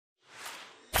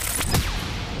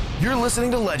You're listening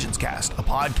to Legends Cast, a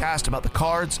podcast about the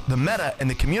cards, the meta, and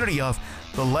the community of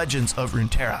the Legends of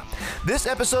Runeterra. This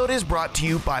episode is brought to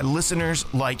you by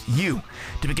listeners like you.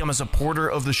 To become a supporter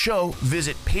of the show,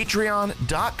 visit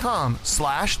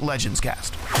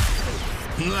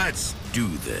patreon.com/legendscast. Let's do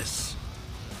this.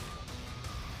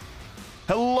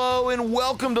 Hello and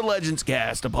welcome to Legends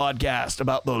Cast, a podcast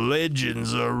about the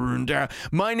Legends of Runeterra.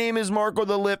 My name is Marco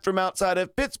the Lip from outside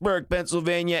of Pittsburgh,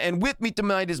 Pennsylvania, and with me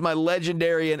tonight is my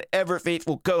legendary and ever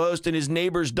faithful co-host and his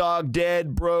neighbor's dog,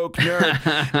 Dead Broke Nerd.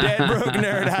 Dead Broke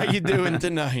Nerd, how you doing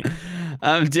tonight?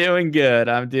 I'm doing good.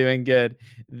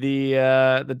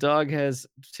 The dog has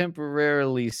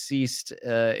temporarily ceased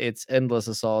its endless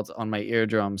assault on my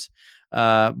eardrums,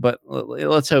 but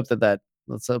let's hope that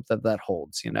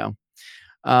holds. You know.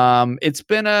 It's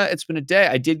been a day.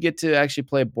 I did get to actually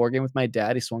play a board game with my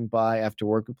dad. He swung by after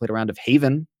work. We played a round of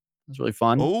Haven. It was really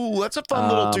fun. Oh, that's a fun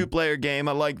little two-player game.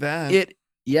 I like that. It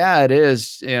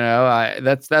is. You know,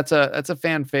 that's a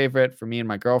fan favorite for me and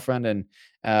my girlfriend, and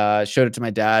showed it to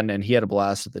my dad, and he had a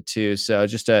blast with it too. So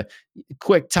just a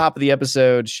quick top of the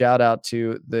episode shout out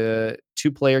to the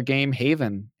two-player game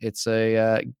Haven. It's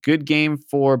a good game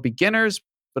for beginners,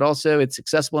 but also it's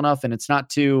accessible enough, and it's not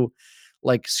too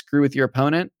like screw with your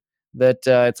opponent, that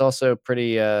it's also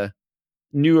pretty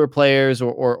newer players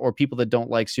or people that don't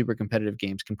like super competitive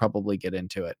games can probably get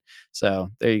into it.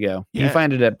 So there you go. You can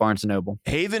find it at Barnes & Noble.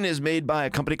 Haven is made by a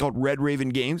company called Red Raven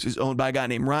Games. It's owned by a guy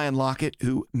named Ryan Lockett,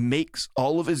 who makes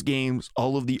all of his games,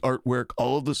 all of the artwork,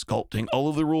 all of the sculpting, all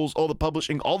of the rules, all the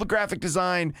publishing, all the graphic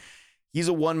design. He's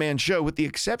a one-man show with the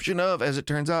exception of, as it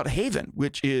turns out, Haven,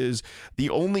 which is the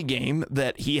only game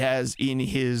that he has in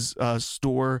his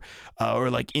store or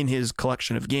like in his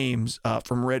collection of games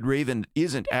from Red Raven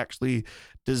isn't actually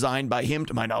designed by him,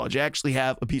 to my knowledge. I actually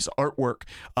have a piece of artwork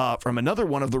from another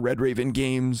one of the Red Raven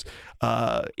games,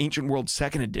 Ancient World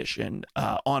 2nd Edition,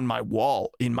 on my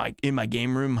wall in my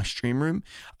game room, my stream room,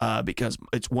 because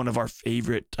it's one of our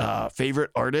favorite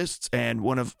artists and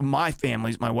one of my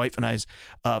family's, my wife and I's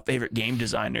favorite game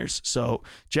designers. So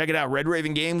check it out, Red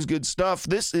Raven Games, good stuff.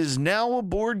 This is now a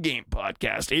board game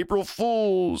podcast. April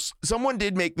Fools. Someone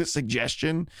did make the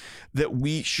suggestion that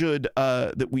we should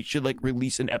like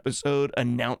release an episode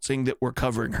announcing that we're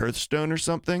covering Hearthstone or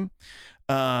something.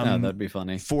 That'd be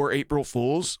funny for April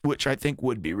Fools, which I think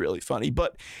would be really funny.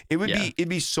 But it'd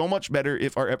be so much better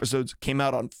if our episodes came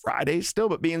out on Friday still,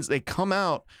 but being they come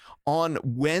out on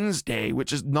Wednesday,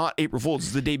 which is not April Fools,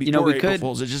 it's the day before April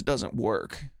Fools. It just doesn't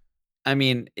work. I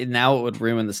mean, now it would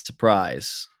ruin the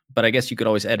surprise, but I guess you could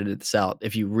always edit this out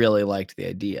if you really liked the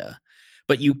idea.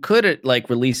 But you could like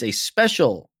release a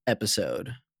special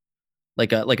episode,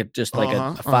 like a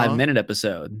 5-minute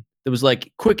episode. There was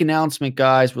like quick announcement,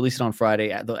 guys. Release it on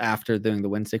Friday after doing the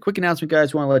Wednesday. Quick announcement,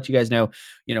 guys. We want to let you guys know,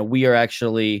 we are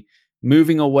actually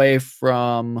moving away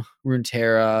from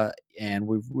Runeterra, and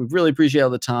we really appreciate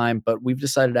all the time. But we've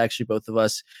decided, actually, both of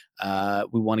us,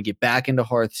 we want to get back into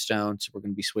Hearthstone, so we're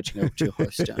going to be switching over to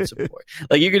Hearthstone support.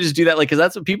 Like you could just do that, like because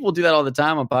that's what people do that all the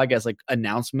time on podcasts, like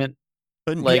announcement,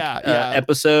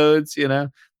 episodes.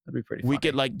 That'd be pretty funny. We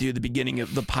could like do the beginning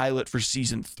of the pilot for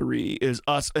season 3 is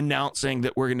us announcing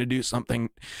that we're going to do something.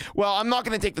 Well, I'm not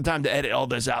going to take the time to edit all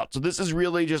this out. So this is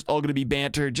really just all going to be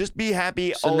banter. Just be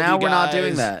happy. So now we're not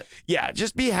doing that. Yeah.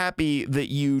 Just be happy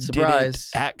that you didn't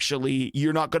actually,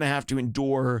 you're not going to have to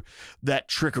endure that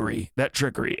trickery.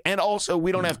 And also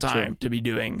we don't have time to be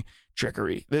doing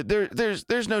trickery.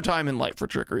 There's no time in life for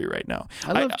trickery right now.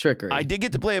 I love trickery. I did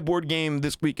get to play a board game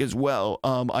this week as well.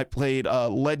 I played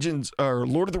Legends or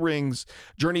Lord of the Rings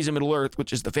Journeys in Middle Earth,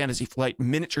 which is the Fantasy Flight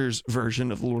miniatures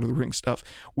version of the Lord of the Rings stuff,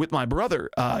 with my brother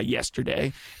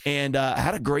yesterday, and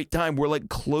had a great time. We're like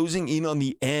closing in on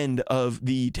the end of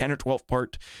the 10 or 12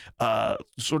 part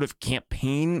sort of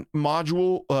campaign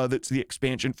module that's the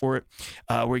expansion for it,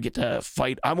 where you get to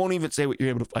fight. I won't even say what you're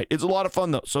able to fight. It's a lot of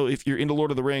fun though. So if you're into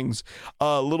Lord of the Rings,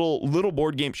 little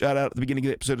board game shout out at the beginning of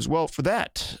the episode as well for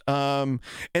that. And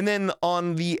then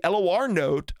on the LOR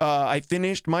note, I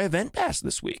finished my event pass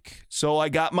this week. So I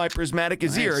got my Prismatic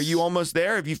Azir. Are you almost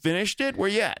there? Have you finished it? Where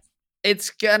you at?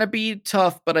 It's gonna be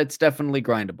tough, but it's definitely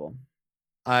grindable.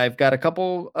 I've got a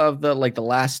couple of the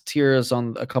last tiers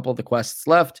on a couple of the quests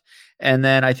left. And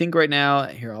then I think right now,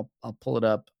 here, I'll pull it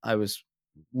up. I was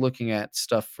looking at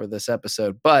stuff for this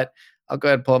episode, but I'll go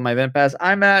ahead and pull up my event pass.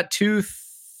 I'm at 235.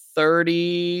 So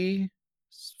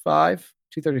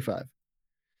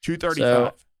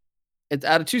it's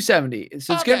out of 270.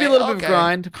 So it's going to be a little bit of a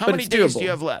grind, How but many it's days doable. do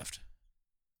you have left?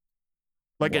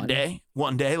 Like One. a day?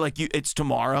 One day? Like it's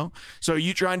tomorrow? So are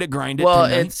you trying to grind it Well,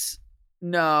 tonight?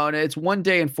 it's 1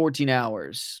 day and 14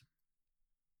 hours.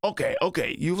 Okay.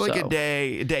 You have like So, a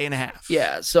day and a half.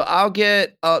 yeah. So I'll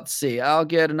get, let's see, I'll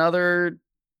get another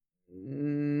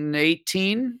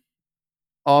 18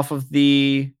 off of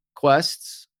the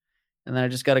quests. And then I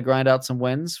just got to grind out some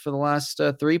wins for the last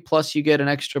 3. Plus, you get an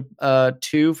extra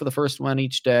 2 for the first one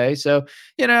each day. So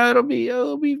it'll be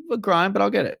a grind, but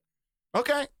I'll get it.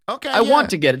 Okay. I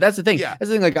want to get it. That's the thing. Yeah. That's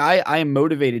the thing. Like I am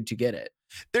motivated to get it.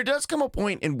 There does come a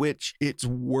point in which it's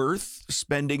worth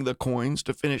spending the coins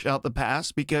to finish out the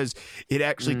pass because it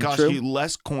actually costs true. you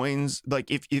less coins.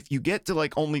 Like if you get to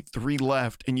like only 3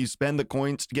 left and you spend the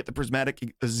coins to get the prismatic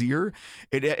Azir,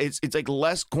 it's like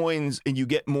less coins and you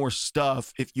get more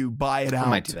stuff if you buy it out. I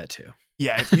might do that too.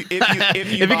 Yeah, if you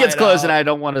if it gets close and I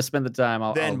don't want to spend the time,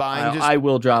 I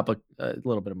will drop a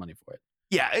little bit of money for it.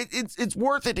 Yeah, it's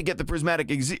worth it to get the prismatic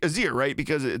Azir, right?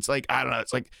 Because it's like, I don't know,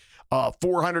 it's like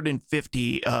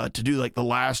 450 to do like the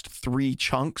last 3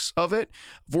 chunks of it,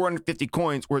 450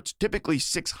 coins, where it's typically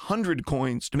 600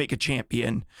 coins to make a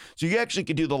champion. So you actually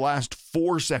could do the last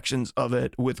 4 sections of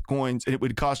it with coins, and it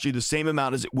would cost you the same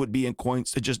amount as it would be in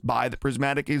coins to just buy the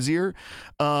prismatic Azir,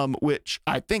 which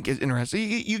I think is interesting.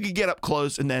 You could get up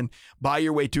close and then buy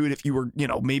your way to it if you were,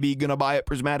 maybe gonna buy a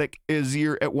prismatic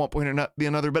Azir at one point or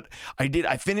another. But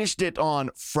I finished it on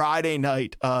Friday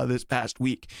night this past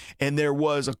week, and there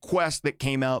was a quest that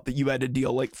came out that you had to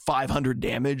deal like 500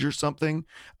 damage or something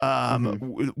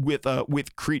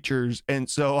with creatures. And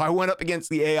so I went up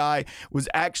against the AI, was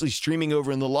actually streaming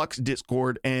over in the Lux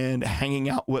Discord and hanging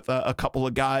out with a couple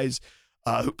of guys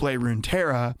who play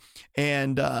Runeterra,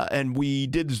 and we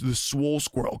did the Swole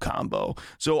Squirrel combo.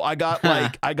 So I got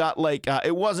like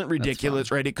it wasn't ridiculous,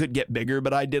 right? It could get bigger,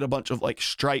 but I did a bunch of like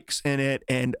strikes in it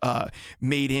and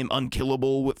made him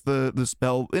unkillable with the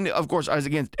spell. And of course I was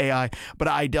against AI, but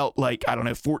I dealt like, I don't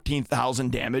know,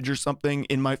 14,000 damage or something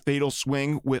in my fatal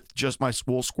swing with just my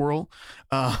Swole Squirrel.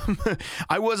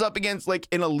 I was up against like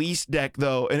an Elise deck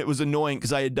though, and it was annoying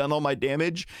because I had done all my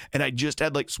damage and I just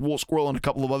had like Swole Squirrel and a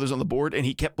couple of others on the board, and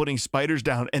he kept putting spiders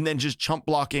down and then just chump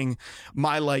blocking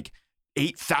my like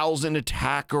 8,000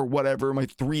 attack or whatever, my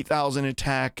 3,000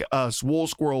 attack Swole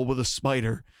Squirrel with a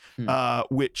spider,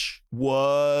 which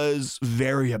was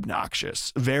very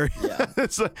obnoxious.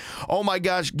 It's like, oh my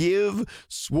gosh, give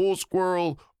Swole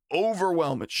Squirrel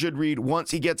overwhelm. It should read,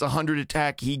 once he gets 100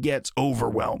 attack, he gets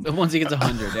overwhelmed. Once he gets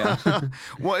 100, yeah.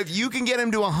 Well, if you can get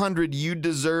him to 100, you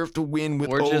deserve to win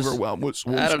with overwhelm. With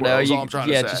Swole I don't Squirrel, know. is all I'm trying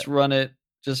to say.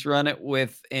 Just run it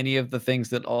with any of the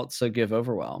things that also give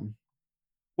overwhelm.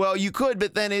 Well, you could,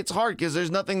 but then it's hard because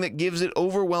there's nothing that gives it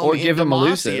overwhelm. Or give him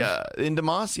elusive. In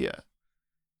Demacia.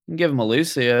 You can give him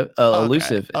elusive.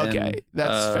 Okay,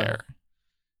 that's fair.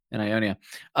 In Ionia.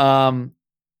 I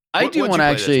do want to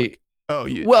actually. Oh,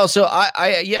 you. Well, so I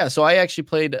actually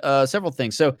played several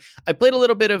things. So I played a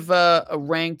little bit of a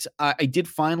ranked. I did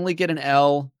finally get an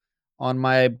L on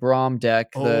my Braum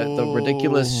deck. The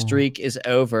ridiculous streak is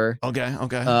over. Okay.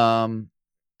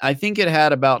 I think it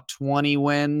had about 20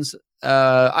 wins.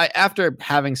 After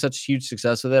having such huge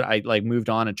success with it, I like moved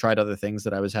on and tried other things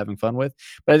that I was having fun with.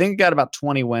 But I think it got about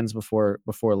 20 wins before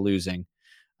losing.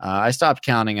 I stopped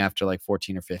counting after like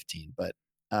 14 or 15. But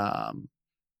wow.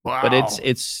 But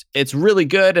it's really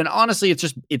good, and honestly,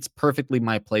 it's perfectly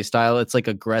my play style. It's like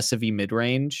aggressive-y mid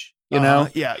range.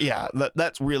 Yeah.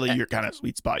 That's really your kind of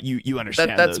sweet spot. You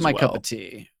understand that's my cup of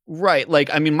tea, right?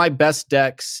 Like, I mean, my best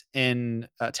decks in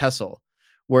Tessel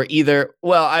were either,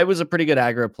 well, I was a pretty good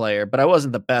aggro player, but I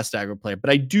wasn't the best aggro player. But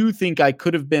I do think I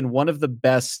could have been one of the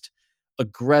best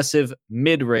aggressive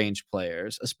mid range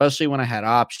players, especially when I had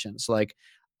options. Like,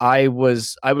 I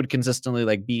would consistently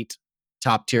like beat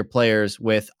top tier players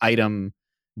with item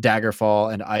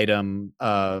Daggerfall and item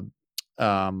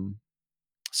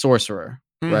Sorcerer.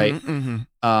 Right. And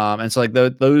so like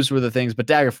those were the things, but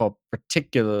Daggerfall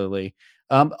particularly.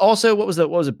 Also, what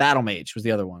was it? Battle Mage was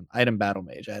the other one. Item Battle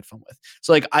Mage I had fun with.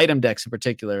 So like item decks in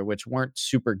particular, which weren't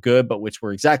super good, but which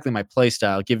were exactly my play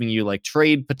style, giving you like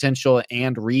trade potential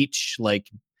and reach,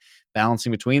 like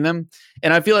balancing between them.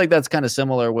 And I feel like that's kind of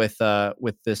similar with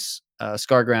this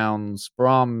Scargrounds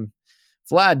Braum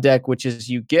Vlad deck, which is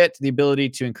you get the ability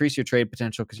to increase your trade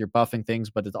potential because you're buffing things,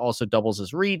 but it also doubles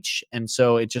as reach. And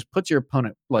so it just puts your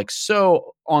opponent like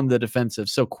so on the defensive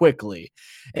so quickly.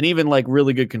 And even like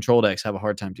really good control decks have a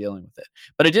hard time dealing with it.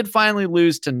 But I did finally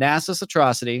lose to Nasus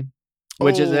Atrocity,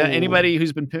 which is anybody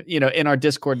who's been, in our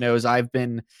Discord knows I've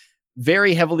been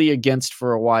very heavily against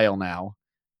for a while now.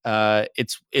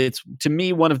 It's to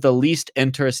me one of the least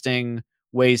interesting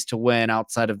ways to win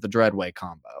outside of the Dreadway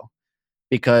combo,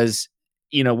 because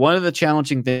one of the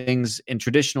challenging things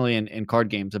traditionally in card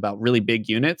games about really big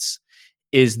units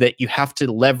is that you have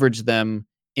to leverage them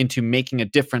into making a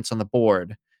difference on the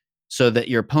board so that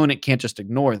your opponent can't just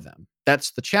ignore them.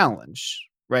 That's the challenge,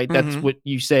 right? That's what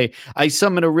you say. I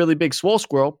summon a really big swole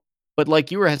squirrel, but like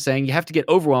you were saying, you have to get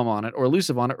overwhelm on it or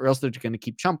elusive on it, or else they're going to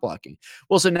keep chump blocking.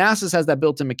 Well, so Nasus has that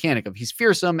built-in mechanic of he's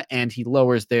fearsome and he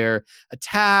lowers their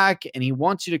attack, and he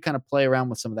wants you to kind of play around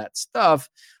with some of that stuff.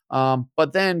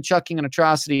 But then chucking an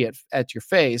atrocity at your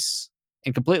face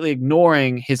and completely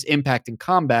ignoring his impact in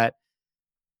combat,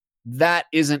 that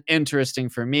isn't interesting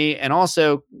for me. And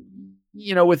also,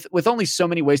 with only so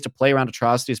many ways to play around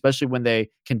atrocity, especially when they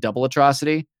can double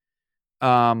atrocity,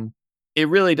 it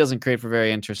really doesn't create for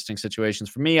very interesting situations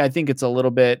for me. I think it's a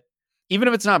little bit, even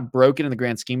if it's not broken in the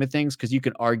grand scheme of things, because you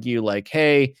can argue like,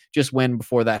 hey, just win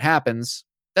before that happens.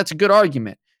 That's a good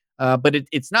argument. But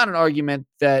it's not an argument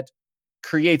that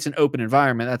creates an open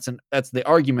environment. That's the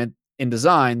argument in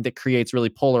design that creates really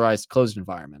polarized closed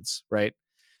environments, right?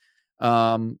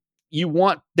 You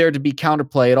want there to be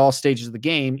counterplay at all stages of the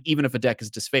game, even if a deck is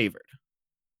disfavored.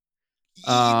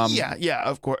 Yeah,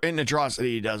 of course. And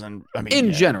atrocity doesn't,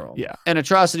 in general. Yeah. And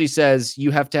atrocity says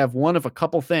you have to have one of a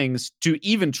couple things to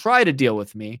even try to deal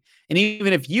with me. And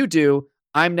even if you do,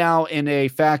 I'm now in a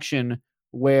faction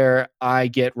where I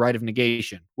get Rite of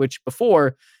Negation, which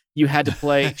before you had to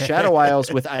play Shadow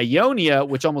Isles with Ionia,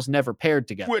 which almost never paired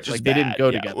together. Which is they didn't go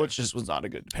together. Which just was not a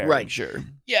good pairing, right? Sure.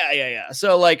 Yeah.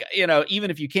 So even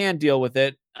if you can deal with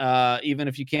it, even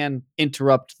if you can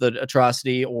interrupt the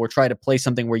atrocity or try to play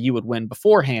something where you would win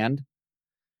beforehand,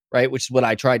 right? Which is what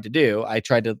I tried to do. I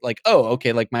tried to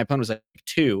my opponent was like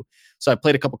 2, so I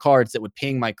played a couple cards that would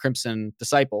ping my Crimson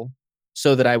Disciple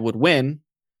so that I would win.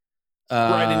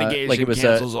 Rite of Negation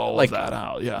cancels all of that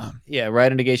out. Yeah.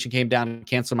 Rite of Negation came down and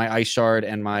canceled my Ice Shard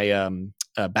and my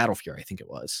Battle Fury, I think it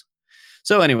was.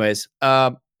 So anyways,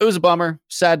 it was a bummer.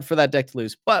 Sad for that deck to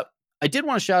lose. But I did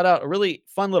want to shout out a really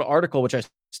fun little article, which I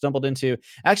stumbled into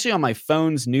actually on my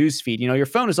phone's news feed. Your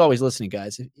phone is always listening,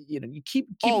 guys. You keep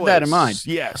that in mind.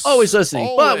 Yes. Always listening.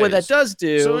 Always. But what that does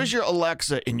do. So is your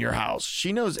Alexa in your house.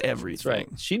 She knows everything. Right.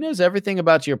 She knows everything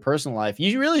about your personal life.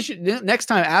 You really should next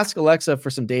time ask Alexa for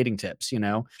some dating tips,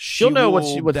 She'll know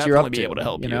what you're up to. Be able to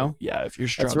help you. Yeah, if you're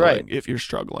struggling. That's right. If you're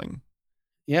struggling.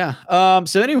 Yeah.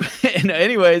 So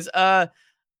anyways,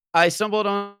 I stumbled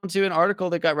onto an article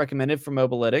that got recommended from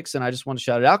Mobalytics, and I just want to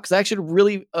shout it out because I actually had a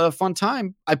really fun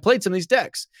time. I played some of these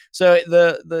decks. So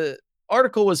the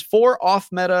article was 4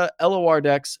 off-meta LOR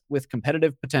decks with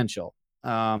competitive potential.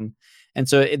 And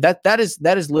so that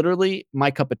is literally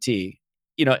my cup of tea.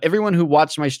 Everyone who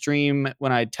watched my stream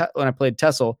when I played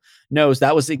Tessel knows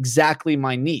that was exactly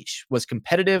my niche, was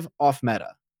competitive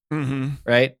off-meta. Mm-hmm.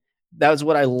 Right? That was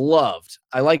what I loved.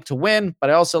 I like to win, but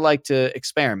I also like to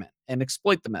experiment and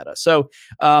exploit the meta. So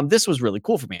this was really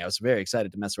cool for me. I was very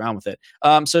excited to mess around with it.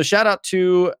 So shout out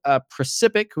to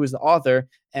Precipic, who is the author,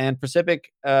 and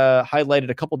Precipic highlighted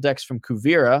a couple decks from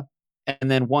Kuvira and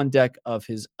then one deck of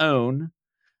his own,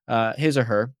 his or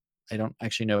her. I don't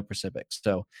actually know Precipic.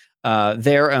 So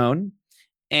their own.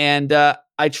 And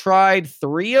I tried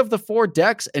 3 of the 4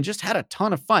 decks and just had a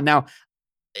ton of fun. Now,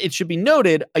 it should be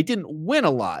noted, I didn't win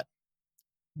a lot.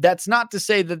 That's not to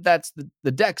say that that's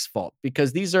the deck's fault,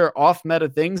 because these are off meta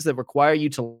things that require you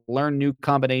to learn new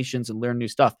combinations and learn new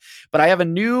stuff. But I have a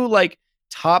new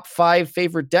top 5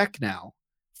 favorite deck now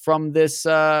from this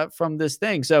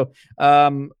thing. So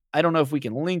I don't know if we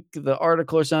can link the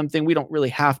article or something. We don't really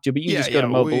have to, but you can just go to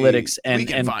Mobalytics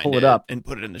and pull it up and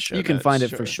put it in the show. You can find it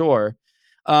for sure.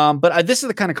 But this is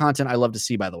the kind of content I love to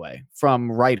see, by the way,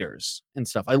 from writers and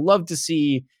stuff. I love to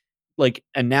see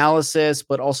analysis,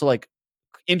 but also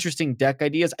interesting deck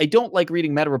ideas. I don't like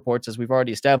reading meta reports, as we've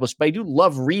already established, but I do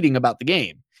love reading about the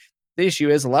game. The issue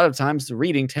is a lot of times the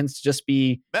reading tends to just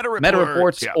be meta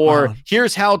reports or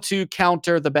here's how to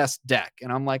counter the best deck.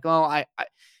 And I'm like, well, I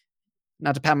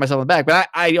not to pat myself on the back, but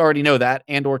I already know that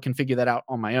and or can figure that out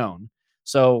on my own.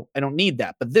 So I don't need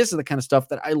that. But this is the kind of stuff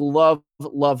that I love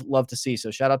to see. So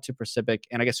shout out to Precipic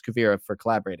and I guess Kuvira for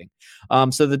collaborating.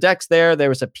 So the decks there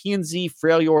was a PNZ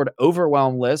Freljord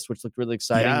Overwhelm list, which looked really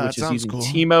exciting, which is using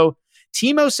Teemo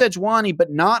Sejuani,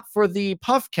 but not for the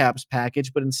Puff Caps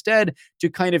package, but instead to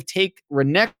kind of take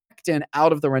Renekton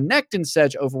out of the Renekton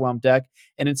Sedge Overwhelm deck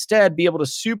and instead be able to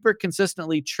super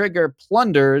consistently trigger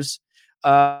plunders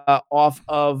off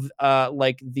of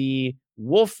the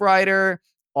Wolf Rider,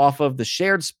 off of the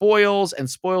Shared Spoils and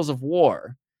Spoils of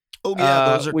War. Oh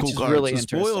yeah, those are which cool is cards. Really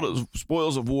interesting.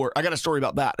 Spoils of War. I got a story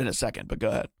about that in a second, but go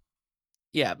ahead.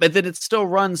 Yeah, but then it still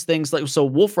runs things so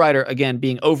Wolf Rider, again,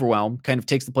 being Overwhelmed, kind of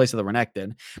takes the place of the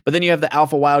Renekton. But then you have the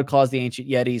Alpha Wild Claws, the Ancient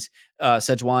Yetis,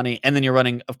 Sejuani, and then you're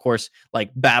running, of course,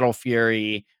 Battle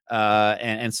Fury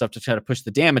and stuff to try to push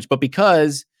the damage. But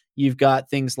because you've got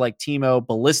things like Teemo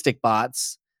Ballistic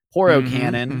Bots Poro Mhm,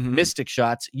 Cannon, mhm. Mystic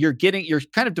Shots, you're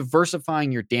kind of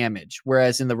diversifying your damage.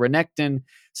 Whereas in the Renekton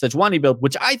Sejuani build,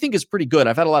 which I think is pretty good,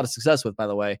 I've had a lot of success with, by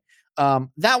the way.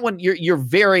 That one you're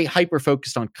very hyper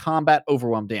focused on combat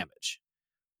overwhelm damage,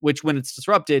 which when it's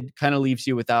disrupted kind of leaves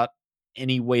you without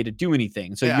any way to do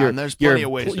anything. So Yeah, you're and there's plenty you're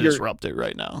of ways to you're disrupt it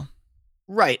right now.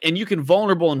 right, and you can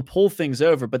vulnerable and pull things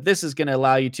over, but this is going to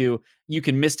allow you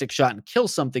can Mystic Shot and kill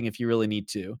something if you really need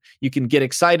to. You can get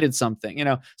excited something,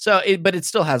 but it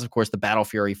still has, of course, the Battle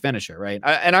Fury finisher, right?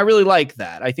 And I really like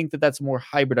that. I think that that's a more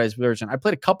hybridized version. I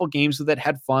played a couple games with it,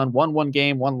 had fun, won one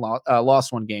game,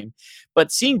 lost one game,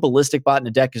 but seeing Ballistic Bot in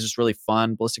a deck is just really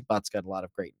fun. Ballistic Bot's got a lot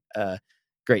of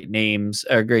great names,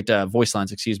 or great voice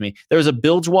lines, excuse me. There was a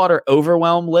Bilgewater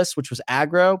Overwhelm list, which was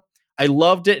aggro. I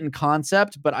loved it in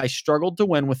concept, but I struggled to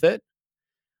win with it.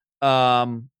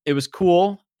 It was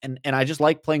cool, and I just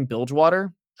like playing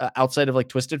Bilgewater outside of like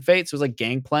Twisted Fates. It was like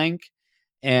Gangplank,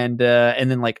 and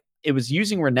then like it was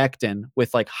using Renekton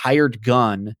with like Hired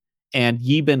Gun and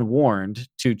Ye Been Warned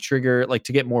to trigger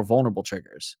to get more vulnerable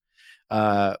triggers,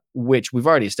 which we've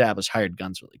already established. Hired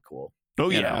Gun's really cool. Oh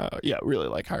yeah, really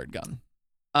like Hired Gun.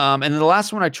 And then the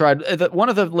last one I tried, one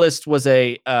of the list was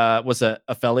a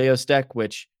Aphelios deck,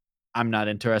 which I'm not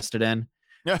interested in.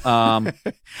 I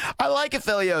like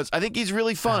Aphelios. I think he's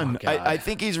really fun. Oh, I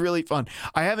think he's really fun.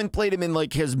 I haven't played him in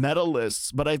like his meta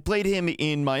lists, but I've played him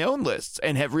in my own lists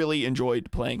and have really enjoyed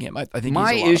playing him. I think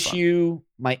my he's a lot of fun.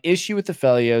 My issue with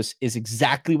Aphelios is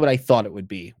exactly what I thought it would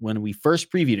be when we first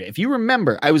previewed it. If you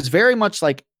remember, I was very much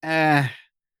like, I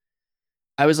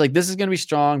was like, this is going to be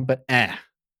strong, but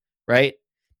right?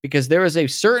 Because there is a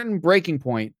certain breaking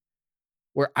point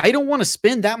where I don't want to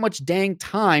spend that much dang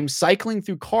time cycling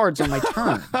through cards on my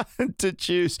turn to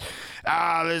choose.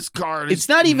 This card. It's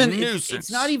not even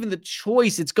the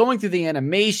choice. It's going through the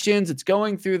animations. It's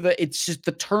going through it's just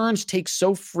the turns take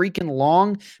so freaking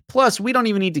long. Plus, we don't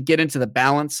even need to get into the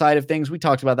balance side of things. We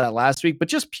talked about that last week, but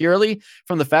just purely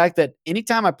from the fact that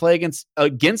anytime I play against an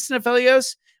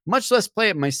Aphelios, much less play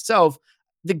it myself,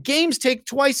 the games take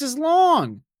twice as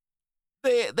long.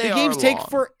 The games take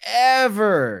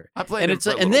forever. I played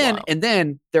and and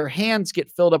then their hands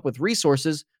get filled up with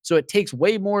resources, so it takes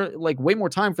way more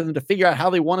time for them to figure out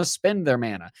how they want to spend their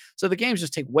mana. So the games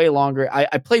just take way longer.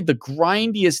 I played the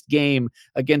grindiest game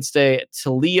against a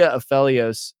Talia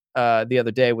Aphelios the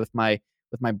other day with my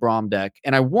Braum deck,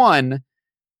 and I won,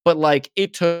 but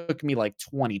it took me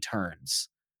 20 turns.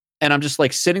 And I'm just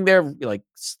sitting there,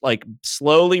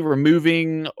 slowly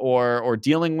removing or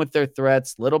dealing with their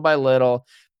threats little by little,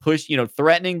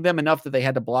 threatening them enough that they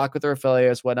had to block with their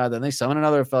Aphelios, whatnot. Then they summon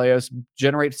another Aphelios,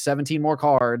 generate 17 more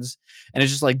cards. And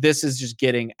it's just this is just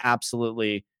getting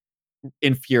absolutely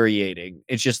infuriating.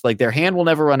 It's just their hand will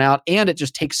never run out. And it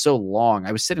just takes so long.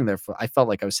 I felt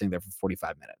like I was sitting there for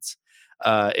 45 minutes.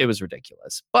 It was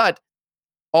ridiculous. But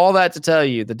all that to tell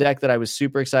you, the deck that I was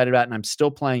super excited about and I'm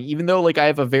still playing, even though I think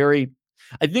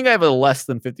I have a less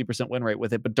than 50% win rate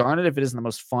with it, but darn it if it isn't the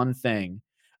most fun thing.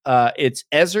 It's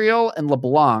Ezreal and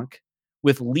LeBlanc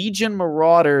with Legion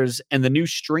Marauders and the new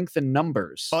Strength in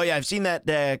Numbers. Oh yeah, I've seen that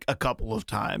deck a couple of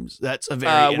times. That's a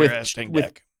very interesting deck.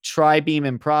 With Tri-Beam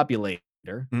Improbulator.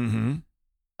 Mm-hmm.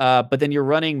 But then you're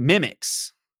running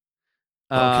Mimics.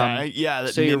 Okay, yeah,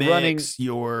 so mimics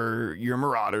your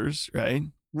Marauders, right?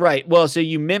 Right. Well, so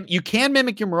you can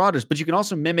mimic your Marauders, but you can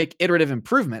also mimic iterative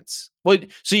improvements. Well,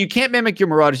 so you can't mimic your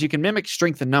Marauders. You can mimic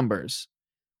Strength in Numbers,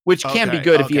 which can be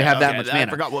good if you have that much mana. I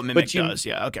forgot what Mimic does.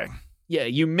 Yeah, okay. Yeah,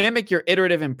 you mimic your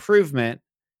iterative improvement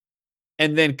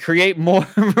and then create more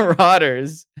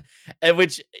Marauders, and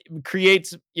which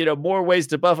creates more ways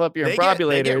to buff up your Improbulators.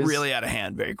 They get really out of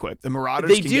hand very quick. The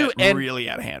Marauders get really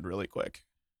out of hand really quick.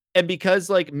 And because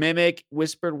Mimic,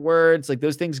 Whispered Words,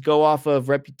 those things go off of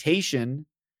reputation.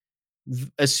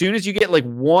 As soon as you get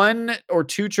 1 or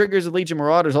 2 triggers of Legion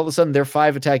Marauders, all of a sudden they're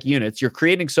 5 attack units. You're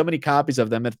creating so many copies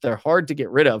of them that they're hard to get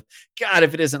rid of. God,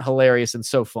 if it isn't hilarious and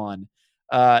so fun.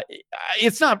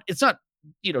 It's not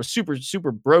super,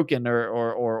 super broken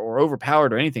or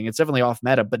overpowered or anything. It's definitely off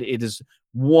meta, but it is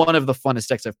one of the funnest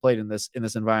decks I've played in this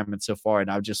environment so far.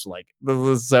 And I'm just this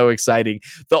is so exciting.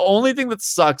 The only thing that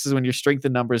sucks is when your Strength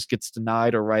in Numbers gets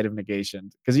denied or Rite of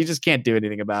Negation, because you just can't do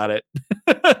anything about it.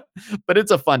 But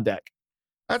it's a fun deck.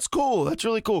 That's cool. That's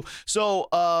really cool. So,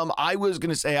 I was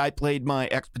gonna say I played my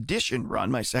expedition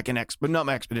run, my second not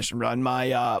my expedition run,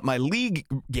 my league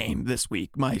game this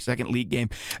week, my second league game,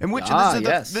 and which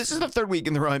this is the third week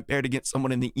in the row I'm paired against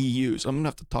someone in the EU. So I'm gonna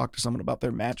have to talk to someone about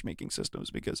their matchmaking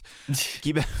systems because I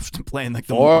keep playing like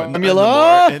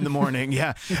in the morning.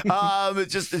 Yeah. It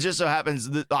just so happens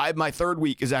that my third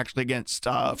week is actually against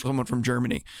someone from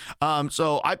Germany.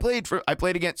 So I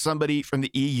played against somebody from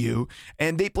the EU,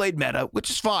 and they played meta, which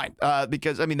is fine,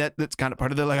 because I mean that's kind of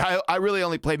part of the I really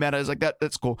only play meta. Is like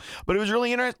that's cool, but it was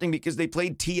really interesting because they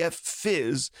played TF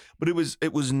Fizz, but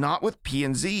it was not with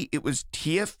PNZ. It was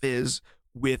TF Fizz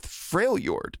with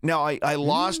Freljord. Now I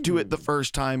lost to it the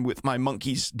first time with my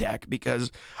monkeys deck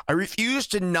because I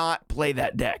refused to not play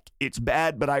that deck. It's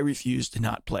bad, but I refuse to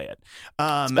not play it.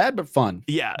 It's bad but fun.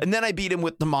 Yeah, and then I beat him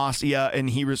with Demacia, and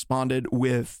he responded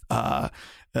with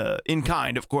in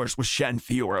kind, of course, with Shen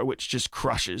Fiora, which just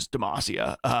crushes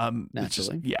Demacia.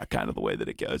 Naturally. Yeah, kind of the way that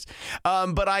it goes.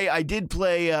 But I did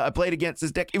play, I played against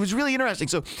this deck. It was really interesting.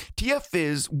 So TF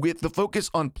Fizz with the focus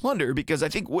on plunder, because I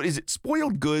think, what is it?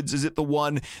 Spoiled Goods, is it the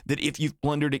one that if you've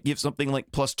plundered, it gives something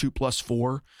like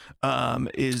 +2/+4?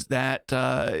 Is that,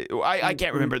 I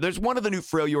can't remember. There's one of the new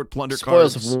Freljord plunder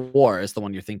Spoils cards. Spoils of War is the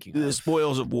one you're thinking of. The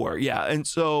Spoils of War, yeah. And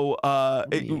so,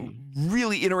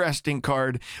 really interesting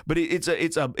card, but it's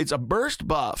a burst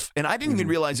buff, and I didn't even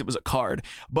realize it was a card,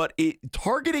 but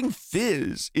targeting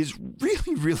Fizz is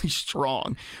really, really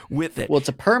strong with it. Well, it's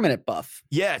a permanent buff.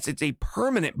 Yes, it's a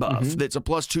permanent buff that's a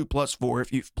 +2/+4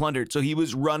 if you've plundered. So he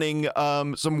was running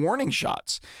some warning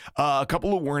shots, a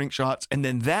couple of warning shots, and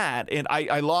then that, and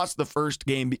I lost the first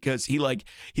game because he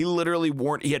literally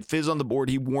he had Fizz on the board,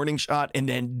 he warning shot, and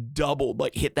then doubled,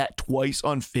 like hit that twice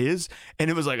on Fizz,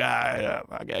 and it was like,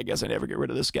 I guess I never get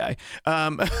rid of this guy.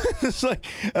 It's like,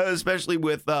 especially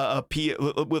with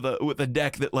with a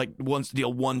deck that like wants to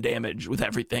deal 1 damage with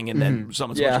everything, and then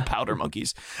summons a bunch of powder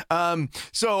monkeys.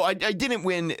 So I didn't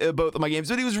win both of my games,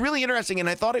 but it was really interesting, and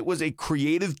I thought it was a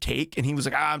creative take. And he was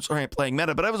like, I'm sorry, I'm playing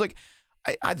meta, but I was like,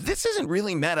 this isn't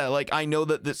really meta. Like, I know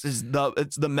that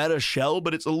it's the meta shell,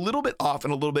 but it's a little bit off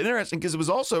and a little bit interesting because it was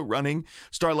also running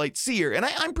Starlight Seer. And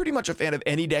I'm pretty much a fan of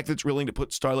any deck that's willing to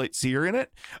put Starlight Seer in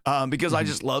it, because I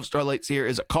just love Starlight Seer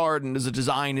as a card and as a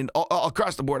design, and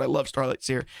across the board, I love Starlight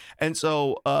Seer. And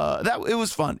so it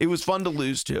was fun. It was fun to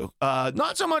lose to.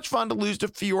 Not so much fun to lose to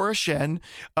Fiora Shen,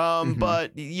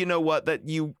 but you know what? That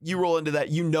you roll into that,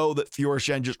 you know that Fiora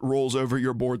Shen just rolls over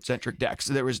your board-centric deck,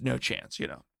 so there was no chance, you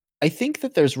know. I think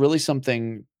that there's really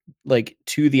something like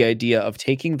to the idea of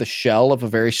taking the shell of a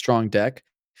very strong deck,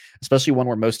 especially one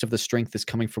where most of the strength is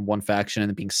coming from one faction and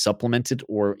then being supplemented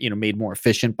or, made more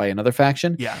efficient by another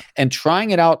faction. Yeah. And trying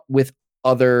it out with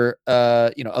other,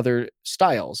 other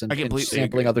styles and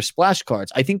sampling other splash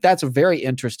cards. I think that's a very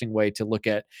interesting way to look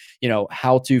at,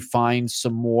 how to find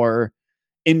some more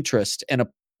interest in a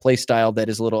play style that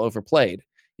is a little overplayed.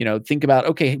 Think about,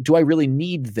 okay, do I really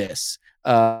need this?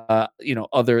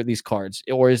 These cards,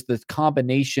 or is the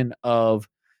combination of,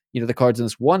 the cards in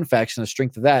this one faction, the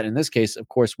strength of that, in this case, of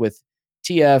course, with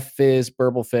TF, Fizz,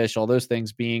 Burblefish, all those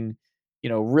things being,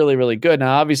 really, really good.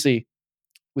 Now, obviously,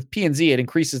 with PNZ, it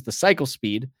increases the cycle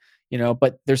speed,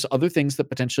 but there's other things that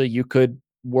potentially you could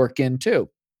work in too.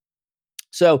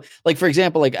 So, like, for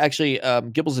example, like actually,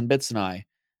 Gibbles and Bits and I,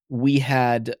 we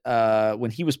had, when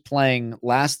he was playing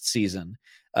last season,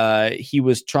 he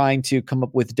was trying to come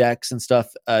up with decks and stuff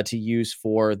to use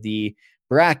for the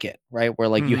bracket, right? Where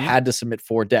like you had to submit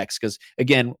 4 decks. Because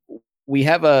again, we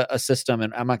have a system,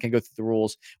 and I'm not going to go through the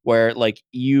rules, where like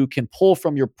you can pull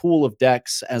from your pool of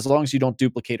decks as long as you don't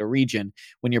duplicate a region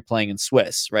when you're playing in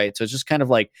Swiss, right? So it's just kind of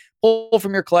like pull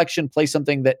from your collection, play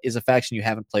something that is a faction you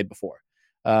haven't played before.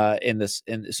 Far in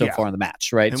the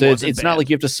match, right? So it's not like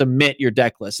you have to submit your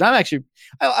deck list. And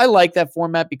I like that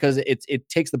format because it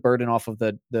takes the burden off of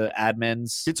the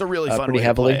admins. It's a really fun way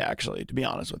to play, actually. To be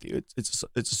honest with you, it's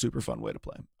a super fun way to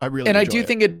play. I do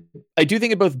think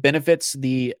it both benefits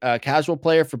the casual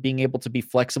player for being able to be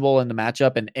flexible in the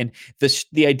matchup, and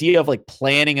the idea of like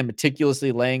planning and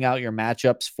meticulously laying out your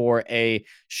matchups for a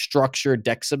structured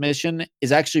deck submission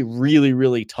is actually really,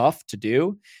 really tough to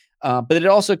do. But it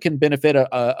also can benefit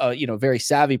a very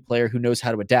savvy player who knows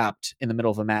how to adapt in the middle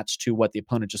of a match to what the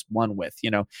opponent just won with,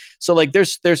 So like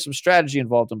there's some strategy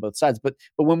involved on both sides. But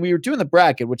when we were doing the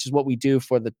bracket, which is what we do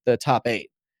for the top 8,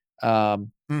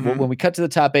 when we cut to the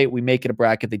top 8, we make it a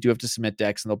bracket. They do have to submit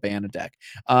decks, and they'll ban a deck.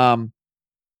 Gibbles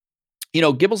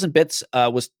and Bits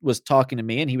was talking to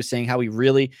me, and he was saying how he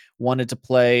really wanted to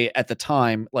play at the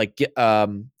time, like a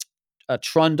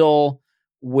Trundle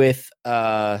with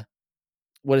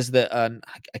what is the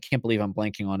I can't believe I'm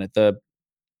blanking on it.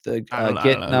 The I don't know,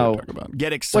 get what no. you're talking about.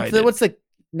 Get excited. What's the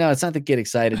no? It's not the get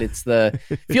excited. It's the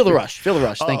feel the rush. Feel the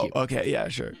rush. Thank you. Okay, yeah,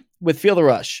 sure. With Feel the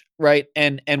Rush, right?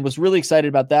 And was really excited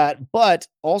about that, but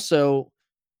also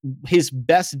his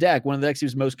best deck, one of the decks he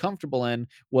was most comfortable in,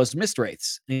 was Mist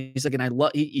Wraiths. And he's like,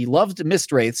 and he loved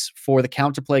Mist Wraiths for the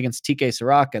counterplay against TK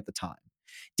Sirac at the time.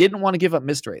 Didn't want to give up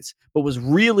Mist Wraiths, but was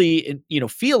really,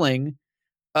 feeling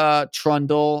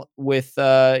Trundle with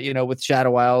with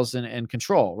Shadow Isles and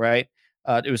Control, right?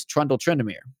 It was Trundle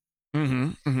Tryndamere.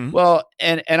 Well,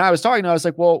 and I was talking to him, I was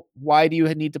like, well, why do you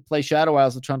need to play Shadow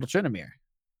Isles with Trundle Tryndamere?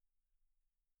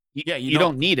 You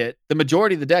don't need it. The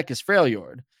majority of the deck is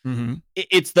Freljord.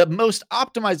 It's the most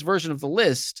optimized version of the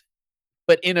list,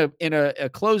 but in a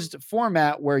closed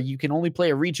format where you can only play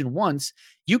a region once,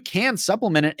 you can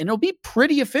supplement it and it'll be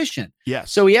pretty efficient.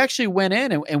 Yes. So he actually went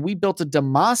in and we built a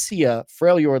Demacia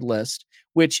Freljord list,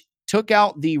 which took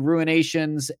out the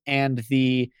Ruinations and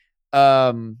the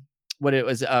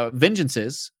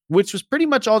Vengeances, which was pretty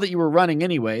much all that you were running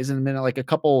anyways, and then like a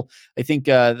couple, I think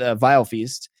the Vile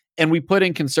Feast. And we put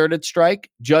in Concerted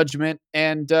Strike, Judgment,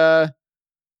 and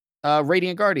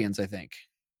Radiant Guardians, I think.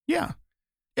 Yeah.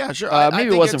 Yeah, sure.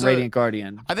 Maybe it wasn't Radiant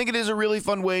Guardian. I think it is a really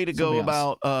fun way to go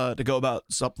about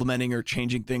supplementing or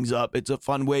changing things up. It's a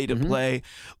fun way to play.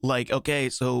 Like, okay,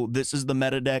 so this is the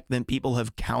meta deck. Then people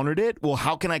have countered it. Well,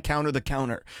 how can I counter the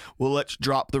counter? Well, let's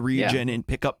drop the regen and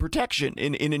pick up protection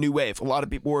in a new way. If a lot of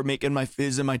people were making my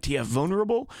Fizz and my TF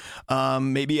vulnerable,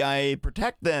 maybe I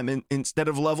protect them instead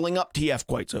of leveling up TF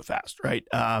quite so fast, right?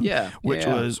 Or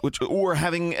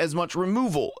having as much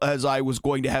removal as I was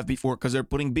going to have before because they're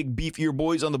putting big beefier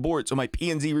boys on the board, so my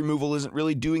PNZ removal isn't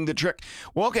really doing the trick.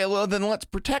 Well, okay, well then let's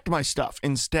protect my stuff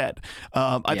instead.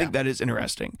 I think that is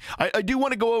interesting. I do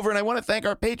want to go over and I want to thank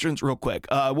our patrons real quick.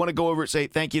 I want to go over and say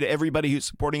thank you to everybody who's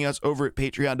supporting us over at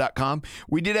patreon.com.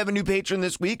 We did have a new patron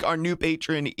this week. Our new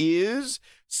patron is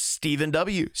Stephen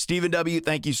W. Stephen W.,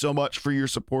 thank you so much for your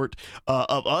support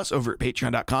of us over at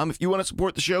patreon.com. If you want to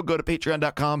support the show, go to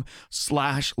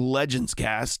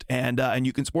patreon.com/legendscast and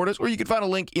you can support us, or you can find a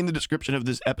link in the description of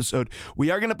this episode.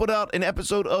 We are going to put out an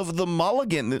episode of The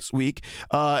Mulligan this week.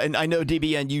 And I know,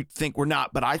 DBN, you think we're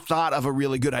not, but I thought of a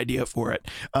really good idea for it.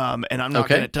 And I'm not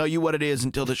going to tell you what it is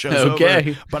until the show's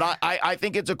over. But I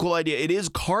think it's a cool idea. It is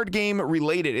card game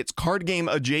related. It's card game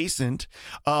adjacent,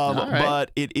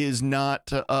 but it is not...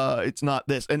 it's not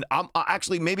this. And I'm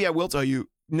actually, maybe I will tell you,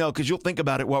 no, because you'll think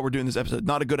about it while we're doing this episode.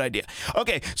 Not a good idea.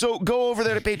 Okay, so go over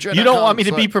there to Patreon. You don't want me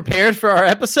to be prepared for our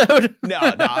episode? No,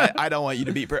 I don't want you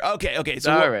to be prepared. Okay.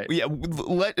 So all right.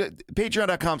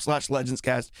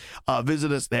 Patreon.com/legendscast.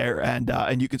 Visit us there,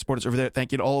 and you can support us over there.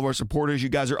 Thank you to all of our supporters. You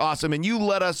guys are awesome, and you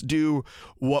let us do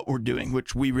what we're doing,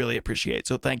 which we really appreciate.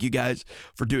 So thank you guys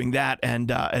for doing that and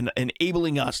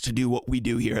enabling us to do what we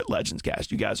do here at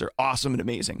Legendscast. You guys are awesome and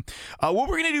amazing. What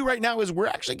we're going to do right now is we're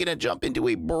actually going to jump into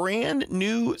a brand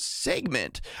new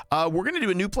segment. We're going to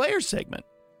do a new player segment.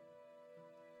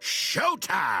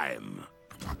 Showtime!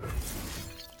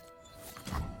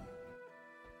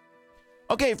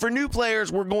 Okay, for new players,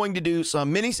 we're going to do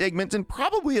some mini segments and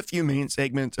probably a few main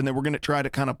segments, and then we're going to try to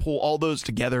kind of pull all those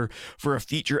together for a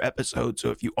feature episode.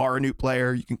 So if you are a new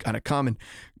player, you can kind of come and,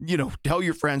 tell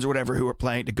your friends or whatever who are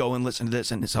playing to go and listen to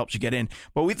this, and this helps you get in.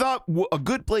 But we thought a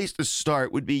good place to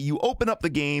start would be you open up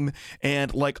the game,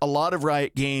 and like a lot of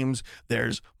Riot games,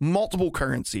 there's multiple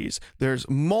currencies, there's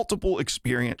multiple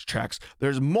experience checks,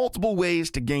 there's multiple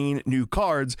ways to gain new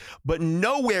cards, but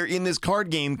nowhere in this card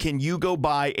game can you go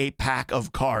buy a pack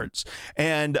of cards.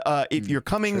 And if you're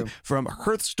coming from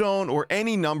Hearthstone or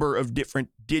any number of different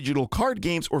digital card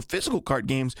games or physical card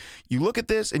games, you look at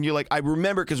this and you're like, I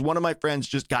remember because one of my friends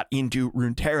just got into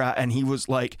Runeterra and he was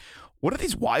like, what are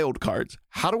these wild cards?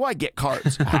 How do I get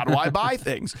cards? How do I buy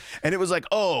things? And it was like,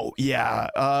 oh, yeah,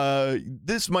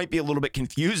 this might be a little bit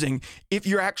confusing. If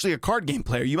you're actually a card game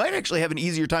player, you might actually have an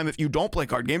easier time if you don't play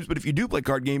card games. But if you do play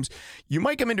card games, you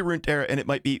might come into Runeterra and it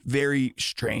might be very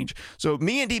strange. So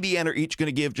me and DBN are each going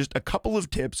to give just a couple of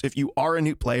tips if you are a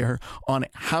new player on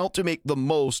how to make the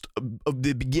most of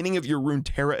the beginning of your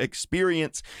Runeterra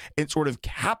experience and sort of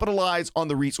capitalize on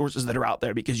the resources that are out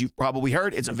there. Because you've probably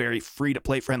heard it's a very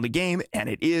free-to-play friendly game. And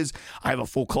it is. I have a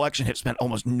full collection, have spent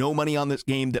almost no money on this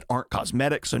game that aren't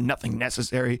cosmetic, so nothing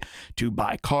necessary to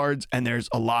buy cards, and there's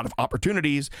a lot of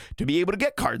opportunities to be able to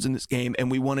get cards in this game,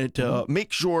 and we wanted to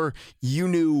make sure you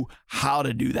knew how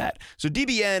to do that. So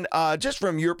DBN, just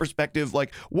from your perspective,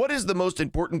 like what is the most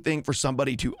important thing for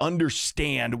somebody to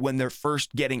understand when they're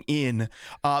first getting in?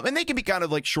 And they can be kind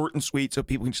of like short and sweet, so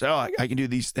people can say, oh, I can do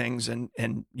these things and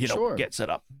get set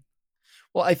up.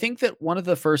 Well, I think that one of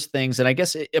the first things, and I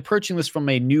guess approaching this from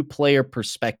a new player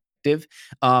perspective, perspective,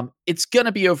 it's going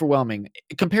to be overwhelming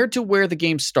compared to where the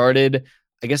game started.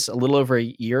 I guess a little over a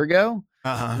year ago.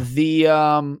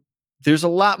 There's a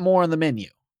lot more on the menu.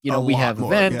 We have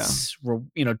events,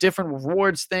 different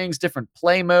rewards things, different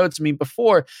play modes. I mean,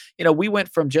 before, we went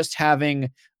from just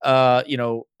having,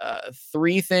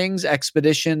 3 things: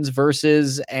 expeditions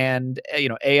versus, and,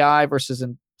 AI versus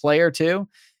and player 2.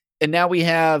 And now we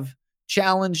have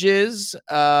challenges,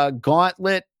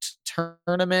 gauntlet,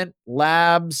 tournament,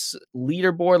 labs,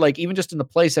 leaderboard. Like, even just in the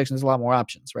play section, there's a lot more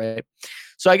options, right?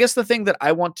 So I guess the thing that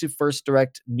I want to first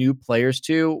direct new players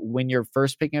to when you're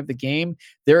first picking up the game,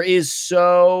 there is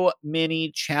so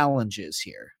many challenges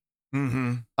here.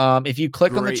 If you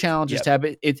click on the challenges tab,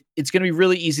 it's going to be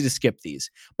really easy to skip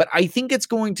these. But I think it's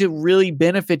going to really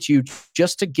benefit you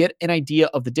just to get an idea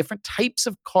of the different types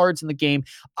of cards in the game.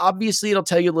 Obviously, it'll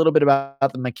tell you a little bit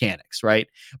about the mechanics, right?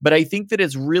 But I think that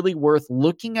it's really worth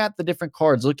looking at the different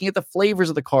cards, looking at the flavors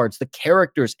of the cards, the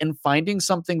characters, and finding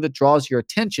something that draws your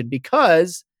attention.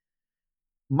 Because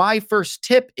my first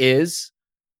tip is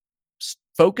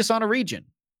focus on a region.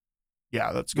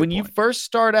 Yeah, that's a good when point. You first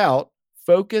start out,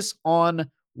 focus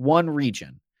on one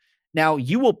region. Now,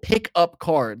 you will pick up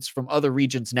cards from other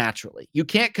regions naturally. You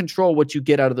can't control what you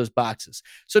get out of those boxes.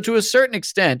 So to a certain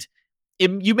extent,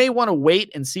 you may want to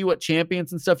wait and see what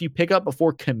champions and stuff you pick up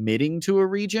before committing to a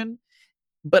region,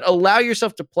 but allow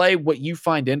yourself to play what you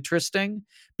find interesting,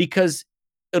 because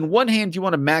on one hand, you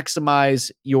want to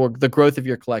maximize the growth of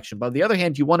your collection. But on the other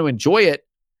hand, you want to enjoy it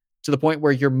to the point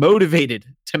where you're motivated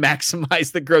to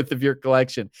maximize the growth of your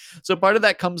collection. So part of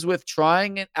that comes with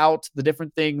trying out the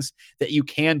different things that you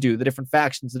can do, the different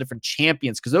factions, the different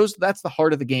champions, because that's the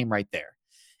heart of the game right there.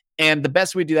 And the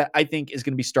best way to do that, I think, is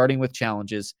going to be starting with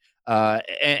challenges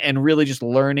and really just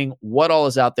learning what all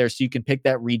is out there so you can pick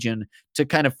that region to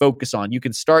kind of focus on. You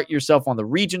can start yourself on the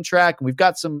region track, and we've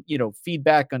got some,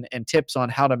 feedback and tips on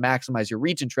how to maximize your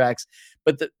region tracks.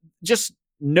 But just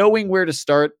knowing where to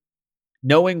start,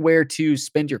 knowing where to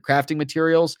spend your crafting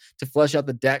materials to flesh out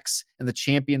the decks and the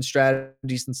champion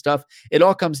strategies and stuff, it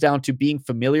all comes down to being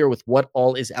familiar with what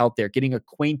all is out there, getting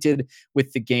acquainted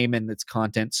with the game and its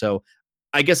content. So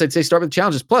I guess I'd say start with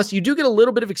challenges. Plus, you do get a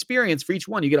little bit of experience for each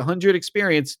one. You get 100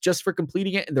 experience just for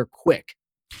completing it, and they're quick.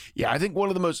 Yeah, I think one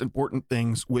of the most important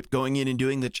things with going in and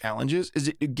doing the challenges is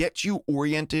it gets you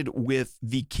oriented with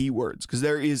the keywords, because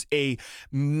there is a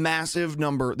massive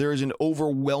number, there is an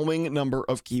overwhelming number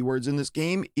of keywords in this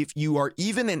game. If you are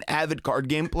even an avid card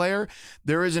game player,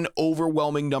 there is an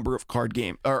overwhelming number of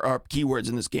keywords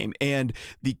in this game, and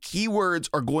the keywords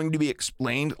are going to be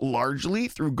explained largely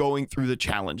through going through the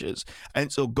challenges.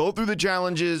 And so go through the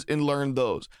challenges and learn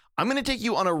those. I'm going to take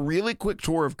you on a really quick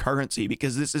tour of currency,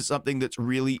 because this is something that's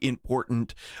really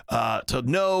important to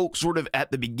know sort of at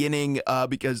the beginning,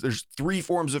 because there's 3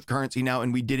 forms of currency now,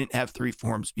 and we didn't have 3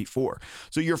 forms before.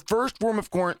 So your first form of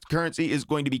currency is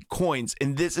going to be coins,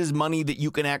 and this is money that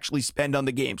you can actually spend on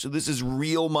the game. So this is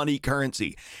real money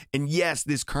currency. And yes,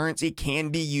 this currency can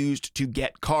be used to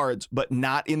get cards, but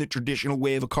not in the traditional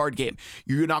way of a card game.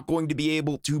 You're not going to be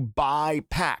able to buy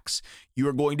packs. You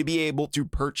are going to be able to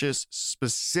purchase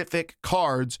specific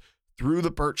cards through the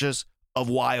purchase of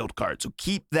wild cards. So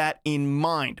keep that in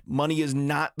mind. Money is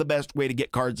not the best way to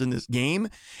get cards in this game,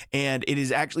 and it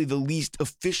is actually the least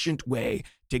efficient way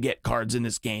to get cards in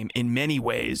this game. In many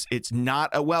ways, it's not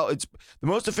it's the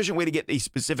most efficient way to get a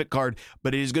specific card,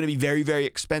 but it is going to be very, very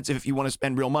expensive if you want to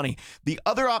spend real money. The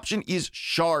other option is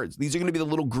shards. These are going to be the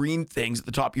little green things at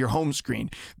the top of your home screen.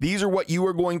 These are what you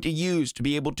are going to use to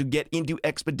be able to get into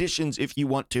expeditions if you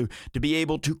want to be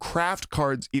able to craft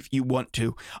cards if you want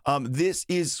to. This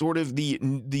is sort of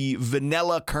the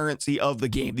vanilla currency of the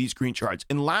game, these green shards.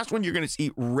 And last one, you're going to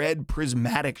see red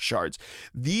prismatic shards.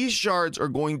 These shards are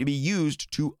going to be used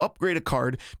to upgrade a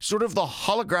card to sort of the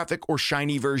holographic or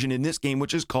shiny version in this game,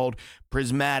 which is called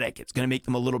prismatic. It's going to make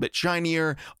them a little bit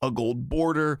shinier, a gold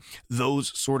border,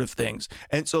 those sort of things.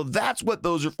 And so that's what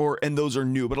those are for, and those are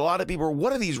new. But a lot of people are,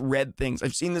 what are these red things?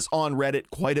 I've seen this on Reddit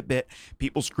quite a bit,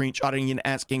 people screenshotting and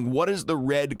asking, what is the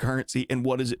red currency and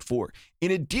what is it for?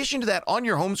 In addition to that, on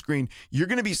your home screen, you're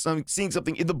going to be seeing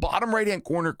something in the bottom right-hand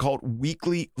corner called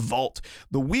Weekly Vault.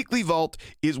 The Weekly Vault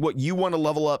is what you want to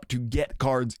level up to get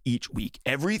cards each week.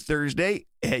 Every Thursday,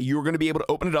 you're going to be able to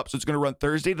open it up. So it's going to run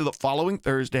Thursday to the following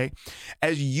Thursday.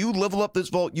 As you level up this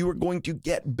vault, you are going to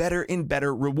get better and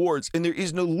better rewards. And there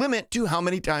is no limit to how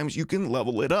many times you can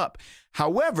level it up.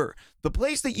 However, the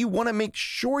place that you want to make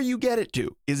sure you get it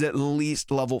to is at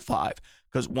least level 5.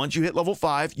 Because once you hit level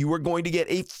 5, you are going to get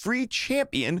a free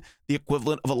champion, the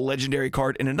equivalent of a legendary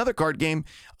card in another card game,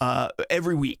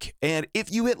 every week. And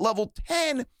if you hit level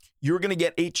 10, you're going to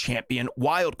get a champion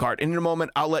wildcard. And in a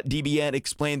moment, I'll let DBN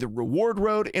explain the reward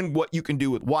road and what you can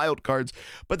do with wildcards.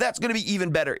 But that's going to be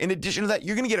even better. In addition to that,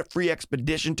 you're going to get a free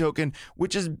expedition token,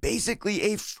 which is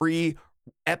basically a free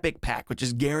epic pack, which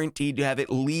is guaranteed to have at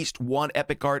least one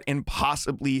epic card and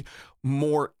possibly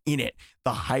more in it.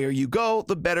 The higher you go,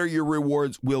 the better your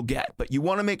rewards will get. But you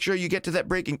want to make sure you get to that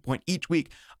breaking point each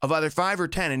week of either 5 or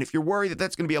 10. And if you're worried that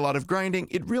that's going to be a lot of grinding,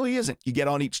 it really isn't. You get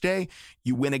on each day,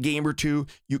 you win a game or two,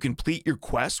 you complete your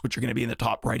quests, which are going to be in the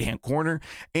top right-hand corner,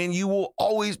 and you will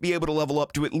always be able to level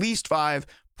up to at least 5,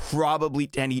 probably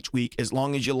 10 each week, as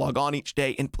long as you log on each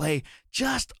day and play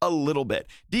just a little bit.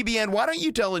 DBN, why don't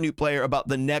you tell a new player about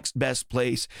the next best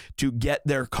place to get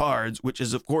their cards, which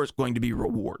is, of course, going to be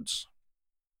rewards?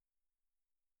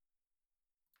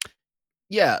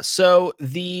 Yeah, so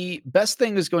the best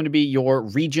thing is going to be your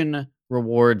region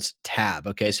rewards tab.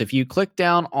 Okay, so if you click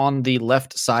down on the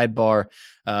left sidebar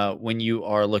when you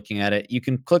are looking at it, you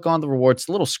can click on the rewards,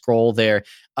 a little scroll there.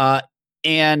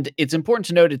 And it's important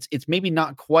to note it's maybe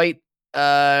not quite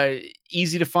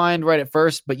easy to find right at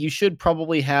first, but you should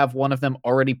probably have one of them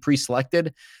already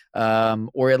pre-selected,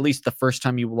 or at least the first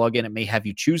time you log in, it may have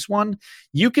you choose one.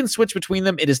 You can switch between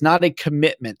them. It is not a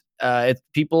commitment.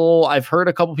 I've heard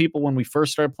a couple people when we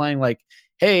first started playing, like,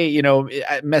 hey,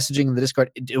 messaging in the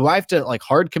Discord, do I have to like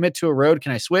hard commit to a road?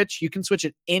 Can I switch? You can switch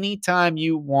it anytime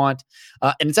you want.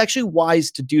 And it's actually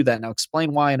wise to do that. And I'll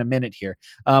explain why in a minute here.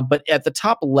 But at the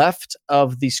top left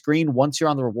of the screen, once you're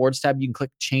on the rewards tab, you can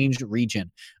click change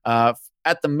region.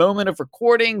 At the moment of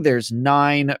recording, there's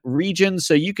 9 regions,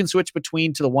 so you can switch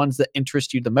between to the ones that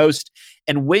interest you the most.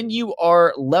 And when you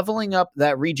are leveling up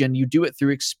that region, you do it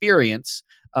through experience.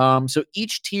 So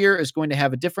each tier is going to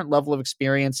have a different level of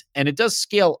experience, and it does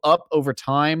scale up over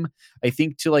time. I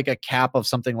think to like a cap of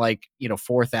something like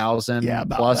 4,000. Yeah,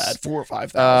 about plus that, 4,000 or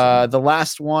 5,000. The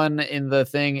last one in the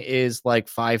thing is like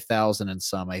 5,000 and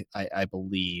some, I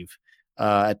believe.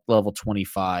 At level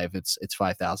 25, it's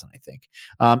 5,000, I think.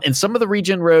 And some of the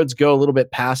region roads go a little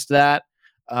bit past that.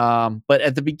 But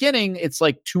at the beginning, it's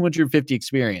like 250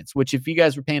 experience, which if you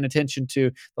guys were paying attention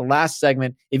to the last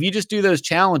segment, if you just do those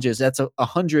challenges, that's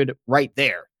 100 right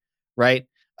there, right?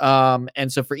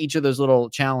 And so for each of those little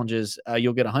challenges,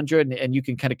 you'll get 100, and you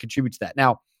can kind of contribute to that.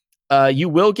 Now, you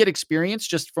will get experience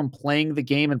just from playing the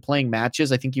game and playing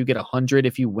matches. I think you get 100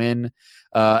 if you win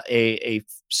a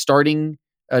starting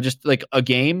just like a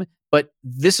game. But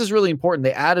this is really important.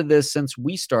 They added this since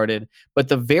we started. But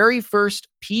the very first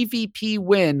PvP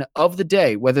win of the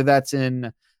day, whether that's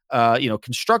in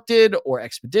constructed or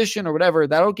expedition or whatever,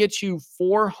 that'll get you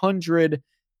 400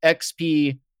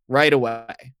 XP right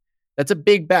away. That's a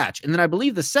big batch. And then I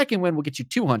believe the second win will get you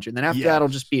 200. And then after that, it'll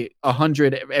just be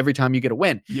 100 every time you get a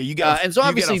win. Yeah, you get and so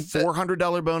obviously you get a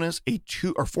 $400 bonus, a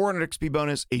 400 XP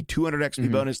bonus, a 200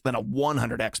 XP bonus, then a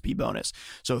 100 XP bonus.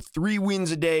 So 3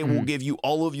 wins a day will give you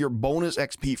all of your bonus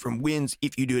XP from wins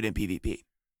if you do it in PvP.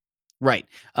 Right.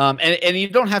 And you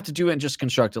don't have to do it in just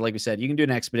constructed. Like we said, you can do an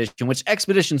expedition, which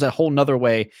expedition's a whole nother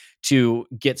way to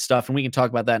get stuff. And we can talk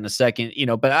about that in a second,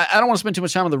 but I don't want to spend too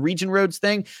much time on the region roads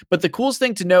thing. But the coolest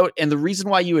thing to note, and the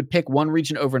reason why you would pick one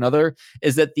region over another,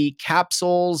 is that the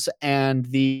capsules and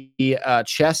the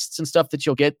chests and stuff that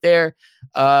you'll get there,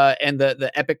 and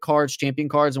the epic cards, champion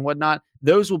cards and whatnot,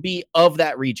 those will be of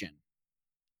that region.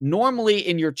 Normally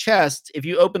in your chest, if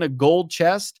you open a gold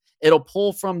chest, it'll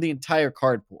pull from the entire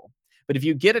card pool. But if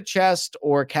you get a chest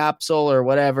or a capsule or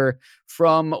whatever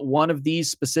from one of these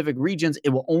specific regions, it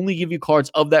will only give you cards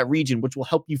of that region, which will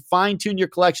help you fine tune your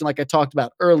collection like I talked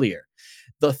about earlier.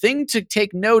 The thing to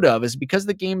take note of is because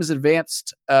the game has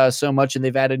advanced so much and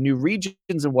they've added new regions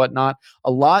and whatnot,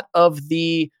 a lot of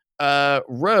the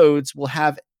roads will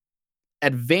have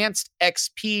advanced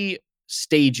XP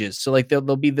stages. So like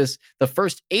there'll be the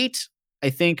first 8, I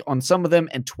think, on some of them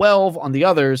and 12 on the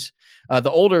others.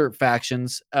 The older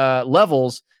factions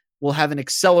levels will have an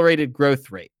accelerated growth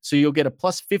rate. So you'll get a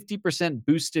plus 50%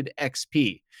 boosted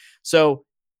XP. So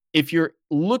if you're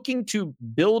looking to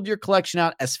build your collection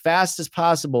out as fast as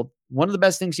possible, one of the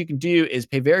best things you can do is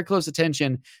pay very close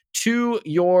attention to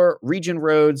your region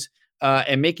roads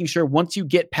and making sure once you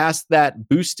get past that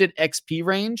boosted XP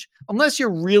range, unless you're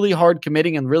really hard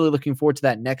committing and really looking forward to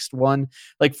that next one.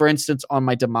 Like for instance, on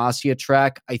my Demacia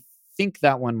track, I think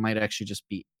that one might actually just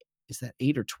be, is that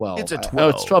 8 or 12? It's a 12.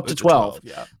 Oh, it's up to 12.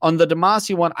 Yeah. On the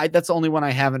Demacia one, that's the only one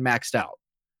I haven't maxed out,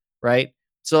 right?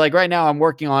 So like right now I'm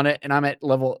working on it and I'm at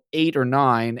level 8 or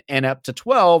 9, and up to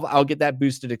 12, I'll get that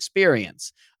boosted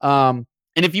experience.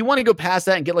 And if you want to go past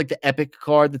that and get like the epic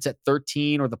card that's at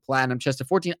 13 or the platinum chest at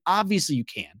 14, obviously you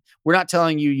can. We're not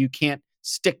telling you you can't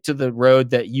stick to the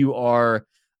road that you are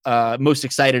most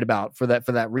excited about for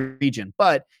that region.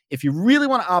 But if you really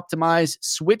want to optimize,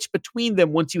 switch between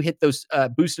them once you hit those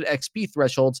boosted XP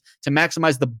thresholds to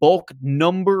maximize the bulk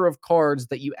number of cards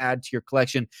that you add to your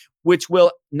collection, which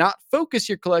will not focus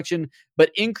your collection,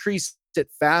 but increase it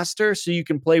faster so you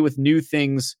can play with new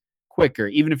things quicker,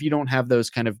 even if you don't have those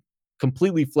kind of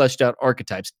completely fleshed out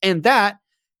archetypes. And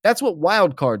that's what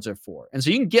wild cards are for. And so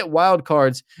you can get wild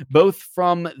cards both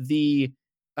from the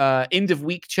end of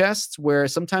week chests, where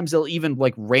sometimes they'll even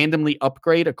like randomly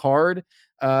upgrade a card.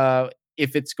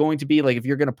 If it's going to be like, if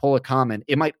you're going to pull a common,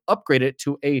 it might upgrade it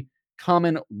to a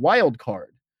common wild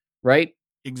card, right?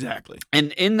 Exactly.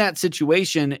 And in that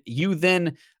situation, you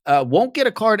then won't get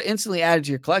a card instantly added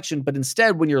to your collection, but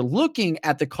instead, when you're looking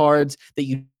at the cards that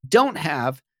you don't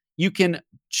have, you can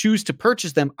choose to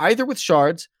purchase them either with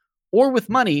shards or with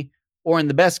money, or in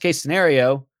the best case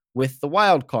scenario, with the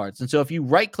wild cards. And so if you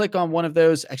right click on one of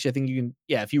those, actually, I think you can,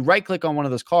 if you right click on one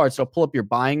of those cards, it'll pull up your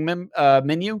buying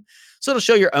menu. So it'll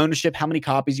show your ownership, how many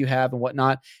copies you have and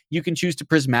whatnot. You can choose to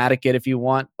prismatic it if you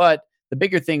want. But the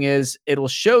bigger thing is it'll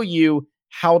show you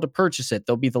how to purchase it.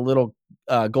 There'll be the little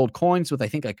gold coins with, I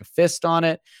think, like a fist on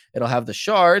it. It'll have the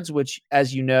shards, which,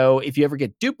 as you know, if you ever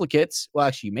get duplicates, well,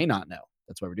 actually, you may not know.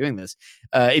 That's why we're doing this.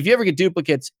 If you ever get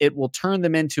duplicates, it will turn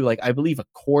them into, like, I believe, a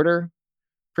quarter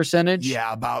percentage.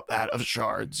 Yeah, about that of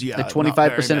shards. Yeah, like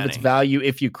 25% of its value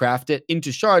if you craft it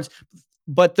into shards.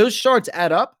 But those shards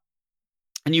add up,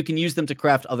 and you can use them to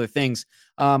craft other things.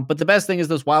 But the best thing is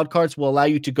those wild cards will allow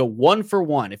you to go 1 for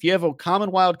 1. If you have a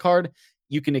common wild card,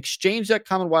 you can exchange that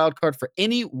common wild card for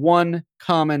any one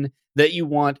common that you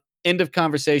want. End of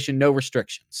conversation, no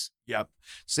restrictions. Yep.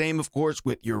 Same, of course,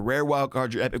 with your rare wild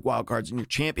cards, your epic wild cards, and your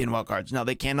champion wild cards. Now,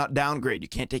 they cannot downgrade. You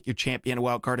can't take your champion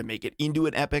wild card and make it into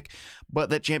an epic, but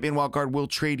that champion wild card will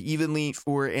trade evenly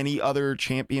for any other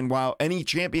champion any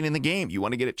champion in the game. You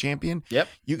want to get a champion? Yep.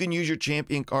 You can use your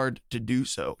champion card to do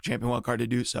so, champion wild card to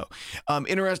do so.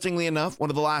 Interestingly enough,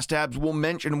 one of the last tabs we'll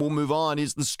mention and we'll move on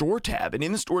is the store tab. And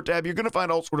in the store tab, you're going to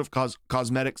find all sort of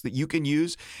cosmetics that you can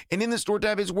use. And in the store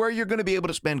tab is where you're going to be able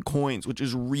to spend coins, which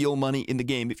is real money in the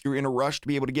game. If you're in a rush to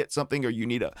be able to get something, or you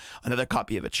need another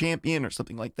copy of a champion or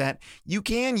something like that, you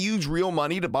can use real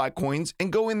money to buy coins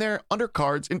and go in there under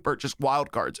cards and purchase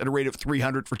wild cards at a rate of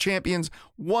 300 for champions,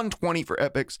 120 for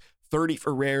epics, 30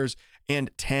 for rares,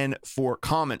 and 10 for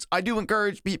commons. I do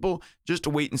encourage people just to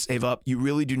wait and save up. You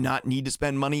really do not need to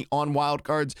spend money on wild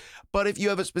cards, but if you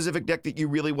have a specific deck that you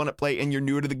really want to play and you're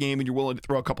new to the game and you're willing to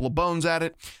throw a couple of bones at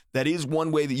it, that is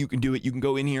one way that you can do it. You can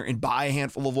go in here and buy a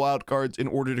handful of wild cards in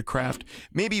order to craft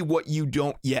maybe what you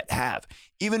don't yet have.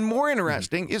 Even more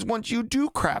interesting is once you do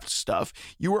craft stuff,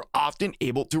 you are often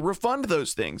able to refund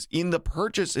those things. In the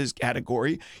purchases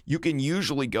category, you can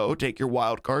usually go take your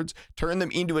wild cards, turn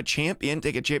them into a champion,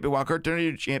 take a champion wild card, turn it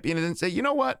into a champion, and then say, you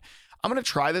know what? I'm going to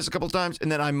try this a couple of times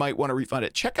and then I might want to refund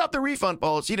it. Check out the refund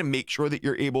policy to make sure that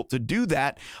you're able to do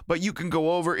that, but you can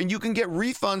go over and you can get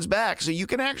refunds back. So you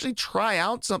can actually try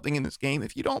out something in this game.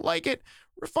 If you don't like it,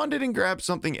 refund it and grab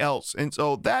something else. And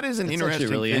so that is That's interesting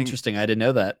really thing. Interesting. I didn't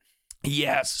know that.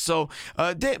 Yes. So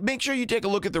make sure you take a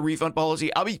look at the refund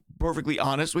policy. I'll be perfectly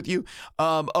honest with you.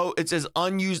 It says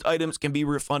unused items can be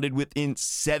refunded within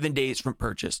 7 days from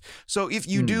purchase. So if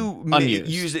you do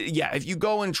use it, if you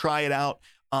go and try it out,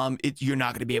 you're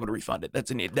not going to be able to refund it.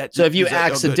 So if you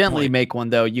accidentally make one,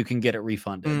 though, you can get it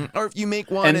refunded. Or if you make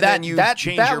one and then you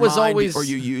change your mind before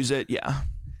you use it. Yeah.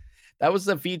 That was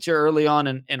the feature early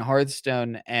on in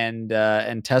Hearthstone and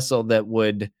Tessel that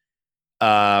would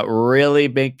really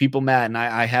make people mad. And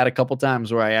I had a couple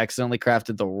times where I accidentally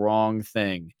crafted the wrong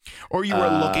thing. Or you were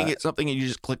looking at something and you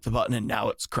just clicked the button and now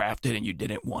it's crafted and you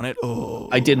didn't want it. Oh,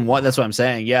 I didn't want. That's what I'm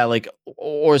saying. Yeah, like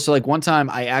one time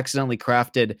I accidentally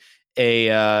crafted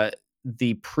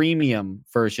the premium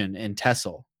version in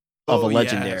Tessel of a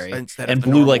legendary and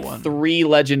blew like 3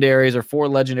 legendaries or 4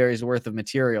 legendaries worth of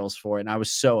materials for it. And I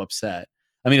was so upset.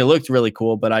 I mean, it looked really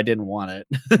cool, but I didn't want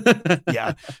it.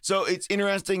 Yeah. So it's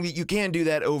interesting that you can do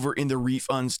that over in the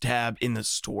refunds tab in the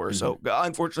store. Mm-hmm. So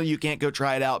unfortunately, you can't go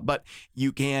try it out, but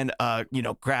you can,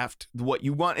 craft what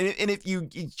you want. And if you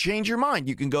change your mind,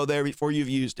 you can go there before you've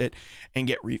used it and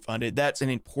get refunded. That's an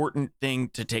important thing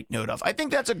to take note of. I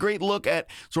think that's a great look at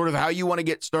sort of how you want to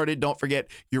get started. Don't forget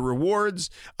your rewards,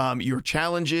 your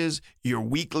challenges, your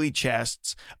weekly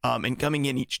chests, and coming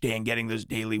in each day and getting those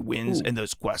daily wins and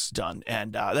those quests done.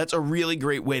 And that's a really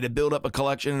great way to build up a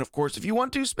collection. And of course, if you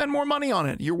want to spend more money on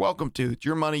it, you're welcome to. It's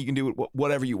your money. You can do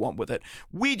whatever you want with it.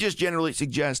 We just generally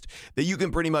suggest that you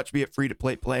can pretty much be a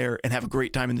free-to-play player and have a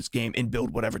great time in this game and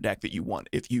build whatever deck that you want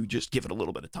if you just give it a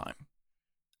little bit of time.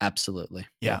 Absolutely.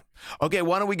 Yeah. Okay,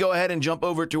 why don't we go ahead and jump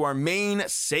over to our main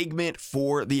segment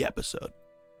for the episode.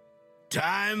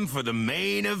 Time for the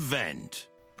main event.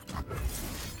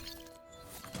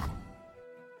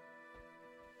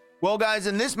 Well, guys,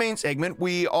 in this main segment,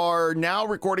 we are now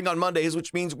recording on Mondays,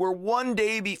 which means we're one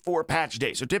day before patch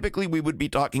day. So typically we would be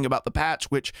talking about the patch,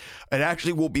 which it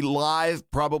actually will be live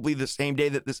probably the same day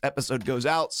that this episode goes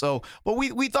out. So, but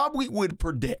we thought we would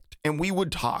predict and we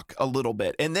would talk a little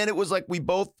bit. And then it was like we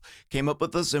both came up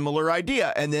with a similar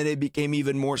idea, and then it became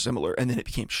even more similar, and then it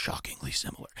became shockingly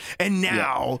similar. And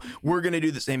now we're going to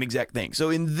do the same exact thing. So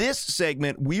in this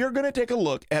segment, we are going to take a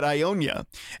look at Ionia,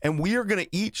 and we are going to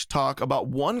each talk about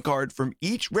one card from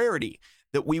each rarity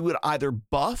that we would either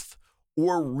buff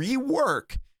or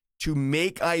rework to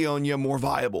make Ionia more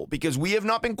viable, because we have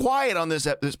not been quiet on this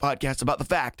podcast about the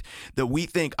fact that we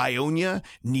think Ionia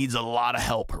needs a lot of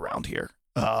help around here.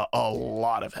 A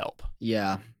lot of help.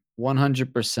 Yeah,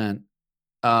 100%.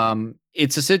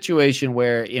 It's a situation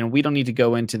where, we don't need to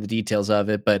go into the details of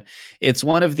it, but it's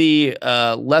one of the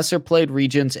lesser played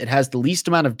regions. It has the least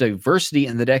amount of diversity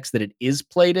in the decks that it is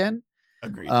played in.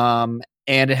 Agreed.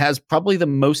 And it has probably the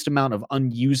most amount of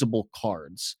unusable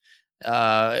cards.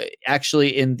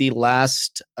 Actually, in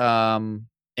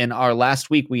our last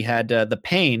week, we had the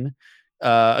Pain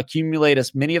accumulate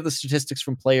as many of the statistics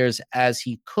from players as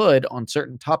he could on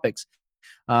certain topics.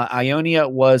 Ionia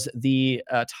was the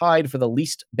tied for the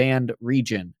least banned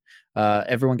region.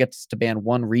 Everyone gets to ban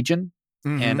one region,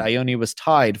 and Ionia was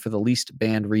tied for the least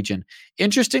banned region.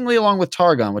 Interestingly, along with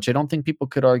Targon, which I don't think people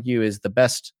could argue is the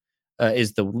best,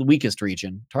 is the weakest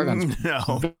region. Targon's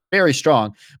very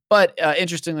strong, but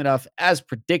interestingly enough, as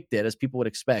predicted, as people would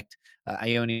expect,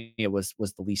 Ionia was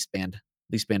the least banned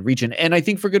region, and I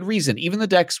think for good reason. Even the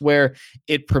decks where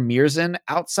it premieres in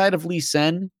outside of Lee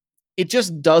Sin, it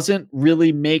just doesn't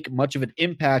really make much of an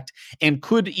impact and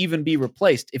could even be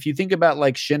replaced. If you think about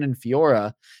like Shin and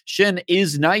Fiora, Shin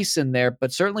is nice in there,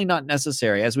 but certainly not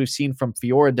necessary, as we've seen from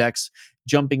Fiora decks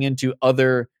jumping into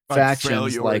other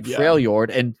factions like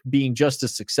Freljord and being just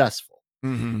as successful.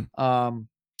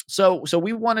 So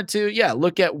we wanted to,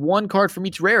 look at one card from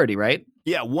each rarity, right?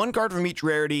 Yeah, one card from each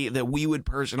rarity that we would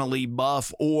personally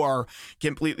buff or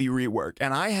completely rework.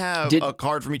 And I have a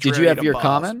card from each rarity. Did you have your buff.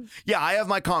 common? Yeah, I have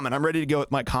my common. I'm ready to go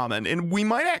with my common. And we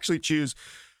might actually choose...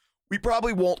 We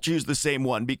probably won't choose the same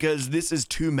one because this is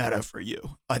too meta for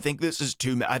you. I think this is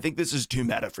too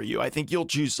meta for you. I think you'll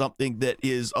choose something that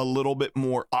is a little bit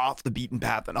more off the beaten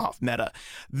path and off meta.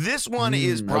 This one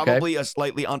is probably a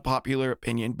slightly unpopular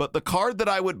opinion, but the card that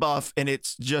I would buff, and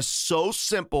it's just so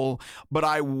simple, but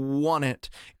I want it,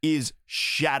 is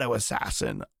Shadow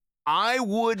Assassin. I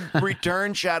would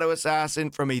return Shadow Assassin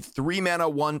from a 3-mana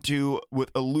 1/2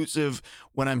 with elusive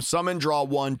when I'm summoned, draw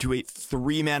 1 to a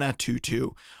 3-mana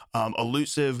 2/2.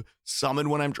 Elusive, summon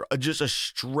when I'm just a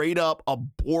straight up, a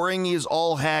boring is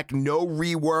all heck, no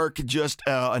rework, just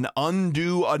an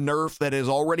undo, a nerf that has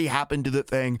already happened to the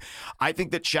thing. I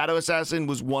think that Shadow Assassin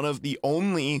was one of the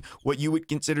only what you would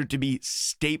consider to be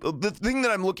staple. The thing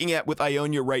that I'm looking at with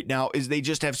Ionia right now is they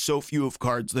just have so few of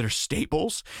cards that are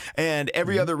staples, and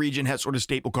every other region has sort of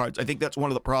staple cards. I think that's one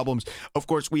of the problems. Of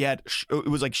course, we had, it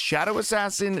was like Shadow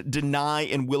Assassin, Deny,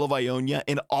 and Will of Ionia,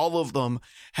 and all of them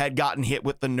had gotten hit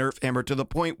with the nerf hammer to the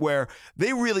point where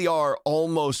they really are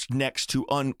almost next to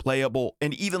unplayable,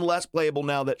 and even less playable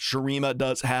now that Shurima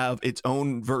does have its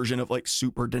own version of like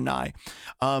super deny.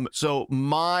 So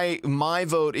my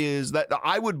vote is that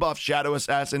I would buff Shadow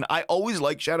Assassin. I always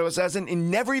liked Shadow Assassin and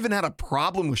never even had a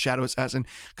problem with Shadow Assassin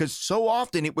because so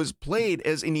often it was played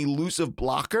as an elusive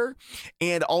blocker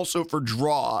and also for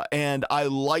draw, and I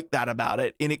like that about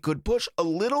it. And it could push a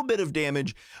little bit of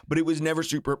damage, but it was never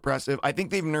super oppressive. I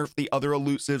think they've nerfed the other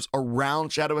elusives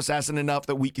around Shadow Assassin enough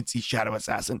that we could see Shadow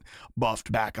Assassin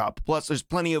buffed back up. Plus, there's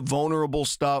plenty of vulnerable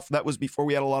stuff. That was before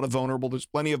we had a lot of vulnerable. There's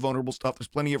plenty of vulnerable stuff. There's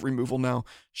plenty of removal now.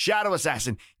 Shadow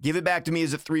Assassin, give it back to me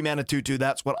as a 3-mana 2/2.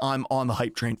 That's what I'm on the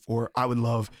hype train for. I would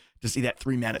love to see that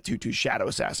 3-mana 2/2 Shadow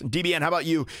Assassin. DBN, how about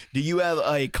you? Do you have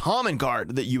a common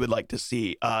card that you would like to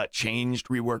see changed,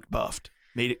 reworked, buffed?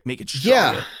 Make it stronger?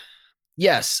 Yeah.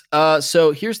 Yes.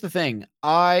 So here's the thing.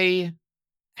 I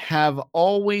have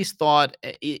always thought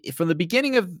from the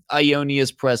beginning of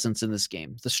Ionia's presence in this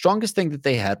game, the strongest thing that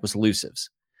they had was elusives.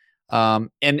 And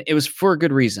it was for a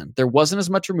good reason. There wasn't as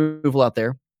much removal out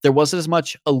there. There wasn't as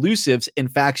much elusives in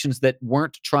factions that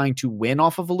weren't trying to win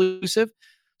off of elusive.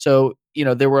 So,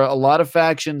 there were a lot of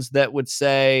factions that would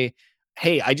say,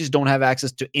 hey, I just don't have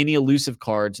access to any elusive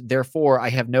cards. Therefore, I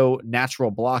have no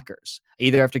natural blockers. I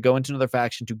either have to go into another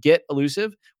faction to get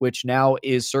elusive, which now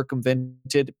is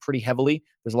circumvented pretty heavily.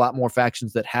 There's a lot more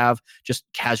factions that have just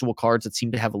casual cards that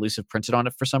seem to have elusive printed on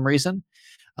it for some reason.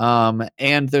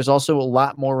 And there's also a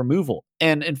lot more removal.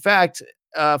 And in fact,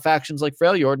 factions like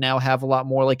Freljord now have a lot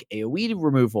more like AoE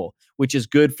removal, which is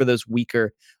good for those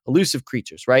weaker elusive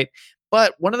creatures, right?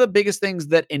 But one of the biggest things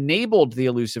that enabled the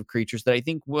elusive creatures that I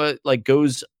think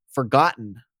goes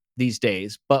forgotten these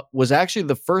days, but was actually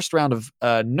the first round of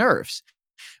nerfs,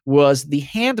 was the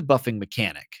hand buffing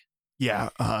mechanic. Yeah.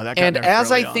 That got And nerfed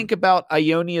as early I on. think about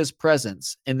Ionia's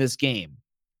presence in this game,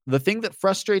 the thing that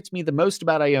frustrates me the most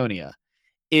about Ionia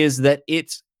is that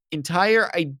its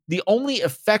the only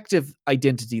effective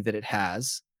identity that it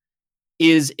has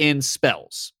is in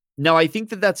spells. Now, I think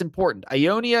that that's important.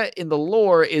 Ionia in the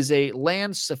lore is a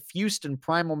land suffused in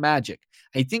primal magic.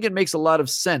 I think it makes a lot of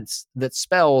sense that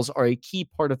spells are a key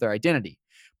part of their identity.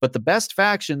 But the best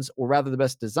factions, or rather the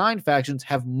best designed factions,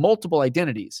 have multiple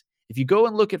identities. If you go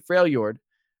and look at Freljord,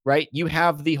 right, you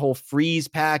have the whole freeze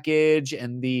package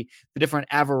and the different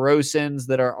Avarosans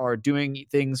that are doing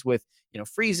things with,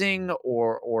 freezing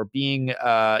or being,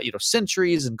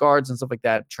 sentries and guards and stuff like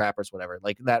that, trappers, whatever,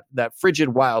 like that frigid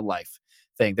wildlife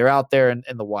thing. They're out there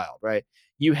in the wild, right?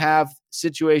 You have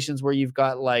situations where you've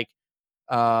got like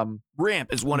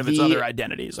Ramp is one of its other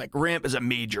identities. Like Ramp is a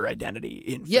major identity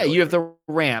in you have the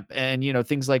ramp and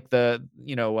things like the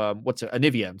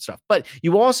Anivia and stuff. But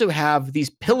you also have these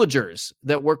pillagers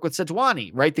that work with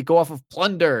Sejuani, right? They go off of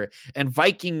plunder and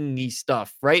Viking-y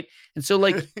stuff, right? And so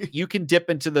like you can dip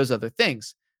into those other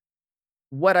things.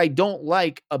 What I don't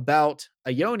like about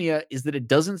Ionia is that it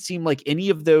doesn't seem like any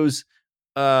of those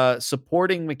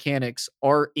supporting mechanics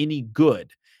are any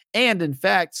good. And in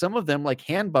fact, some of them, like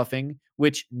hand buffing,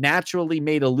 which naturally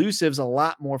made elusives a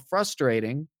lot more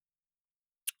frustrating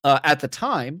at the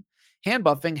time, hand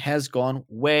buffing has gone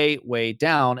way, way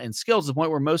down in skills to the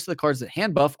point where most of the cards that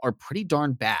hand buff are pretty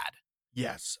darn bad.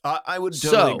 Yes, I would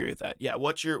totally agree with that. Yeah,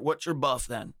 what's your buff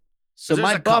then? So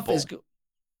my buff is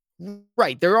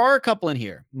right. There are a couple in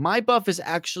here. My buff is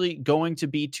actually going to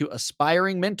be to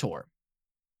Aspiring Mentor.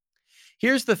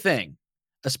 Here's the thing.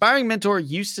 Aspiring Mentor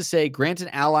used to say grant an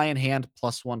ally in hand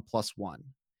 +1/+1.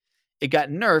 It got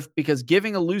nerfed because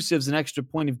giving elusives an extra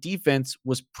point of defense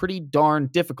was pretty darn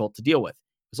difficult to deal with.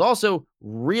 It was also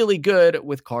really good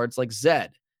with cards like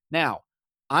Zed. Now,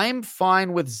 I'm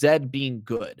fine with Zed being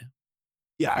good.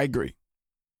 Yeah, I agree.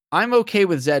 I'm okay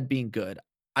with Zed being good.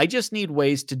 I just need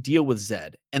ways to deal with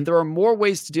Zed. And there are more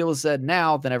ways to deal with Zed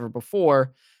now than ever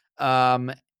before.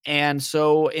 And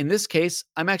so in this case,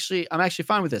 I'm actually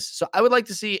fine with this. So I would like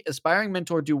to see Aspiring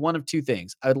Mentor do one of two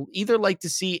things. I would either like to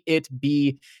see it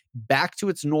be back to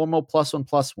its normal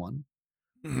 +1/+1,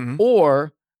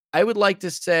 or I would like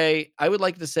to say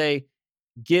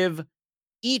give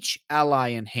each ally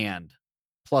in hand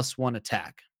 +1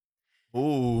 attack.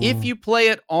 Ooh. If you play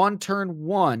it on turn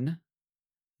 1,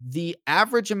 the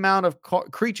average amount of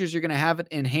creatures you're going to have it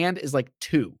in hand is like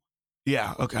 2.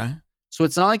 Yeah, okay. So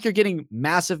it's not like you're getting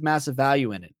massive, massive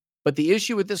value in it. But the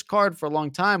issue with this card for a long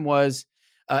time was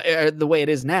the way it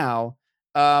is now.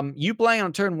 You playing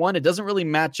on turn 1, it doesn't really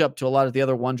match up to a lot of the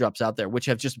other 1-drops out there, which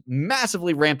have just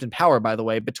massively ramped in power, by the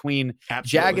way, between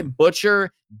Jagged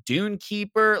Butcher, Dune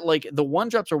Keeper. Like the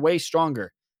 1-drops are way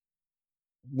stronger.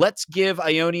 Let's give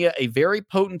Ionia a very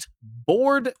potent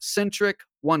board-centric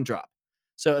 1-drop.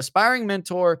 So Aspiring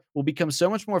Mentor will become so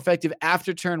much more effective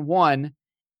after turn 1,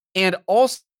 and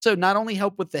also not only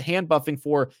help with the hand buffing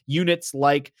for units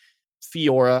like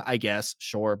Fiora, I guess,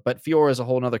 sure, but Fiora is a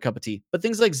whole nother cup of tea, but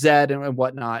things like Zed and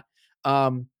whatnot.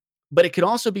 But it can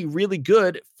also be really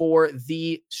good for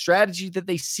the strategy that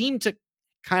they seem to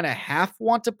kind of half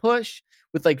want to push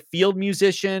with like Field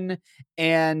Musician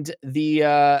and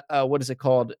the, what is it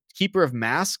called? Keeper of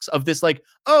Masks, of this like,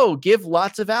 give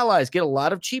lots of allies, get a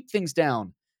lot of cheap things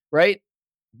down, right?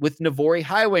 With Navori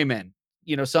Highwaymen.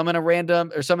 Summon a random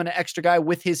or summon an extra guy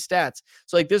with his stats.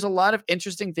 So like there's a lot of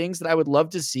interesting things that I would love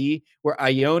to see where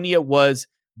Ionia was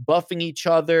buffing each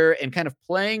other and kind of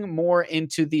playing more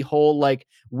into the whole, like,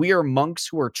 we are monks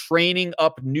who are training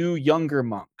up new younger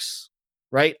monks,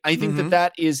 right? I think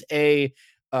that is a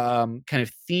kind of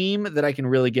theme that I can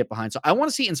really get behind. So I want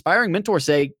to see Inspiring Mentor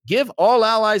say, give all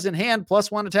allies in hand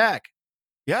 +1 attack.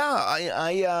 Yeah,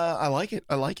 I like it.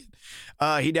 I like it.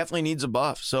 He definitely needs a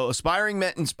buff. So Inspiring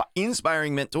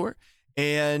Mentor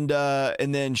and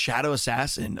then Shadow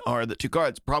Assassin are the two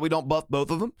cards. Probably don't buff both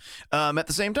of them at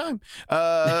the same time.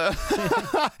 Well,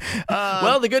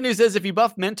 the good news is if you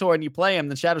buff Mentor and you play him,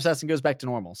 then Shadow Assassin goes back to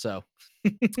normal. So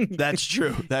That's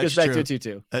true. That's Goes back true. to a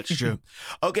 2/2. That's true.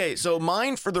 Okay, so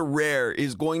mine for the rare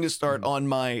is going to start on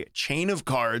my chain of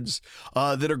cards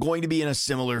that are going to be in a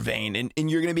similar vein.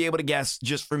 And you're going to be able to guess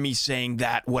just from me saying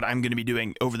that what I'm going to be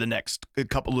doing over the next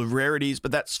couple of rarities,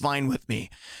 but that's fine with me.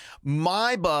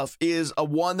 My buff is a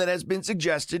one that has been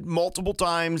suggested multiple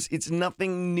times. It's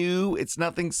nothing new. It's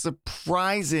nothing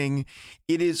surprising.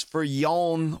 It is for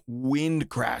Yuln Wind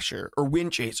Crasher or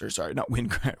Wind Chaser. Sorry, not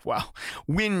Wind Crasher. Wow.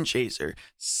 Wind Chaser.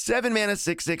 7 mana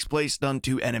 6/6 play stun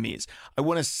 2 enemies. I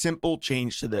want a simple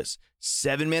change to this.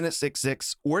 7 mana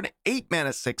 6/6 or an 8 mana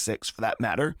 6/6 for that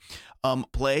matter.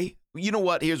 Play. You know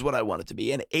what? Here's what I want it to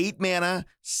be. An 8 mana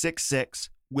 6/6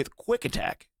 with quick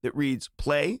attack that reads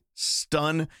play,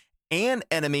 stun, an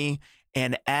enemy,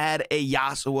 and add a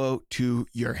Yasuo to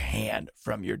your hand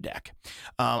from your deck.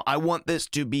 I want this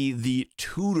to be the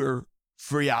tutor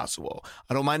for Yasuo.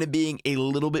 I don't mind it being a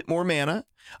little bit more mana.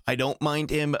 I don't mind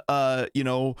him, not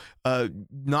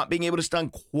being able to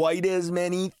stun quite as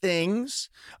many things.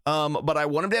 But I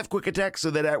want him to have quick attack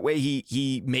so that way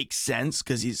he makes sense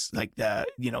because he's like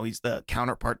he's the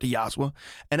counterpart to Yasuo.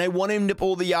 And I want him to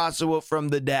pull the Yasuo from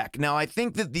the deck. Now I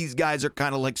think that these guys are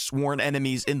kind of like sworn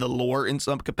enemies in the lore in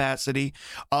some capacity.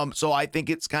 So I think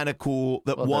it's kind of cool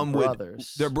that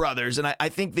they're brothers, and I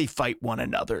think they fight one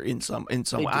another in some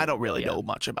way. I don't really know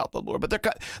much about the lore, but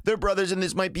they're brothers, and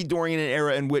this might be during an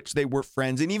era in which they were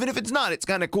friends. And even if it's not, it's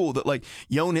kind of cool that like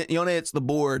Yona hits the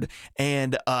board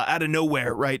and out of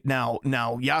nowhere right now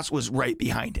Yasuo's right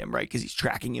behind him, right? Because he's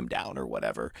tracking him down or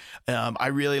whatever. I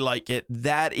really like it.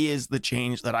 That is the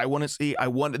change that I want to see.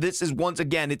 This is, once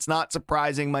again, it's not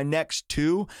surprising. My next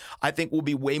two I think will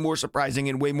be way more surprising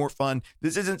and way more fun.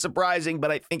 This isn't surprising, but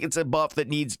I think it's a buff that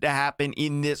needs to happen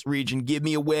in this region. Give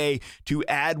me a way to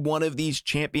add one of these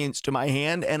champions to my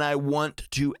hand, and I want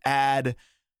to add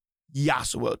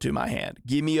Yasuo to my hand.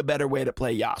 Give me a better way to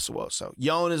play Yasuo. So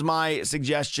Yone is my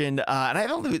suggestion. And I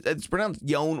don't think it's pronounced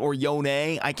Yone or Yone.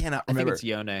 I cannot remember. I think it's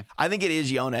Yone. I think it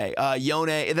is Yone.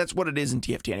 Yone, that's what it is in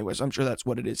TFT anyway, so I'm sure that's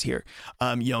what it is here.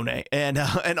 Yone. And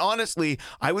honestly,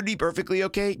 I would be perfectly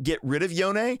okay. Get rid of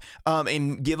Yone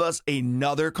and give us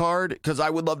another card, because I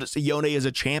would love to see Yone as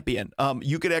a champion.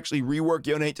 You could actually rework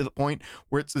Yone to the point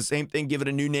where it's the same thing, give it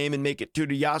a new name and make it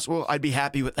tutor Yasuo. I'd be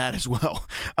happy with that as well.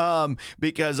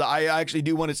 Because I actually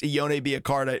do want to see Yone be a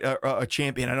card, a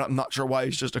champion. I'm not sure why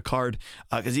he's just a card,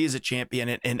 because he is a champion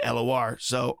in LOR.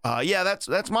 So yeah,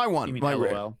 that's my one. You mean my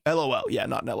LOL? LOL, yeah,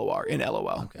 not in LOR, in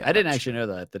LOL. Okay. I didn't actually know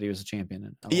that he was a champion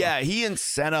in LOL. Yeah, he and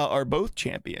Senna are both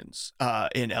champions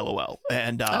in LOL,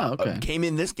 and came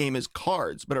in this game as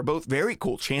cards, but are both very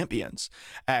cool champions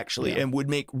actually, and would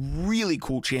make really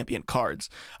cool champion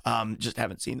cards. Just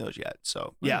haven't seen those yet.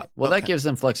 So yeah, well, that gives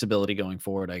them flexibility going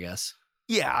forward, I guess.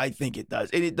 Yeah, I think it does.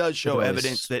 And it does show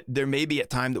evidence that there may be a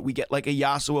time that we get like a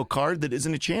Yasuo card that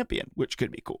isn't a champion, which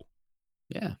could be cool.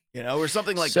 Yeah. Or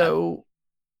something like that. So,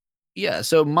 yeah.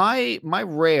 So my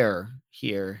rare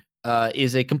here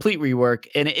is a complete rework,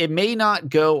 and it may not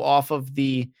go off of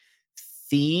the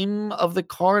theme of the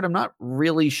card. I'm not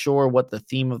really sure what the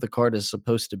theme of the card is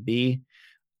supposed to be.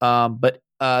 But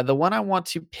the one I want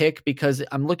to pick, because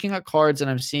I'm looking at cards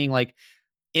and I'm seeing like,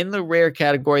 in the rare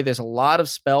category, there's a lot of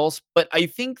spells, but I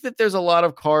think that there's a lot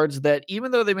of cards that,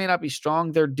 even though they may not be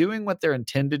strong, they're doing what they're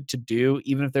intended to do,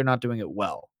 even if they're not doing it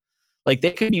well. Like,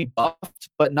 they could be buffed,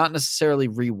 but not necessarily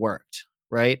reworked,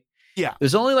 right? Yeah.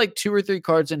 There's only like 2 or 3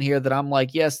 cards in here that I'm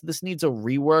like, yes, this needs a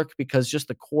rework, because just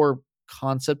the core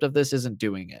concept of this isn't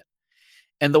doing it.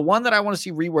 And the one that I want to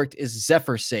see reworked is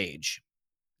Zephyr Sage.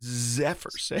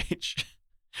 Zephyr Sage.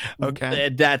 Okay.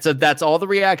 That's all the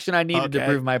reaction I needed to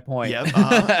prove my point. Yep.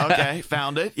 Okay.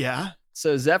 Found it. Yeah.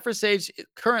 So Zephyr Sage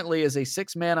currently is a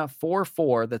 6 mana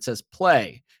 4/4 that says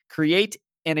play. Create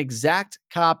an exact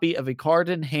copy of a card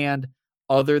in hand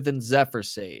other than Zephyr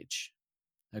Sage.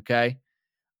 Okay.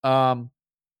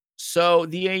 So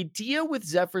the idea with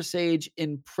Zephyr Sage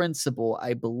in principle,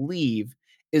 I believe,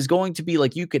 is going to be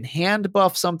like, you can hand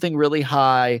buff something really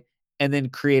high and then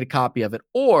create a copy of it,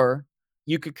 or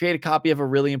you could create a copy of a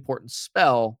really important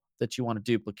spell that you want to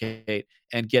duplicate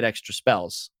and get extra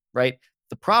spells, right?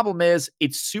 The problem is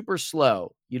it's super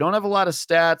slow. You don't have a lot of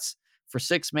stats for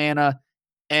 6 mana.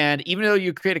 And even though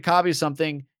you create a copy of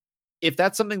something, if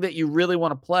that's something that you really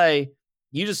want to play,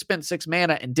 you just spent 6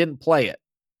 mana and didn't play it,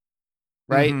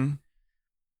 right? Mm-hmm.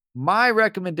 My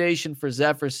recommendation for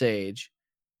Zephyr Sage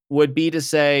would be to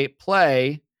say,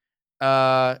 play,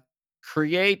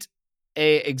 create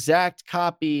a exact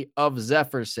copy of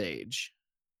Zephyr Sage.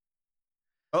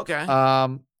 Okay.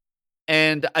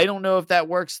 And I don't know if that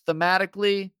works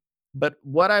thematically, but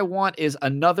what I want is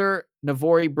another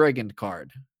Navori Brigand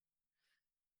card.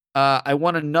 I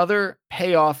want another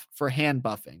payoff for hand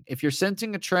buffing. If you're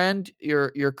sensing a trend,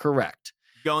 you're correct.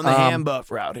 Going the hand buff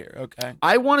route here. Okay.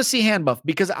 I want to see hand buff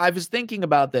because I was thinking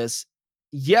about this.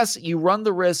 Yes, you run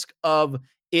the risk of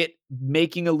it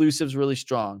making elusives really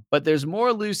strong, but there's more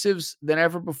elusives than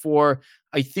ever before.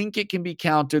 I think it can be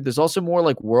countered. There's also more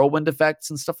like whirlwind effects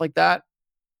and stuff like that.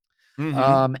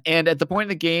 And at the point in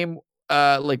the game,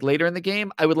 like later in the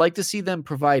game, I would like to see them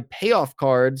provide payoff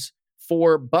cards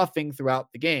for buffing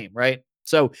throughout the game, right?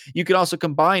 So you could also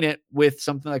combine it with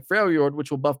something like Freljord,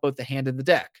 which will buff both the hand and the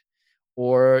deck,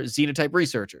 or Xenotype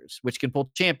Researchers, which can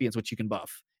pull champions, which you can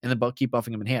buff, and then keep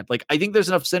buffing them in hand. Like, I think there's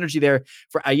enough synergy there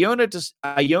for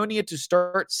Ionia to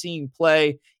start seeing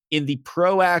play in the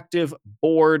proactive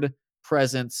board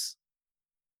presence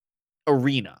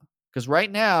arena. Because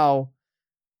right now,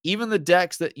 even the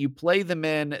decks that you play them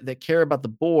in that care about the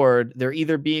board, they're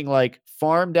either being like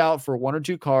farmed out for 1 or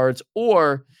 2 cards,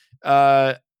 or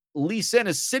Lee Sin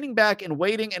is sitting back and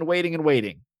waiting and waiting and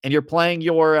waiting. And you're playing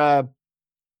your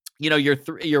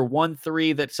your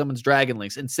 1/3 that someone's Dragon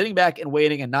Links and sitting back and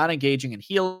waiting and not engaging and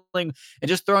healing and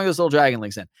just throwing those little Dragon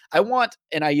Links in. I want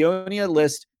an Ionia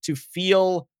list to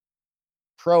feel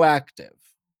proactive.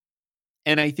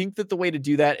 And I think that the way to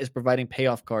do that is providing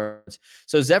payoff cards.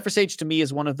 So Zephyr Sage to me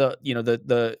is one of the,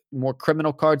 the more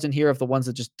criminal cards in here, of the ones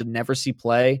that just never see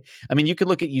play. I mean, you could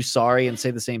look at Usari and say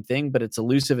the same thing, but it's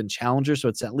elusive and challenger, so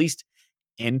it's at least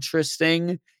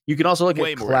interesting. You can also look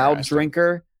at Cloud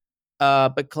Drinker.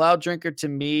 But Cloud Drinker to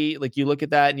me, like, you look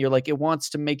at that and you're like, it wants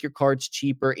to make your cards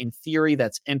cheaper. In theory,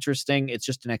 that's interesting. It's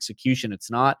just an execution. It's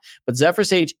not. But Zephyr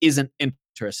Sage isn't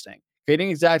interesting. Creating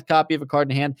an exact copy of a card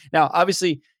in hand. Now,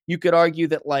 obviously, you could argue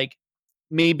that, like,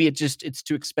 maybe it's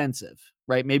too expensive,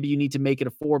 right? Maybe you need to make it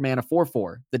a 4-mana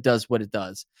 4/4 that does what it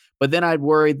does. But then I'd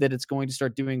worry that it's going to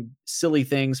start doing silly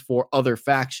things for other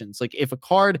factions. Like, if a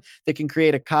card that can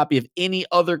create a copy of any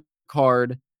other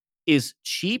card is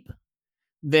cheap,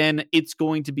 then it's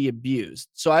going to be abused.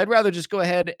 So I'd rather just go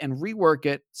ahead and rework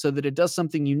it so that it does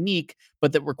something unique,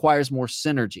 but that requires more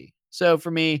synergy. So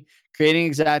for me, creating an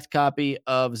exact copy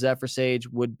of Zephyr Sage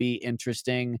would be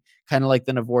interesting, kind of like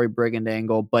the Navori Brigand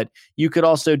angle. But you could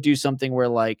also do something where,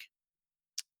 like,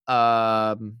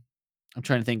 I'm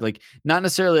trying to think, like, not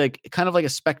necessarily like, kind of like a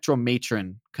Spectral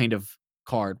Matron kind of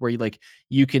card where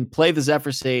you can play the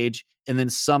Zephyr Sage and then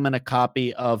summon a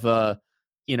copy of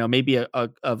maybe a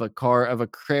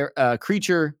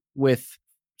creature with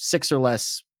 6 or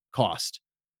less cost,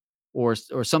 or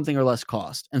something or less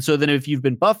cost. And so then if you've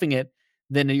been buffing it,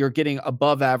 then you're getting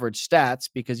above average stats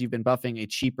because you've been buffing a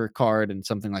cheaper card and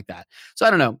something like that. So I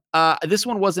don't know. This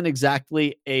one wasn't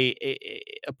exactly a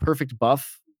perfect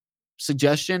buff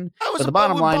suggestion. But the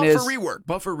bottom line is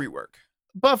buffer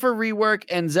rework.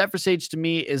 And Zephyr Sage to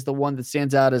me is the one that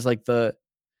stands out as like the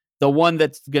one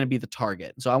that's going to be the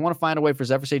target. So I want to find a way for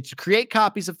Zephyr Sage to create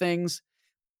copies of things,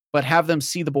 but have them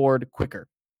see the board quicker.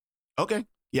 Okay.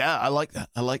 Yeah, I like that.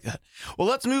 Well,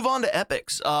 let's move on to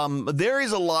epics. There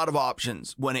is a lot of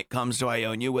options when it comes to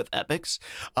Ionia with epics.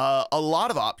 A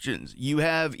lot of options. You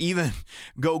have even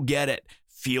Go Get It,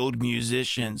 Field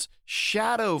Musicians,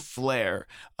 Shadow Flare,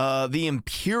 the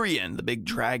Empyrean, the big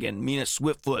dragon, Mina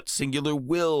Swiftfoot, Singular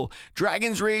Will,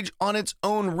 Dragon's Rage on its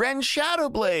own, Ren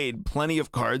Shadowblade. Plenty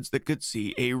of cards that could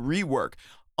see a rework.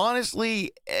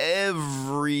 Honestly,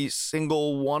 every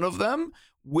single one of them,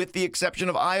 with the exception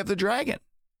of Eye of the Dragon.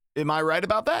 Am I right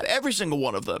about that? Every single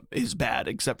one of them is bad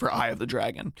except for Eye of the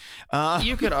Dragon.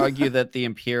 You could argue that the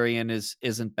Empyrean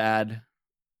isn't bad.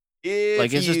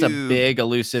 Like, it's just a big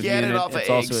elusive unit. It's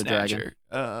also a dragon.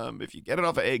 If you get it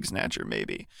off of Egg Snatcher,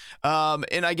 maybe.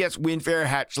 And I guess Windfare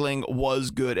Hatchling was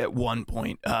good at one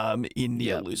point in the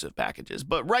elusive packages.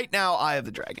 But right now, Eye of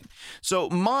the Dragon. So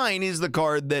mine is the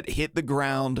card that hit the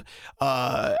ground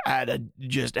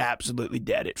just absolutely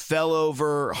dead. It fell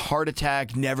over, heart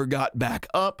attack, never got back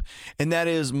up. And that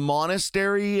is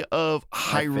Monastery of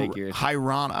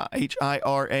Hirana.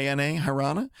 Hirana.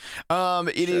 Hirana.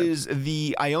 It is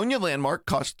the Ionia landmark,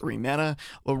 costs 3 mana.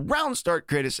 A round start,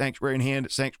 create a Sanctuary in hand.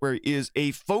 Sanctuary is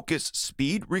a focus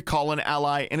speed, recall an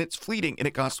ally, and it's fleeting, and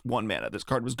it costs 1 mana. This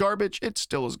card was garbage. It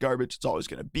still is garbage. It's always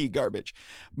going to be garbage.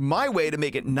 My way to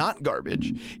make it not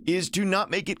garbage is to not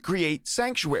make it create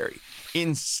Sanctuary.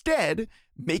 Instead,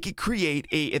 make it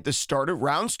create at the start of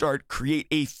round start, create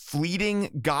a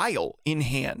fleeting Guile in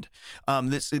hand.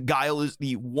 This Guile is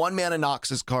the 1 mana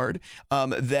Noxus card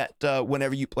that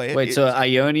whenever you play it. Wait, so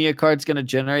Ionia card's going to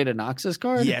generate a Noxus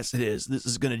card? Yes, it is. This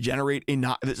is going to generate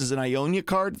this is an Ionia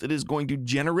card that is going to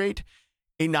generate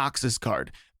a Noxus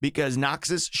card, because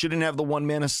Noxus shouldn't have the 1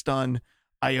 mana stun.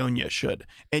 Ionia should.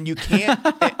 And you can't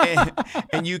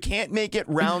and you can't make it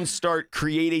round start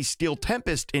create a Steel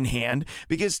Tempest in hand,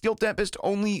 because Steel Tempest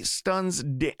only stuns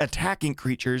attacking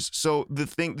creatures. So the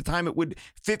time it would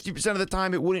 50% of the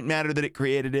time it wouldn't matter that it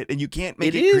created it, and you can't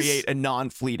make it create a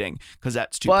non-fleeting because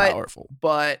that's too powerful.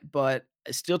 But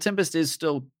Steel Tempest is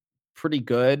still pretty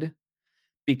good,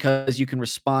 because you can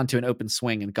respond to an open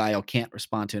swing and Guile can't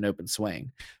respond to an open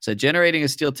swing. So generating a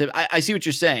Steel Tip, I see what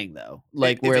you're saying though.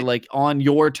 Like like on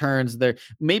your turns there,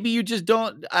 maybe you just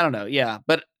don't, I don't know. Yeah.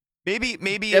 But maybe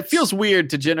it feels weird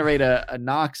to generate a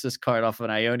Noxus card off of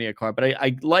an Ionia card, but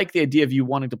I like the idea of you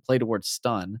wanting to play towards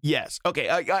stun. Yes. Okay.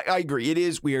 I agree. It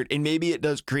is weird. And maybe it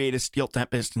does create a Steel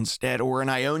Tempest instead, or an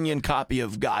Ionian copy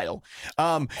of Guile.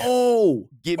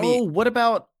 What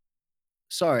about,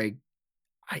 sorry,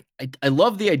 I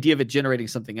love the idea of it generating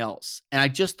something else. And I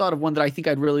just thought of one that I think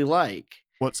I'd really like.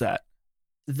 What's that?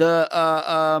 The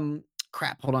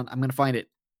crap, hold on, I'm gonna find it.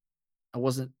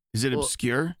 Is it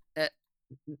obscure?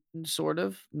 Sort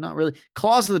of, not really.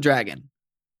 Claws of the Dragon.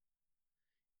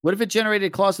 What if it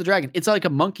generated Claws of the Dragon? It's like a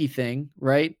monkey thing,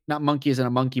 right? Not monkey as in a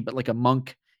monkey, but like a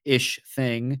monk-ish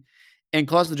thing. And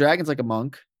Claws of the Dragon's like a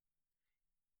monk.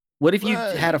 What if you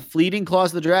had a fleeting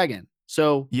Claws of the Dragon?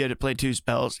 So you had to play 2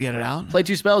 spells to get it out? Play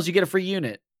 2 spells, you get a free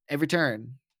unit every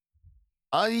turn.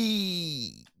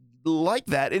 I like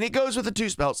that, and it goes with the 2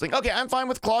 spells thing. Okay, I'm fine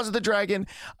with Claws of the Dragon.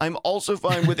 I'm also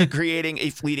fine with it creating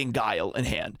a fleeting Guile in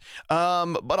hand.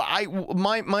 But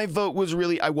my vote was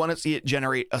really, I want to see it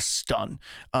generate a stun.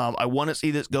 I want to see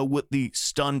this go with the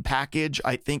stun package.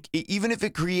 I think even if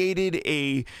it created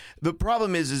the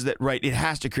problem is that, right, it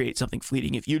has to create something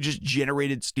fleeting. If you just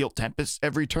generated Steel Tempest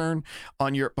every turn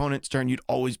on your opponent's turn, you'd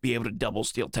always be able to double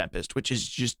Steel Tempest, which is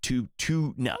just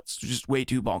too nuts, just way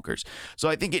too bonkers. So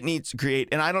I think it needs to create,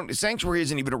 and Sanctuary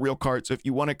isn't even a real card, so if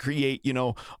you want to create,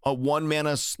 a 1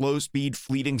 mana slow speed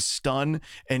fleeting stun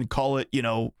and call it,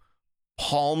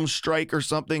 Palm Strike or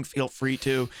something, feel free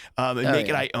to make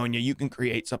it Ionia. You can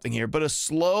create something here, but a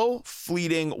slow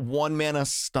fleeting 1 mana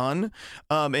stun,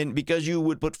 and because you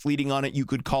would put fleeting on it, you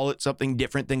could call it something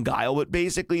different than Guile, but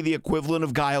basically the equivalent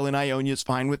of Guile in Ionia is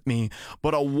fine with me.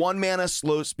 But a 1 mana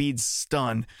slow speed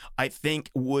stun, I think,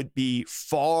 would be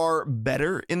far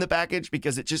better in the package,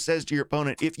 because it just says to your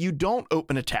opponent, if you don't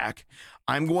open attack,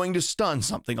 I'm going to stun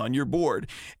something on your board.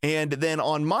 And then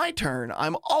on my turn,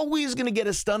 I'm always going to get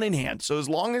a stun in hand. So as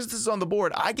long as this is on the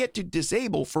board, I get to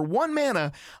disable, for 1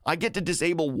 mana, I get to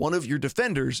disable one of your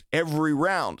defenders every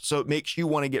round. So it makes you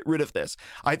want to get rid of this.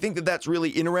 I think that that's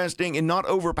really interesting and not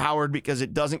overpowered, because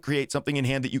it doesn't create something in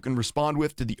hand that you can respond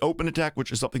with to the open attack,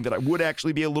 which is something that I would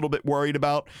actually be a little bit worried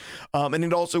about. And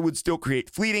it also would still create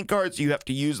fleeting cards. So you have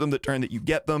to use them the turn that you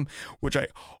get them, which I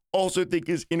also think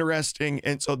is interesting.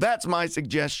 And so that's my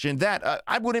suggestion. That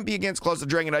I wouldn't be against Claws of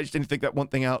the Dragon. I just didn't think that one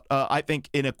thing out. I think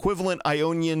an equivalent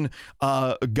Ionian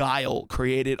Guile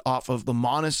created off of the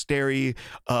Monastery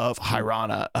of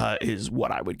Hyrana is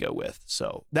what I would go with.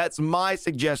 So that's my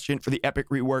suggestion for the Epic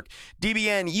rework.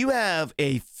 DBN, you have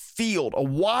a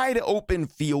wide open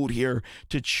field here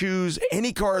to choose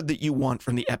any card that you want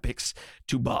from the Epics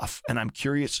to buff. And I'm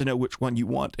curious to know which one you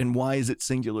want, and why is it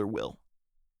Singular Will?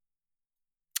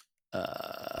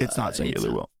 It's not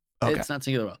Singular Will. Okay. It's not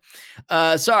Singular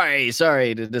Will. Sorry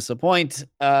to disappoint.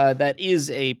 That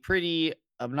is a pretty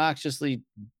obnoxiously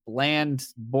bland,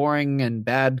 boring, and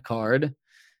bad card.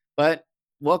 But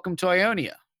welcome to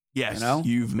Ionia. Yes,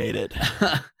 you've made it.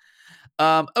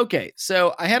 Okay,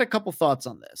 so I had a couple thoughts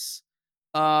on this.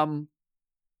 The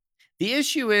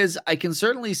issue is, I can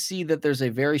certainly see that there's a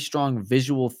very strong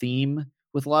visual theme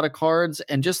with a lot of cards,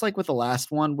 and just like with the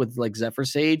last one with like Zephyr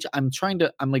Sage, I'm trying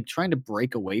to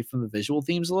break away from the visual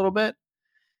themes a little bit,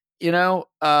 or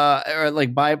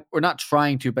not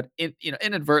trying to, but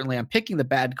inadvertently, I'm picking the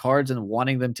bad cards and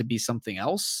wanting them to be something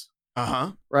else.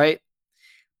 Right.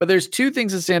 But there's 2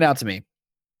 things that stand out to me.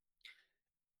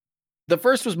 The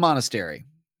first was Monastery.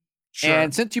 Sure.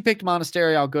 And since you picked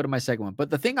Monastery, I'll go to my second one. But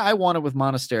the thing I wanted with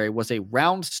Monastery was a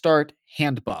round start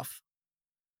hand buff.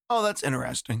 Oh, that's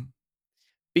interesting.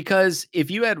 Because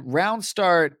if you had round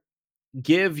start,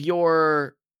 give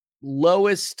your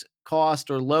lowest cost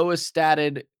or lowest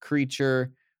statted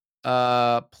creature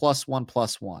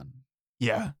 +1/+1.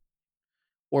 Yeah.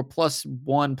 Or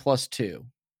 +1/+2.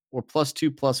 Or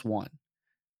 +2/+1.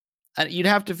 And you'd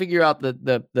have to figure out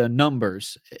the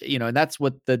numbers, and that's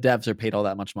what the devs are paid all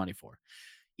that much money for.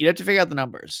 You'd have to figure out the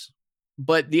numbers.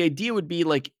 But the idea would be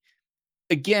like,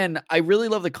 again, I really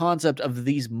love the concept of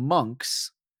these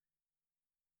monks,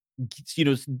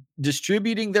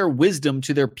 distributing their wisdom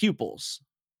to their pupils.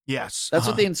 Yes. That's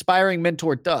what the Inspiring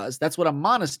Mentor does. That's what a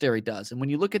Monastery does. And when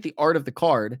you look at the art of the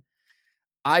card,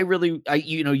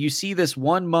 you see this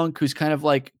one monk who's kind of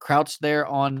like crouched there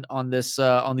on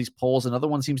these poles. Another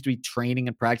one seems to be training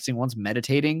and practicing. One's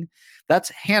meditating. That's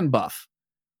hand buff.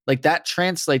 Like that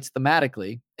translates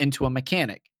thematically into a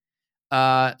mechanic.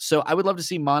 So I would love to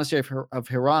see Monastery of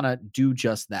Hirana do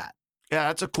just that. Yeah,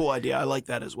 that's a cool idea. I like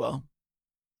that as well.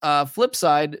 Flip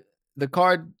side, the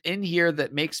card in here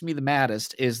that makes me the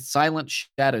maddest is Silent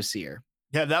Shadowseer.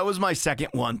 Yeah, that was my second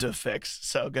one to fix.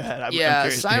 So go ahead.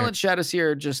 I'm Silent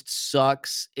Shadowseer just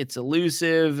sucks. It's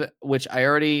elusive, which I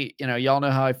already, y'all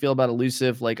know how I feel about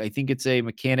elusive. Like, I think it's a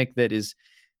mechanic that is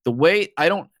the way. I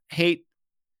don't hate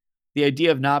the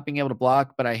idea of not being able to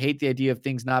block, but I hate the idea of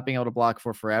things not being able to block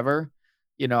for forever.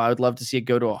 I would love to see it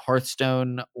go to a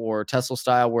Hearthstone or Tesla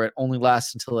style where it only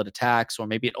lasts until it attacks, or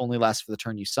maybe it only lasts for the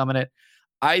turn you summon it.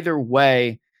 Either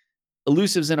way,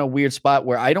 elusive's in a weird spot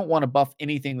where I don't want to buff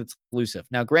anything that's elusive.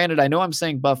 Now, granted, I know I'm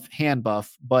saying buff hand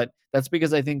buff, but that's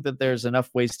because I think that there's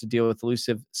enough ways to deal with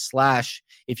elusive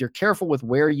 / if you're careful with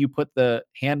where you put the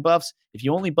hand buffs, if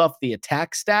you only buff the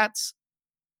attack stats,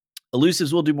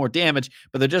 elusives will do more damage,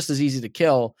 but they're just as easy to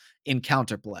kill in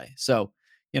counterplay. So,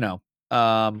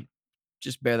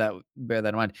 just bear that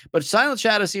in mind. But Silent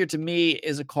Shadowseer to me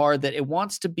is a card that it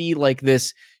wants to be like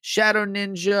this Shadow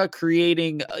Ninja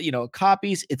creating,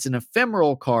 copies. It's an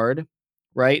ephemeral card,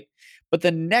 right? But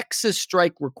the Nexus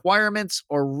Strike requirements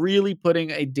are really putting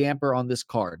a damper on this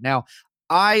card. Now,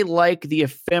 I like the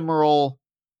ephemeral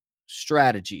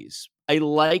strategies. I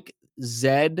like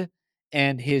Zed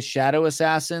and his Shadow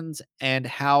Assassins and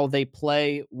how they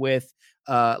play with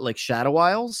like Shadow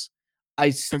Isles. I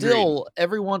still,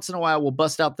 every once in a while, will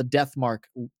bust out the Deathmark,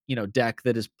 deck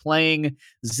that is playing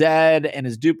Zed and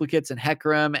his duplicates and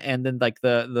Hecarim, and then like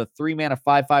the 3-mana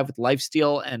 5/5 with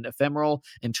Lifesteal and Ephemeral,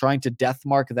 and trying to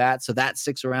Deathmark that, so that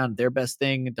sticks around. Their best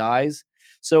thing dies.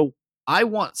 So I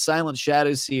want Silent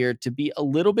Shadowseer to be a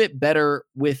little bit better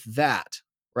with that,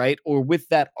 right, or with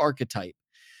that archetype.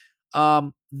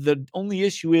 The only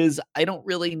issue is I don't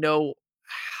really know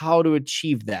how to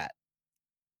achieve that.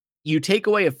 You take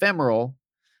away ephemeral,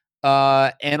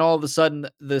 and all of a sudden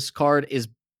this card is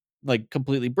like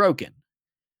completely broken.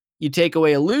 You take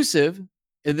away elusive,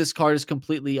 and this card is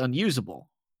completely unusable,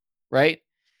 right?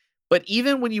 But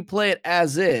even when you play it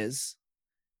as is,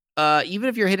 even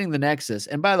if you're hitting the Nexus,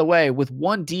 and by the way, with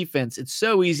 1 defense, it's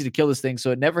so easy to kill this thing,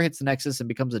 so it never hits the Nexus and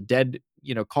becomes a dead,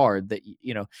 card that,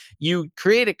 you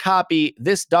create a copy,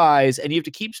 this dies, and you have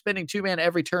to keep spending 2 mana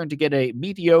every turn to get a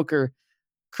mediocre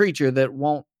creature that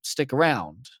won't stick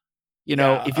around.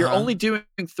 If you're only doing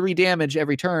 3 damage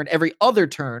every turn, every other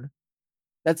turn,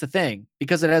 that's the thing,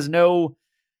 because it has no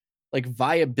like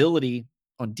viability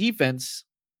on defense,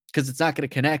 because it's not going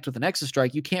to connect with the Nexus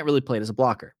Strike. You can't really play it as a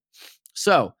blocker.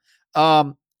 So,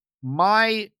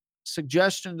 my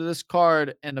suggestion to this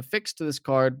card and a fix to this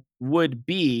card would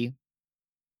be,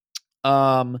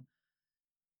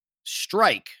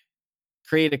 Strike,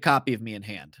 create a copy of me in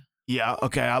hand. Yeah.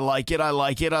 Okay. I like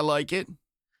it.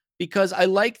 Because I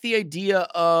like the idea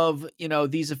of,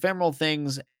 these ephemeral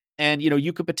things, and,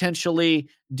 you could potentially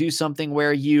do something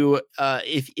where you,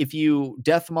 if you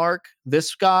Deathmark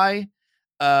this guy,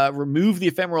 remove the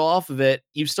ephemeral off of it,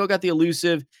 you've still got the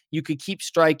elusive. You could keep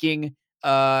striking,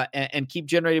 and keep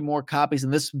generating more copies,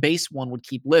 and this base one would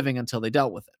keep living until they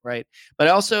dealt with it, right? But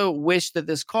I also wish that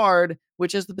this card,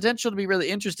 which has the potential to be really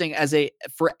interesting as a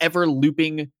forever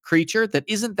looping creature that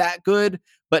isn't that good,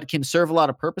 but can serve a lot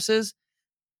of purposes,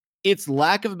 its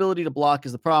lack of ability to block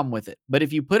is the problem with it. But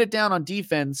if you put it down on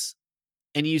defense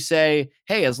and you say,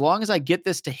 hey, as long as I get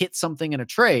this to hit something in a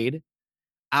trade,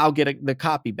 I'll get the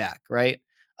copy back, right?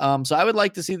 So I would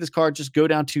like to see this card just go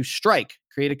down to Strike,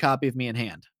 create a copy of me in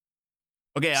hand.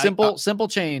 Okay. Simple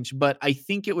change, but I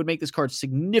think it would make this card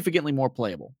significantly more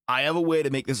playable. I have a way to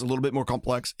make this a little bit more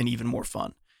complex and even more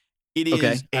fun. It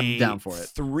is I'm down for it.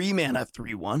 3 mana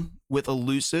 3/1 with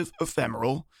elusive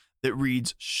ephemeral that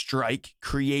reads Strike,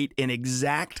 create an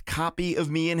exact copy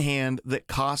of me in hand that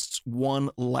costs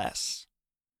 1 less.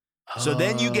 So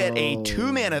then you get a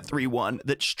 2 mana 3/1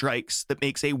 that strikes, that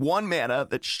makes a 1 mana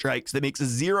that strikes, that makes a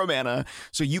 0 mana.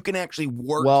 So you can actually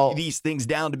work these things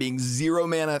down to being 0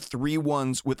 mana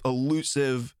 3/1s with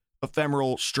elusive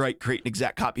ephemeral strike, create an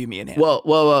exact copy of me in hand.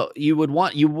 Well, you would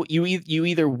want you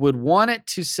either would want it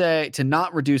to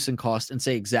not reduce in cost and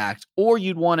say exact, or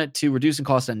you'd want it to reduce in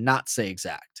cost and not say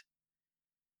exact.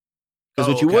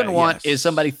 Because what you wouldn't want is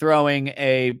somebody throwing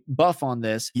a buff on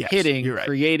this, hitting,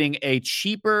 creating a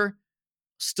cheaper,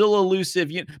 still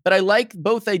elusive unit. But I like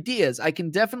both ideas. I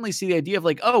can definitely see the idea of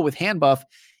like, with hand buff,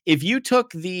 if you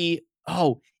took now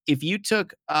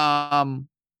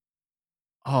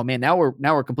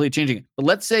we're completely changing it. But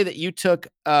let's say that you took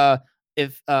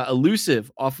if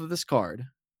elusive off of this card,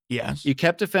 Yes. you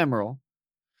kept ephemeral.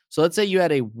 So let's say you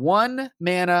had a 1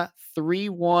 mana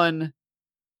 3/1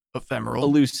 Ephemeral.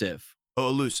 elusive. Oh,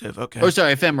 elusive. Okay. Or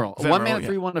sorry, ephemeral. A 1 Ephemeral, mana yeah.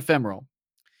 3/1 ephemeral.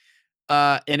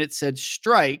 And it said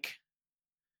strike.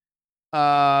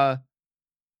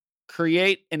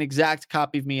 Create an exact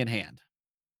copy of me in hand.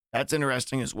 That's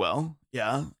interesting as well.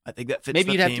 Yeah. I think that fits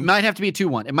Maybe the it theme. might have to be a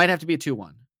 2/1. It might have to be a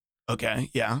 2/1. Okay.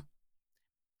 Yeah.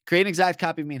 Create an exact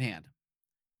copy of me in hand.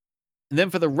 And then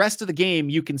for the rest of the game,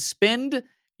 you can spend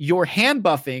your hand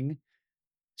buffing,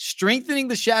 strengthening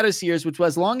the Shadow Seers, which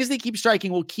as long as they keep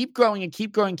striking, will keep growing and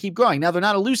keep growing, keep growing. Now they're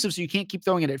not elusive, so you can't keep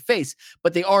throwing it at face,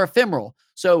 but they are ephemeral.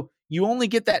 So you only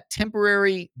get that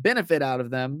temporary benefit out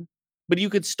of them, but you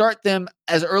could start them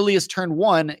as early as turn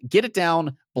 1, get it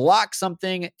down, block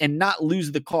something, and not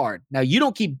lose the card. Now you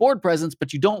don't keep board presence,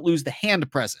 but you don't lose the hand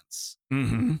presence.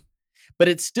 Mm-hmm. But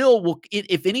it still will,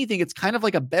 if anything, it's kind of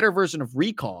like a better version of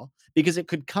recall because it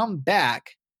could come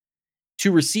back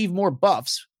to receive more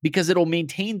buffs because it'll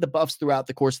maintain the buffs throughout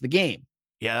the course of the game.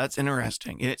 Yeah, that's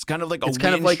interesting. And it's kind of like a It's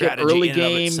kind of win like an strategy early in and of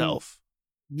game- itself.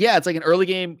 Yeah, it's like an early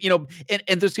game,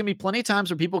 and there's going to be plenty of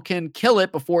times where people can kill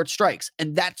it before it strikes.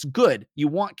 And that's good. You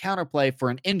want counterplay for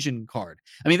an engine card.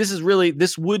 I mean,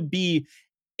 this would be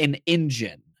an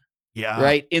engine, Yeah.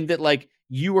 right? In that, like,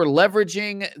 you are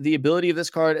leveraging the ability of this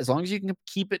card. As long as you can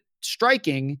keep it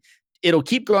striking, it'll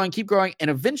keep growing, and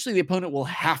eventually the opponent will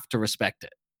have to respect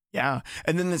it. Yeah.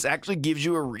 And then this actually gives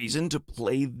you a reason to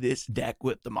play this deck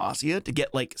with Demacia to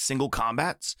get like single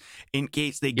combats in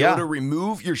case they go Yeah. to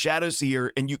remove your Shadow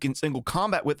Seer and you can single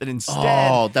combat with it instead.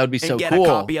 Oh, that would be And so get cool. a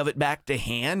copy of it back to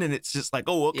hand, and it's just like,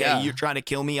 oh, okay, Yeah. you're trying to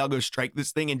kill me. I'll go strike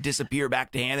this thing and disappear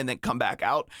back to hand, and then come back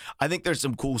out. I think there's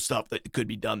some cool stuff that could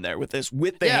be done there with this,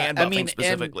 with the Yeah, hand I buffing mean,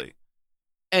 specifically.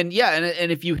 And yeah,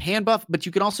 and if you hand buff, but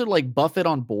you can also like buff it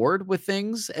on board with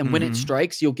things, and when it Mhm.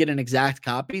 strikes, you'll get an exact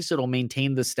copy, so it'll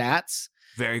maintain the stats.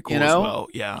 Very cool you as know, well.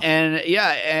 Yeah. And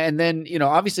yeah, and then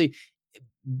obviously,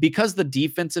 because the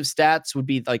defensive stats would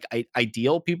be like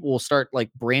ideal, people will start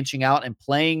like branching out and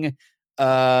playing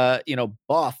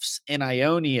buffs in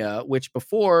Ionia, which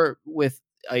before with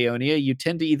Ionia, you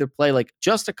tend to either play like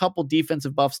just a couple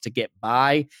defensive buffs to get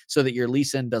by so that your Lee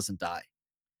Sin doesn't die.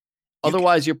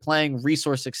 Otherwise, you're playing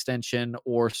resource extension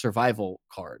or survival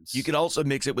cards. You could also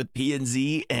mix it with P and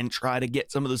Z and try to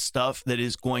get some of the stuff that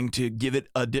is going to give it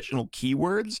additional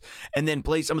keywords, and then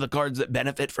play some of the cards that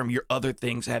benefit from your other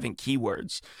things having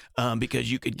keywords.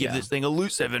 Because you could give this thing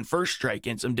elusive and first strike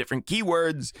and some different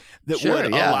keywords that would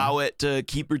allow it to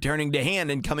keep returning to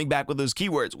hand and coming back with those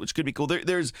keywords, which could be cool.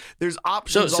 There's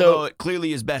options, although it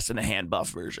clearly is best in a hand buff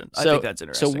version. I think that's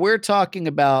interesting. So we're talking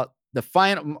about the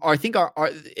final, I think our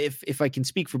if I can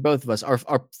speak for both of us, our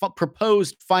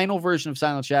proposed final version of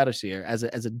Silent Shadowseer as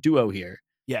a duo here.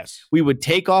 Yes. We would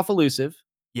take off elusive.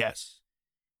 Yes.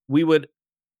 We would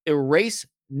erase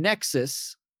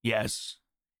Nexus. Yes.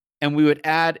 And we would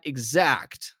add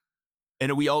exact.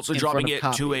 And are we also dropping it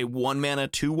copy. to a 1 mana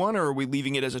 2/1, or are we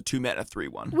leaving it as a 2 mana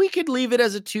 3/1? We could leave it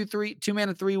as a 2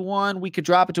 mana 3/1. We could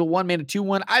drop it to a 1 mana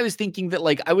 2/1. I was thinking that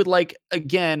like I would like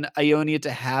again Ionia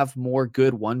to have more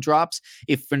good 1-drops,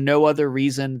 if for no other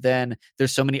reason than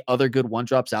there's so many other good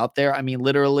 1-drops out there. I mean,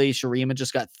 literally, Shurima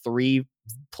just got 3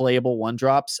 playable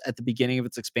 1-drops at the beginning of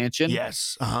its expansion.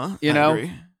 Yes. I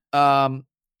agree.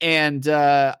 And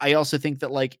I also think that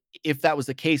like if that was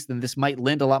the case, then this might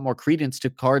lend a lot more credence to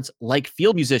cards like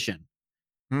Field Musician.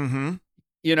 Mm-hmm.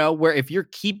 Where if you're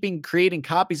creating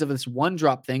copies of this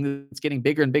 1-drop thing that's getting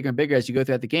bigger and bigger and bigger as you go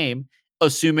throughout the game,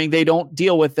 assuming they don't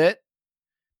deal with it,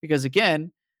 because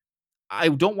again, I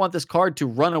don't want this card to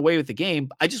run away with the game.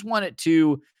 I just want it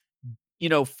to,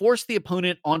 force the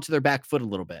opponent onto their back foot a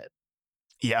little bit.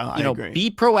 Yeah, I agree. Be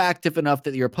proactive enough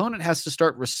that your opponent has to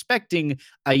start respecting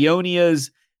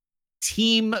Ionia's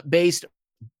team-based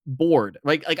board.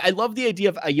 Like I love the idea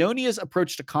of Ionia's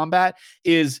approach to combat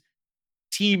is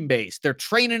team-based. They're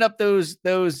training up those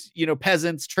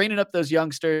peasants, training up those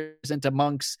youngsters into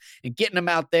monks and getting them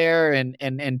out there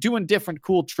and doing different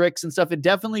cool tricks and stuff. It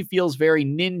definitely feels very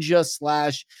ninja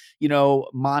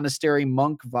 / monastery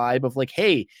monk vibe of like,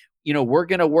 hey, we're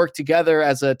going to work together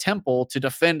as a temple to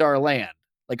defend our land.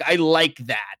 Like, I like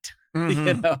that,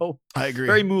 Mm-hmm. I agree.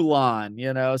 very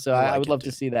Mulan, so I would love too.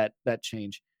 to see that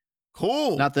change.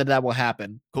 Cool. Not that will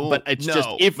happen, Cool. but it's No, just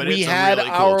if but we it's a had really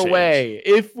cool our change. way,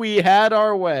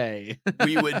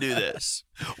 we would do this.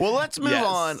 Well, let's move Yes.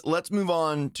 on. Let's move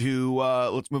on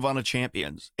to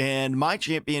champions. And my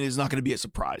champion is not going to be a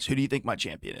surprise. Who do you think my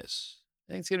champion is?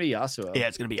 I think it's gonna be Yasuo. Yeah,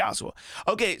 it's going to be Yasuo.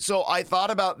 Okay, so I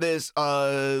thought about this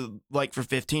like for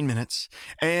 15 minutes,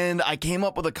 and I came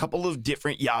up with a couple of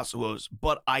different Yasuos,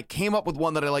 but I came up with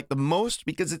one that I like the most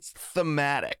because it's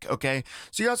thematic, okay?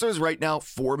 So Yasuo is right now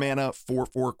 4 mana,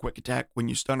 4/4 quick attack. When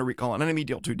you stun or recall an enemy,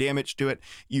 deal 2 damage to it.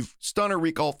 You stun or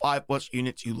recall 5+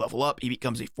 units, you level up. He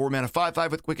becomes a 4 mana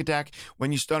 5/5 with quick attack.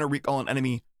 When you stun or recall an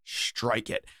enemy, strike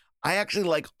it. I actually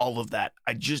like all of that.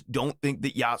 I just don't think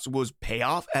that Yasuo's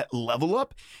payoff at level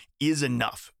up is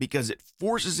enough because it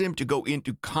forces him to go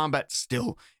into combat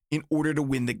still in order to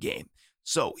win the game.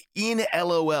 So in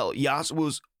LOL,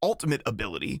 Yasuo's ultimate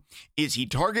ability is he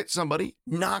targets somebody,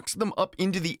 knocks them up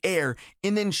into the air,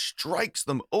 and then strikes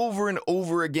them over and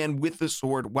over again with the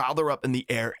sword while they're up in the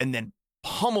air and then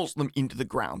pummels them into the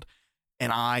ground.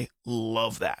 And I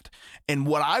love that. And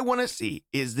what I want to see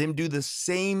is them do the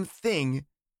same thing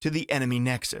to the enemy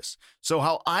nexus. So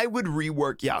how I would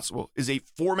rework Yasuo is a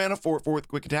 4 mana 4/4 with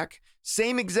quick attack.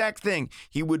 Same exact thing.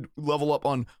 He would level up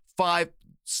on 5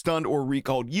 stunned or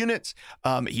recalled units.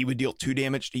 He would deal 2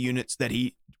 damage to units that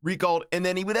he recalled, and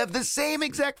then he would have the same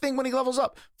exact thing when he levels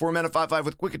up. 4 mana 5/5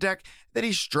 with quick attack that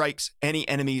he strikes any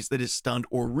enemies that is stunned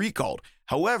or recalled.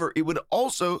 However, it would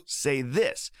also say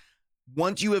this.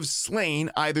 Once you have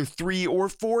slain either 3 or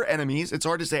 4 enemies, it's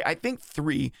hard to say, I think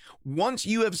 3. Once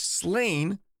you have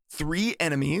slain 3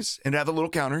 enemies and have a little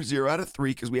counter, 0 out of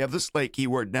 3, because we have the slay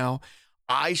keyword now,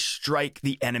 I strike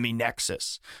the enemy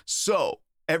nexus. So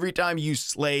every time you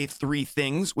slay 3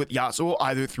 things with Yasuo,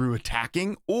 either through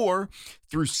attacking or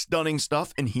through stunning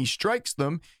stuff, and he strikes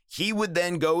them, he would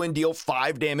then go and deal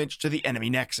 5 damage to the enemy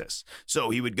nexus. So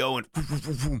he would go and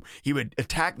he would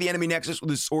attack the enemy nexus with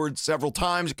his sword several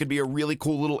times. It could be a really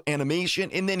cool little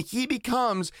animation. And then he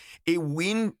becomes a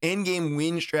endgame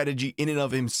win strategy in and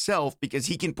of himself because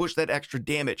he can push that extra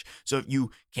damage. So if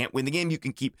you can't win the game, you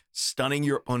can keep stunning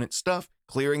your opponent's stuff,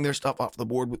 clearing their stuff off the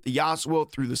board with the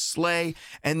Yasuo through the slay,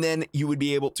 and then you would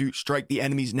be able to strike the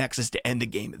enemy's nexus to end the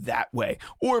game that way.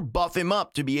 Or buff him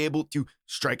up to be able to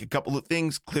strike a couple of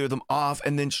things, clear them off,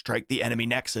 and then strike the enemy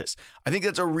nexus. I think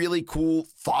that's a really cool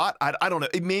thought. I don't know.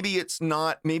 Maybe it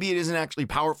isn't actually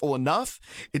powerful enough.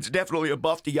 It's definitely a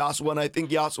buff to Yasuo, and I think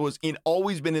Yasuo has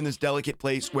always been in this delicate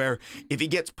place where if he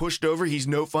gets pushed over, he's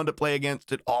no fun to play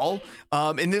against at all.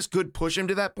 And this could push him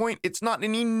to that point. It's not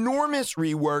an enormous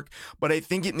rework, but I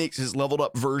think it makes his leveled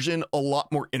up version a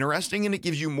lot more interesting, and it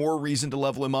gives you more reason to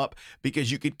level him up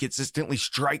because you could consistently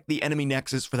strike the enemy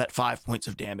nexus for that 5 points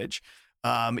of damage.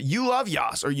 You love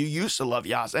Yas, or you used to love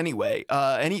Yas anyway.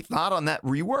 Any thought on that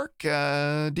rework,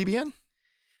 DBN?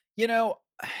 You know,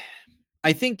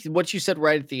 I think what you said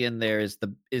right at the end there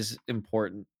is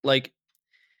important. Like,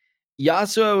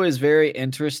 Yasuo is very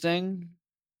interesting,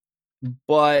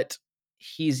 but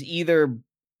he's either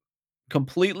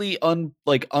completely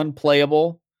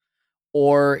unplayable,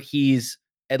 or he's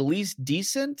at least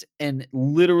decent and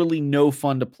literally no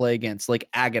fun to play against, like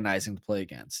agonizing to play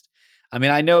against. I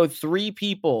mean, I know 3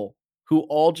 people who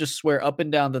all just swear up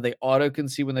and down that they auto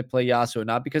concede when they play Yasuo,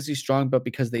 not because he's strong, but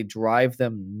because they drive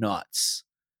them nuts.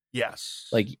 Yes.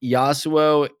 Like,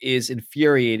 Yasuo is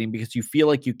infuriating because you feel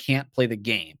like you can't play the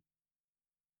game.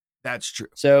 That's true.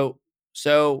 So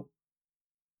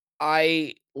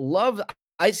I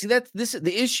see that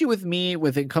the issue with me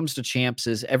when it comes to champs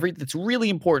is it's really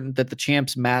important that the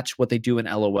champs match what they do in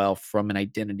LOL from an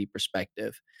identity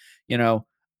perspective, and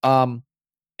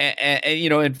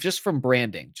just from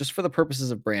branding, just for the purposes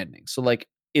of branding. So like,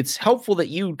 it's helpful that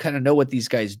you kind of know what these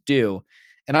guys do.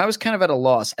 And I was kind of at a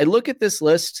loss. I look at this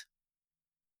list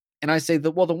and I say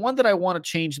the one that I want to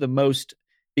change the most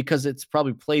because it's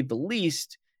probably played the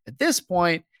least at this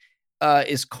point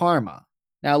is Karma.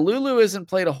 Now, Lulu isn't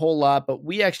played a whole lot, but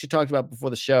we actually talked about before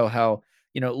the show how,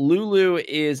 Lulu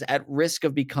is at risk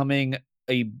of becoming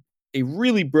a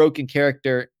really broken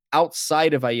character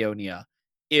outside of Ionia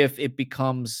if it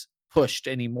becomes pushed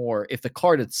anymore, if the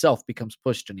card itself becomes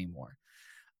pushed anymore.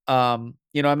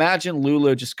 Imagine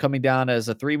Lulu just coming down as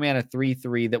a 3 mana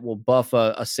 3/3 that will buff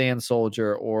a Sand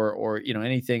Soldier or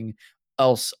anything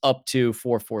else up to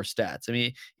 4/4 stats. I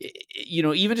mean,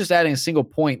 even just adding a single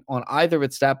point on either of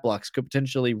its stat blocks could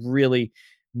potentially really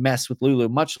mess with Lulu,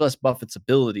 much less buff its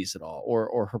abilities at all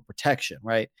or her protection,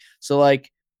 right? So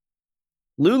like,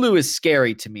 Lulu is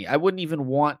scary to me. I wouldn't even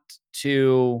want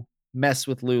to mess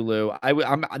with Lulu.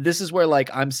 This is where like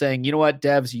I'm saying, you know what,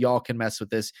 devs, y'all can mess with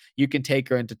this. You can take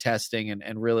her into testing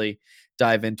and really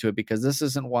dive into it, because this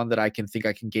isn't one that I can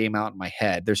game out in my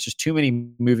head. There's just too many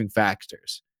moving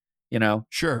factors,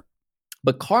 Sure.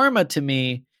 But Karma to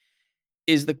me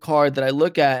is the card that I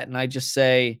look at and I just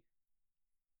say,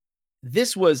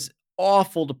 this was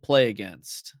awful to play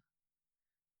against,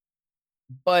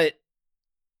 But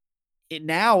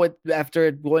after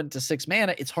it went to 6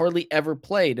 mana, it's hardly ever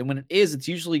played. And when it is, it's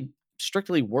usually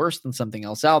strictly worse than something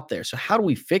else out there. So how do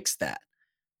we fix that?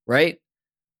 Right?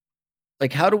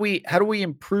 Like, how do we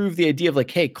improve the idea of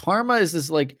like, hey, Karma is this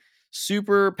like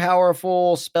super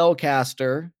powerful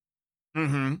spellcaster,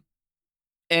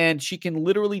 and she can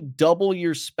literally double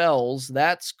your spells.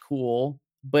 That's cool,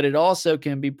 but it also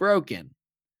can be broken,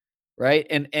 right?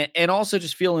 And also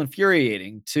just feel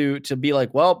infuriating to be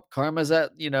like, well, Karma's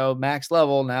at max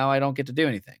level now. I don't get to do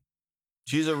anything.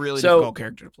 She's a really difficult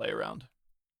character to play around.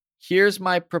 Here's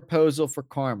my proposal for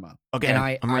Karma. Okay, and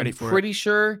I'm ready for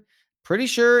it. Pretty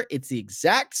sure it's the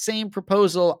exact same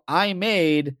proposal I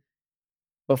made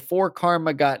before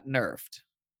Karma got nerfed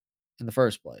in the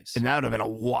first place. And that would have been a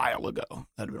while ago.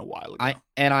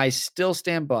 I still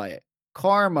stand by it.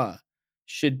 Karma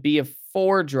should be a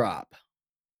 4-drop.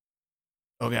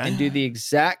 Okay. And do the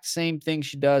exact same thing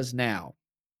she does now.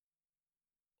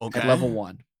 Okay. At level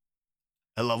 1.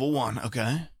 At level 1,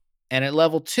 okay. And at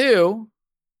level 2,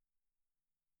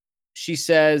 she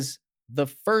says the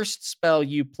first spell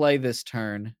you play this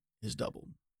turn is doubled.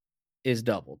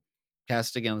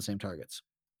 Cast again on the same targets.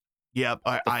 Yep,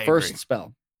 I first agree.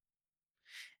 Spell.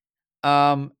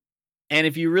 And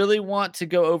if you really want to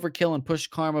go overkill and push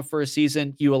Karma for a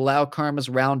season, you allow Karma's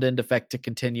round end effect to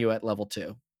continue at level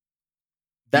 2.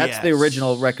 That's the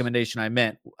original recommendation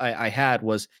I had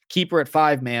was keep her at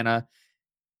 5 mana,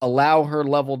 allow her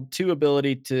level 2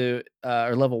 ability to,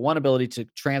 or level 1 ability to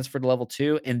transfer to level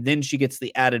 2, and then she gets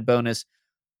the added bonus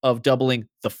of doubling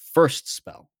the first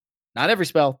spell. Not every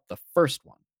spell, the first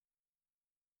one.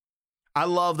 I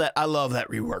love that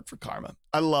rework for Karma.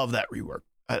 I love that rework.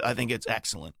 I think it's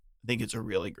excellent. I think it's a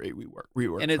really great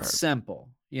rework. And it's simple,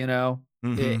 you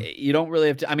don't really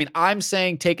have to. I mean, I'm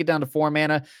saying take it down to 4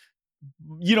 mana.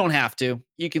 You don't have to.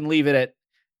 You can leave it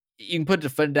you can put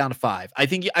it down to 5. I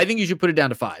think you should put it down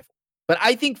to 5. But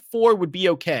I think 4 would be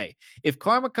okay. If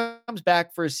Karma comes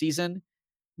back for a season,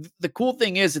 the cool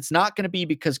thing is it's not going to be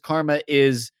because Karma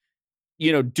is,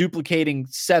 duplicating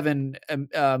 7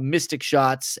 mystic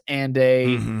shots and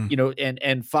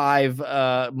and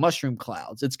 5 mushroom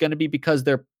clouds. It's going to be because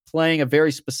they're playing a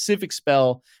very specific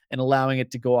spell and allowing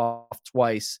it to go off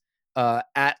twice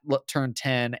at turn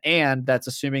 10, and that's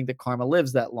assuming that Karma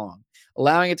lives that long.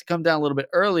 Allowing it to come down a little bit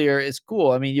earlier is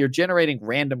cool. I mean, you're generating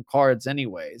random cards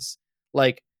anyways.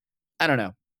 Like, I don't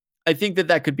know. I think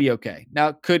that could be okay.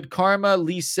 Now, could Karma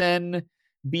Lee Sin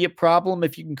be a problem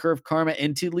if you can curve Karma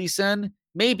into Lee Sin?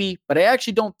 Maybe, but I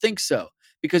actually don't think so,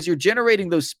 because you're generating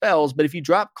those spells, but if you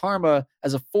drop Karma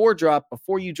as a 4-drop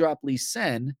before you drop Lee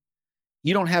Sin,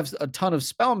 you don't have a ton of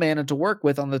spell mana to work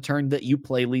with on the turn that you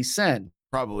play Lee Sin.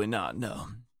 Probably not, no.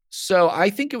 So I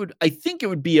think it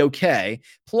would be okay.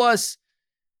 Plus,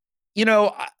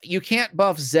 you can't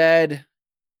buff Zed.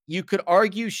 You could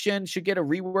argue Shin should get a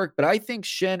rework, but I think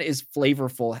Shin is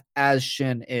flavorful as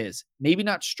Shin is. Maybe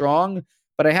not strong,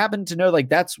 but I happen to know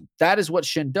that is what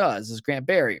Shin does, is grant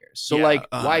barriers. So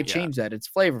why change that? It's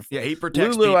flavorful. Yeah, he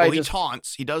protects people. He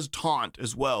taunts. He does taunt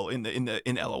as well in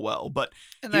LOL. But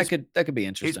that could be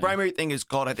interesting. His primary thing is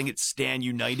called, I think it's Stand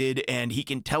United, and he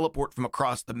can teleport from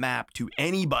across the map to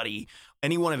any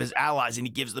one of his allies, and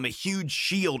he gives them a huge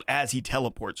shield as he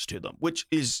teleports to them, which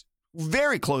is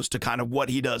very close to kind of what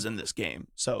he does in this game.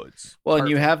 So it's and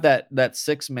you have that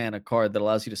 6 mana card that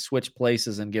allows you to switch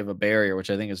places and give a barrier, which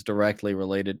I think is directly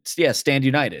related. Yeah, Stand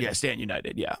United. Yeah, Stand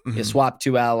United. Yeah. Mm-hmm. You swap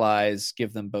 2 allies,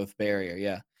 give them both barrier.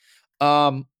 Yeah.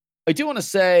 I do want to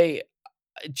say,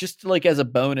 just like as a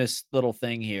bonus little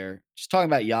thing here, just talking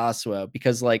about Yasuo,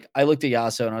 because like I looked at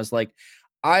Yasuo and I was like,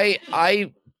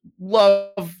 I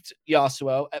loved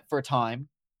Yasuo for a time.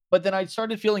 But then I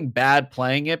started feeling bad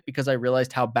playing it because I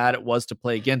realized how bad it was to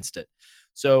play against it.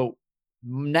 So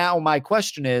now my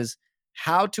question is,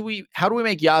 how do we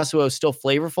make Yasuo still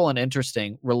flavorful and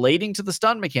interesting, relating to the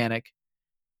stun mechanic,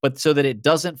 but so that it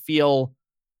doesn't feel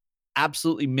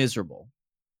absolutely miserable?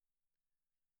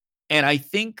 And I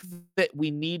think that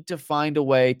we need to find a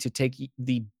way to take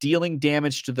the dealing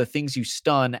damage to the things you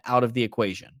stun out of the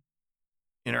equation.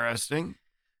 Interesting.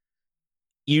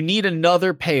 You need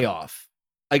another payoff.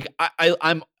 Like I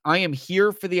am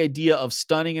here for the idea of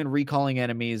stunning and recalling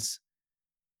enemies.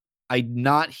 I'm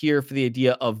not here for the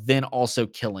idea of then also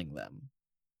killing them,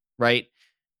 right?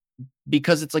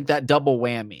 Because it's like that double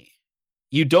whammy.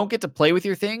 You don't get to play with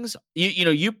your things.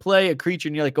 You play a creature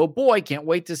and you're like, oh boy, can't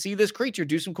wait to see this creature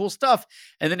do some cool stuff.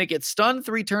 And then it gets stunned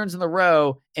 3 turns in a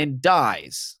row and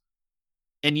dies.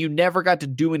 And you never got to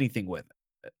do anything with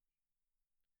it.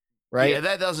 Right? Yeah,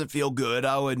 that doesn't feel good,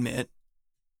 I'll admit.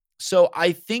 So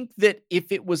I think that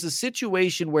if it was a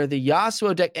situation where the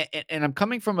Yasuo deck, and I'm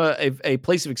coming from a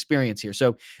place of experience here.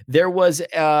 So there was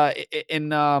in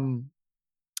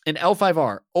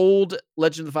L5R, old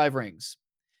Legend of the Five Rings.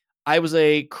 I was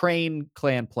a Crane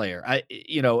clan player.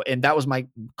 And that was my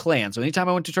clan. So anytime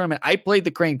I went to tournament, I played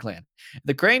the Crane clan.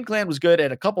 The Crane clan was good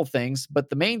at a couple things, but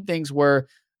the main things were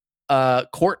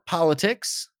court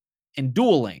politics and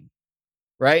dueling,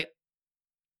 right?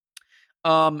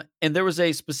 And there was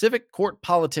a specific court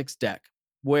politics deck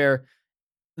where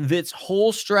this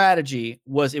whole strategy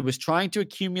was it was trying to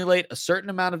accumulate a certain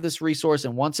amount of this resource.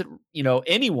 And once it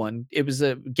was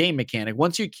a game mechanic.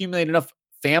 Once you accumulate enough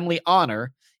family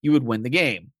honor, you would win the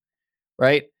game,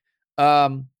 right?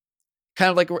 Kind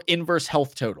of like inverse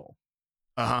health total.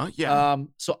 Yeah.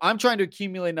 So I'm trying to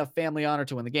accumulate enough family honor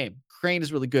to win the game. Crane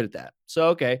is really good at that. So,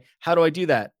 okay, how do I do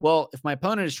that? Well, if my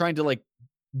opponent is trying to like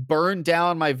burn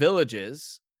down my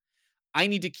villages, I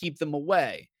need to keep them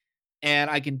away. And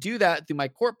I can do that through my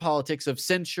court politics of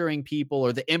censuring people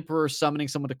or the emperor summoning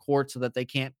someone to court so that they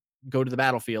can't go to the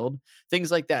battlefield,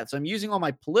 things like that. So I'm using all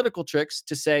my political tricks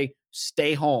to say,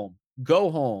 stay home,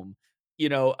 go home,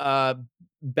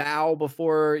 bow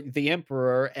before the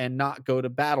emperor and not go to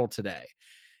battle today.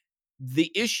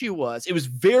 The issue was it was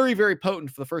very, very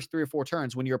potent for the first 3 or 4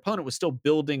 turns when your opponent was still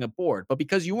building a board. But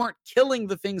because you weren't killing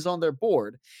the things on their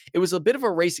board, it was a bit of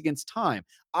a race against time.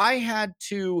 I had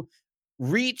to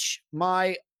reach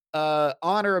my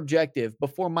honor objective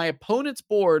before my opponent's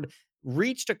board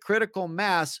reached a critical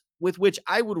mass with which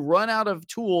I would run out of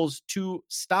tools to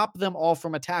stop them all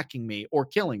from attacking me or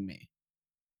killing me.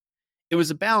 It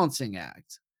was a balancing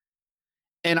act.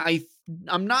 And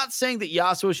I'm not saying that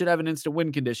Yasuo should have an instant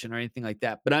win condition or anything like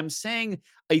that, but I'm saying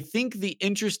I think the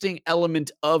interesting element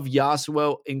of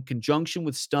Yasuo in conjunction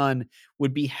with stun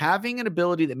would be having an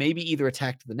ability that maybe either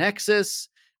attacked the Nexus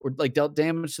or like dealt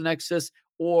damage to the Nexus,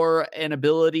 or an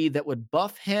ability that would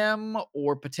buff him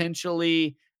or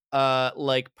potentially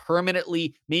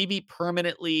permanently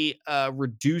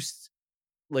reduce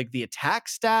like the attack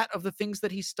stat of the things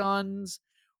that he stuns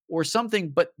or something,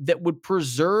 but that would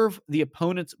preserve the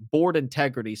opponent's board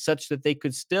integrity such that they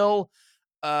could still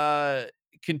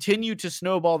continue to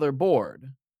snowball their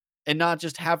board and not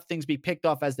just have things be picked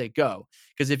off as they go.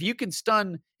 Because if you can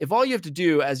stun, if all you have to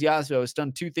do as Yasuo is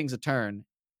stun 2 things a turn,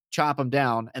 chop them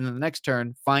down, and then the next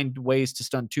turn find ways to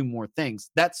stun 2 more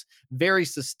things, that's very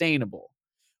sustainable.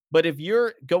 But if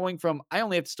you're going from, I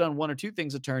only have to stun 1 or 2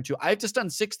 things a turn to, I have to stun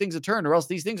 6 things a turn, or else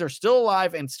these things are still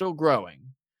alive and still growing.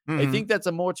 I think that's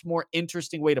a much more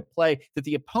interesting way to play, that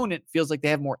the opponent feels like they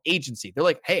have more agency. They're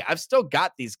like, hey, I've still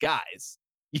got these guys,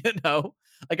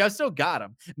 like I've still got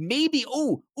them. Maybe,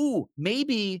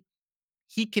 maybe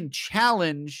he can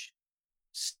challenge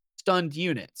stunned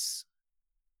units.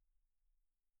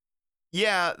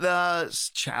 Yeah, the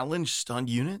challenge stunned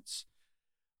units.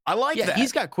 I like that.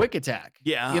 He's got quick attack.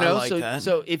 Yeah, I like that.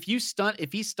 So if he stuns,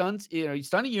 you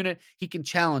stun a unit, he can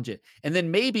challenge it. And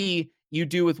then maybe you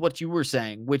do with what you were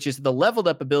saying, which is the leveled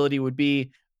up ability would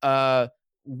be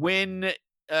when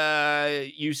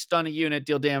you stun a unit,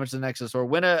 deal damage to the Nexus, or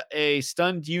when a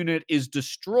stunned unit is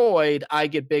destroyed, I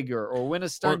get bigger, or when a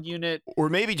stunned unit, or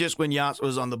maybe just when Yasuo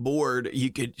was on the board,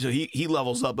 he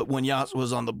levels up, but when Yasuo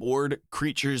was on the board,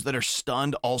 creatures that are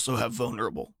stunned also have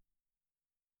vulnerable.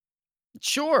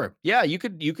 Sure. Yeah, you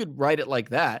could write it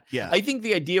like that. Yeah. I think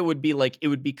the idea would be like it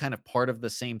would be kind of part of the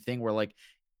same thing where like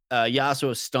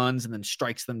Yasuo stuns and then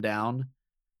strikes them down.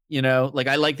 Like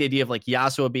I like the idea of like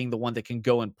Yasuo being the one that can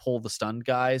go and pull the stunned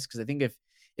guys, because I think if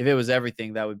it was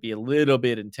everything, that would be a little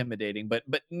bit intimidating. But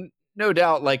no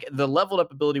doubt, like the leveled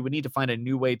up ability would need to find a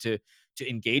new way to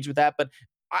engage with that. But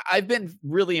I've been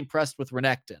really impressed with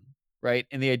Renekton, right?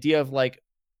 And the idea of like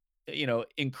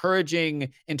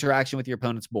encouraging interaction with your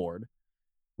opponent's board.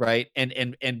 Right.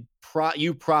 And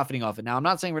you profiting off it. Now, I'm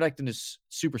not saying Renekton is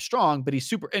super strong, but he's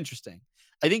super interesting.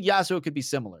 I think Yasuo could be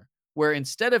similar, where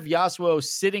instead of Yasuo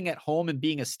sitting at home and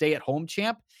being a stay-at-home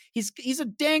champ, he's a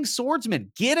dang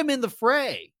swordsman. Get him in the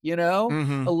fray,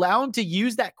 allow him to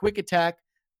use that quick attack,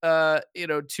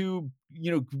 to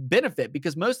benefit,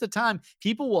 because most of the time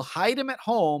people will hide him at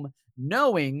home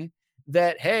knowing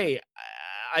that, hey,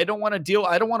 I don't want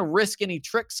to risk any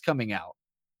tricks coming out.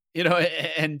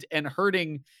 And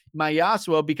hurting my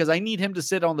Yasuo, because I need him to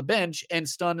sit on the bench and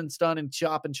stun and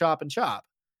chop and chop and chop,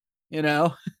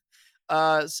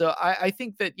 So I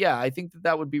think that, I think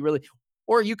that would be really,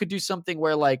 or you could do something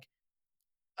where like,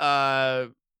 I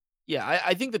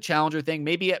think the challenger thing,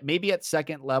 maybe at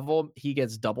second level, he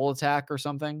gets double attack or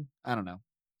something. I don't know.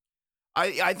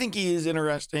 I think he is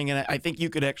interesting, and I think you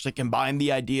could actually combine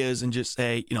the ideas and just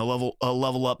say,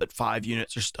 level up at 5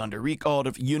 units or stunned or recalled.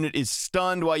 If a unit is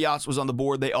stunned while Yasuo's on the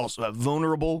board, they also have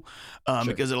vulnerable,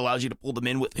 because it allows you to pull them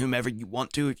in with whomever you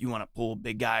want to. If you want to pull a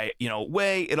big guy,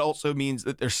 away, it also means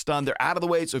that they're stunned, they're out of the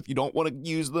way. So if you don't want to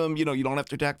use them, you don't have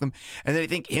to attack them. And then I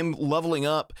think him leveling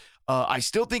up, I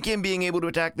still think him being able to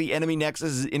attack the enemy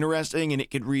nexus is interesting, and it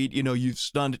could read, you've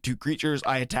stunned 2 creatures,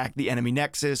 I attack the enemy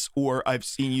nexus, or I've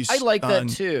seen you I like that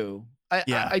too.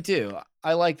 I do.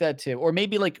 I like that too. Or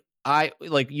maybe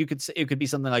you could say it could be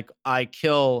something like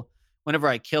whenever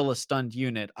I kill a stunned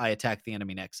unit, I attack the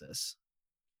enemy nexus.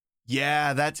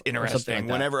 Yeah, that's interesting.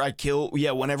 Like whenever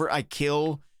I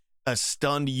kill a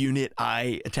stunned unit,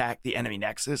 I attack the enemy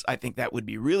nexus. I think that would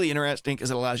be really interesting because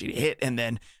it allows you to hit and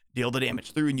then deal the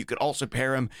damage through, and you could also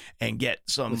pair him and get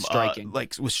some striking,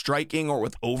 with striking or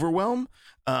with overwhelm,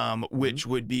 which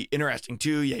would be interesting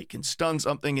too. Yeah, you can stun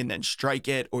something and then strike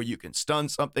it, or you can stun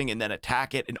something and then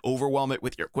attack it and overwhelm it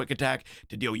with your quick attack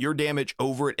to deal your damage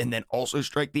over it, and then also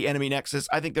strike the enemy nexus.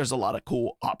 I think there's a lot of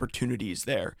cool opportunities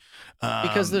there,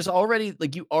 because there's already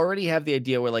you already have the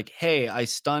idea where hey, I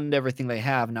stunned everything they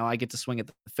have, now I get to swing at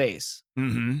the face.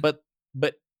 But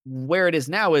where it is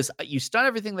now is you stun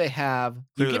everything they have,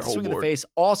 you get to swing in the face.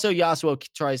 Also, Yasuo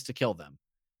tries to kill them.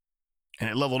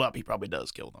 And it leveled up, he probably does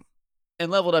kill them.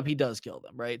 And leveled up, he does kill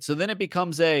them, right? So then it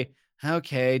becomes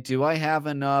okay, do I have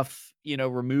enough,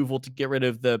 removal to get rid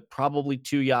of the probably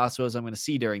 2 Yasuos I'm going to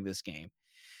see during this game,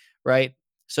 right?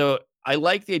 So I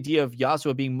like the idea of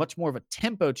Yasuo being much more of a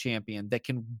tempo champion that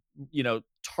can,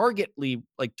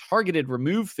 targeted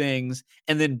remove things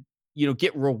and then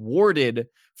get rewarded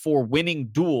for winning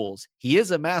duels. He is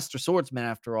a master swordsman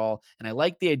after all, and I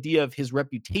like the idea of his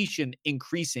reputation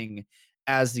increasing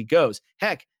as he goes.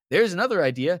 Heck, there's another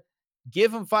idea.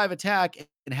 Give him 5 attack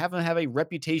and have him have a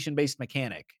reputation-based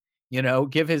mechanic.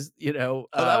 Give his,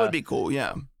 that would be cool,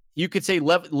 yeah. You could say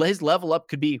his level up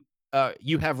could be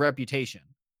you have reputation.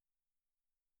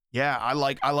 Yeah, I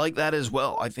like that as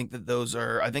well. I think that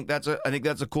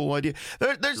that's a cool idea.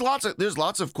 There's lots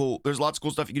of cool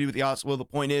stuff you can do with Yasuo. The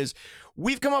point is,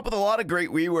 we've come up with a lot of great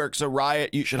reworks. So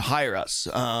Riot, you should hire us,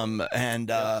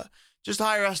 just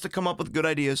hire us to come up with good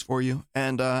ideas for you,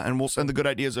 and we'll send the good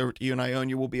ideas over to you, and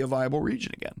Ionia will be a viable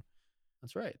region again.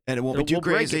 That's right. And it won't be too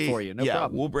crazy. Break it for you. No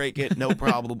problem. We'll break it. No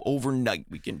problem. Overnight,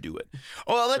 we can do it.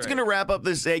 Well, that's going to wrap up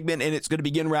this segment, and it's going to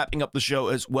begin wrapping up the show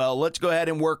as well. Let's go ahead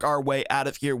and work our way out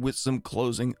of here with some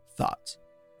closing thoughts.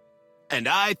 And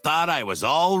I thought I was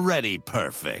already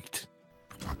perfect.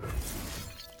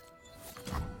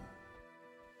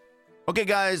 Okay,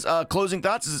 guys, closing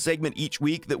thoughts is a segment each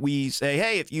week that we say,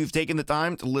 hey, if you've taken the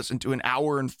time to listen to an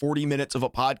hour and 40 minutes of a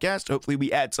podcast, hopefully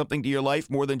we add something to your life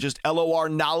more than just LOR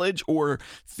knowledge or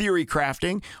theory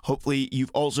crafting. Hopefully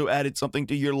you've also added something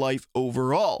to your life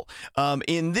overall.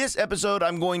 In this episode,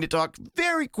 I'm going to talk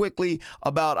very quickly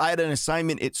about, I had an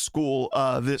assignment at school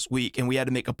this week, and we had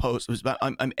to make a post. It was about,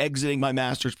 I'm exiting my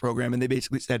master's program, and they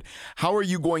basically said, how are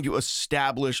you going to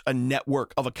establish a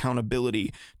network of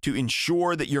accountability to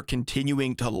ensure that you're continuing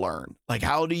to learn? Like,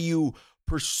 how do you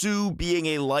pursue being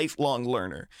a lifelong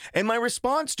learner? And my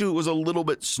response to it was a little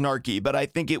bit snarky, but I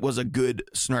think it was a good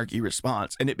snarky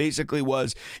response. And it basically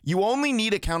was, you only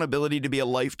need accountability to be a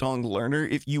lifelong learner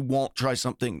if you won't try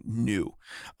something new.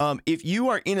 If you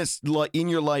are in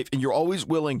your life and you're always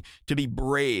willing to be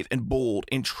brave and bold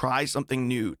and try something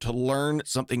new, to learn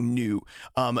something new,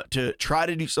 to try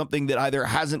to do something that either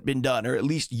hasn't been done or at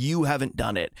least you haven't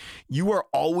done it, you are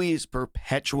always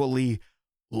perpetually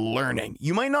learning.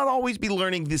 You might not always be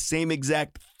learning the same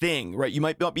exact thing, right? You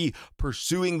might not be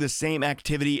pursuing the same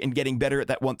activity and getting better at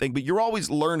that one thing, but you're always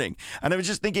learning. And I was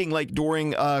just thinking, like,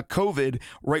 during COVID,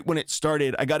 right when it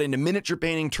started, I got into miniature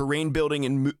painting, terrain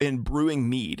building, and brewing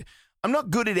mead. I'm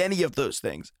not good at any of those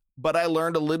things, but I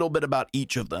learned a little bit about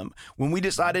each of them. When we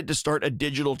decided to start a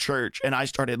digital church and I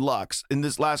started Lux in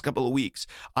this last couple of weeks,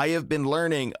 I have been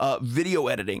learning video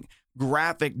editing,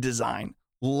 graphic design,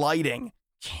 lighting,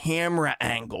 camera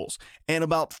angles, and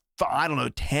about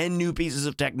 10 new pieces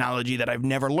of technology that I've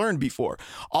never learned before.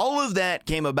 All of that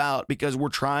came about because we're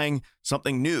trying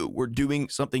something new. We're doing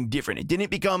something different. It didn't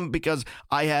become because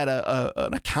I had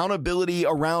an accountability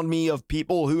around me of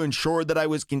people who ensured that I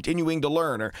was continuing to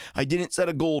learn, or I didn't set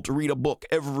a goal to read a book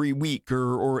every week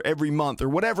or every month or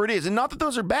whatever it is. And not that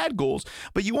those are bad goals,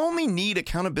 but you only need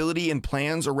accountability and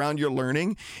plans around your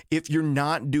learning if you're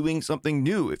not doing something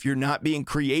new, if you're not being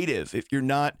creative, if you're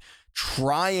not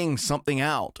trying something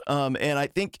out. And I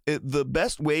think the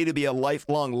best way to be a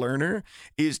lifelong learner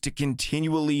is to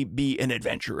continually be an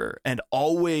adventurer and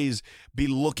always be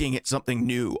looking at something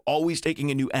new, always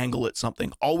taking a new angle at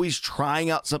something, always trying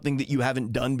out something that you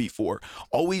haven't done before,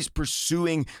 always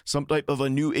pursuing some type of a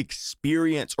new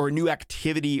experience or a new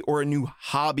activity or a new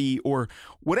hobby or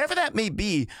whatever that may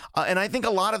be. And I think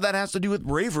a lot of that has to do with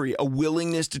bravery, a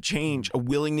willingness to change, a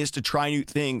willingness to try new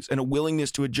things, and a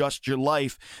willingness to adjust your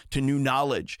life to new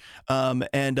knowledge. And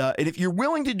if you're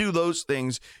willing to do those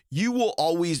things, you will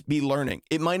always be learning.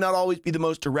 It might not always be the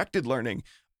most directed learning,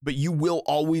 but you will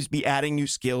always be adding new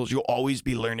skills. You'll always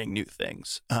be learning new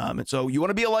things. And so you want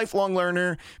to be a lifelong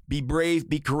learner, be brave,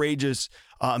 be courageous,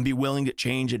 and be willing to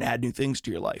change and add new things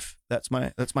to your life. That's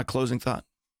my closing thought.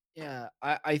 Yeah,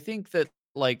 I think that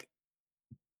like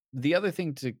the other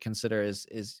thing to consider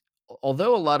is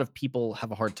although a lot of people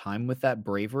have a hard time with that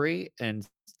bravery, and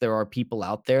there are people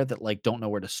out there that like don't know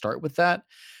where to start with that.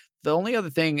 The only other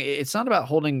thing, it's not about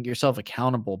holding yourself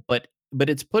accountable, but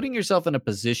it's putting yourself in a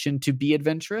position to be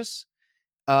adventurous.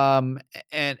 And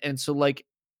so like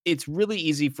it's really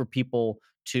easy for people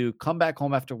to come back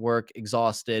home after work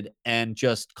exhausted and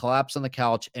just collapse on the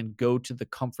couch and go to the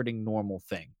comforting normal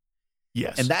thing.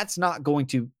 Yes. And that's not going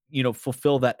to,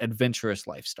 fulfill that adventurous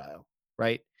lifestyle,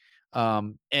 right?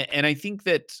 And I think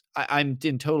that I'm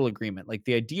in total agreement. Like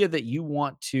the idea that if you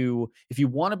want to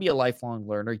be a lifelong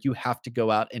learner, you have to go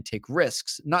out and take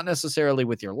risks, not necessarily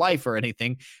with your life or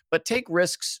anything, but take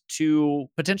risks to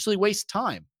potentially waste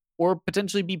time or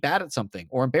potentially be bad at something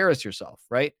or embarrass yourself,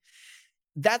 right?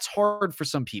 That's hard for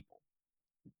some people.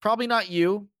 Probably not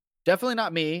you. Definitely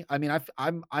not me. I mean,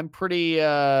 I'm pretty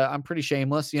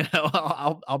shameless,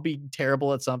 I'll be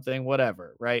terrible at something,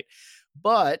 whatever, right?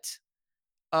 But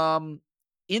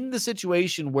in the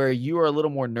situation where you are a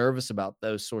little more nervous about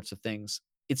those sorts of things,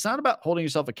 it's not about holding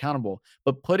yourself accountable,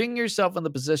 but putting yourself in the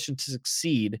position to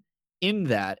succeed in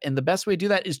that. And the best way to do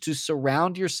that is to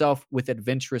surround yourself with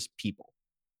adventurous people.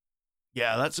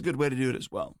 Yeah, that's a good way to do it as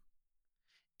well.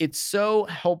 It's so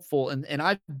helpful. And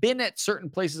I've been at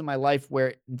certain places in my life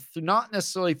where not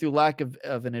necessarily through lack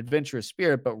of an adventurous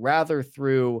spirit, but rather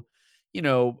through,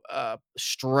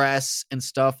 stress and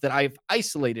stuff that I've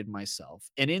isolated myself.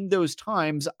 And in those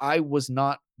times, I was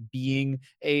not being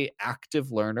a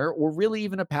active learner or really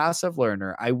even a passive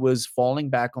learner. I was falling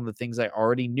back on the things I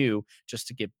already knew just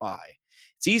to get by.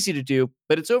 It's easy to do,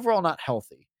 but it's overall not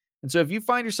healthy. And so if you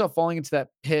find yourself falling into that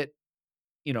pit,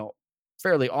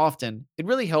 fairly often, it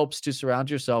really helps to surround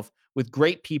yourself with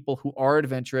great people who are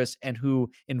adventurous and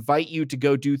who invite you to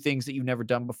go do things that you've never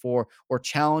done before or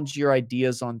challenge your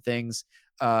ideas on things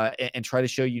and try to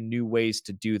show you new ways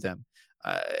to do them.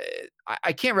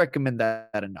 I can't recommend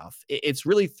that enough. It's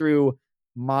really through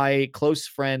my close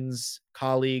friends,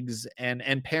 colleagues,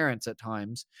 and parents at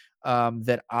times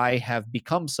that I have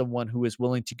become someone who is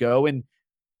willing to go. And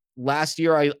last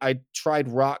year, I tried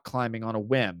rock climbing on a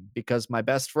whim because my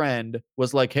best friend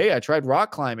was like, "Hey, I tried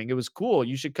rock climbing. It was cool.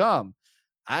 You should come."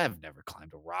 I have never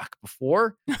climbed a rock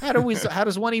before. How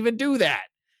does one even do that?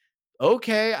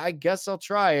 Okay, I guess I'll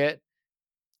try it.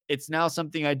 It's now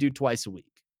something I do twice a week.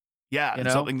 Yeah,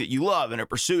 it's something that you love and are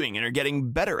pursuing and are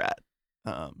getting better at.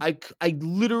 I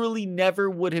literally never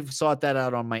would have sought that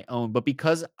out on my own, but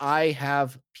because I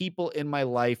have people in my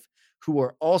life who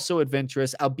are also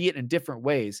adventurous, albeit in different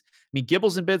ways. I mean,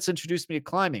 Gibbles and Bits introduced me to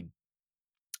climbing.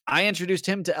 I introduced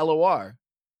him to LOR.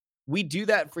 We do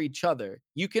that for each other.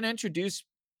 You can introduce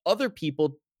other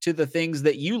people to the things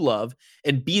that you love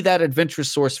and be that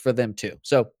adventurous source for them too.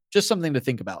 So just something to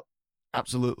think about.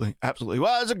 Absolutely. Absolutely.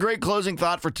 Well, that's a great closing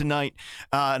thought for tonight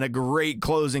and a great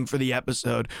closing for the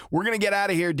episode. We're going to get out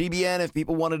of here. DBN, if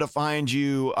people wanted to find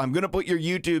you, I'm going to put your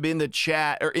YouTube in the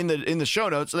chat or in the show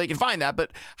notes so they can find that.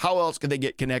 But how else could they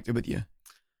get connected with you?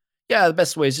 Yeah, the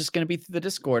best way is just going to be through the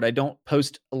Discord. I don't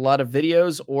post a lot of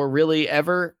videos or really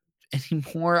ever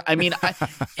anymore. I mean,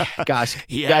 gosh,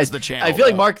 he guys, has the channel. I feel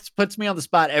like Mark puts me on the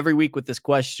spot every week with this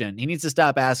question. He needs to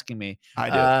stop asking me.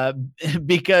 I do.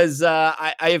 Because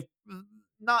I have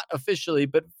not officially,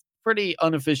 but pretty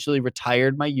unofficially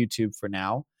retired my YouTube for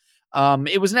now.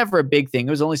 It was never a big thing.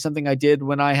 It was only something I did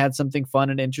when I had something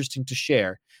fun and interesting to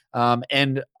share.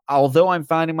 And although I'm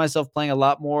finding myself playing a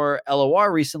lot more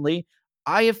LOR recently,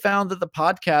 I have found that the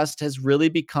podcast has really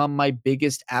become my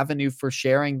biggest avenue for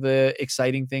sharing the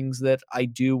exciting things that I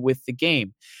do with the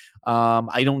game.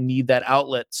 I don't need that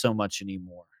outlet so much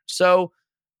anymore. So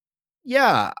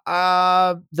Yeah,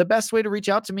 the best way to reach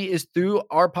out to me is through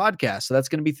our podcast. So that's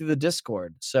going to be through the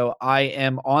Discord. So I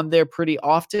am on there pretty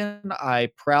often.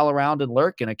 I prowl around and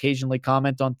lurk and occasionally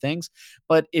comment on things.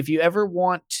 But if you ever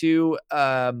want to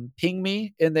ping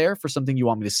me in there for something you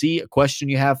want me to see, a question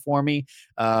you have for me,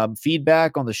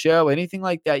 feedback on the show, anything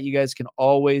like that, you guys can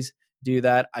always do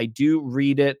that. I do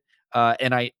read it,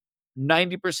 and I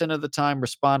 90% of the time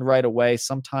respond right away.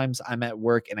 Sometimes I'm at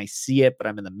work and I see it, but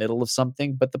I'm in the middle of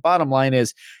something. But the bottom line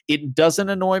is it doesn't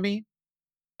annoy me.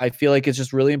 I feel like it's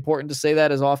just really important to say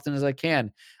that as often as I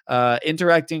can.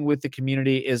 Interacting with the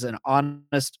community is an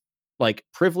honest like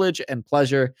privilege and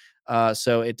pleasure.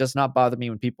 So it does not bother me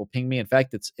when people ping me. In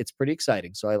fact, it's pretty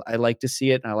exciting. So I like to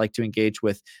see it, and I like to engage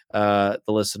with the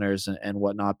listeners and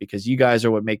whatnot, because you guys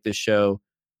are what make this show,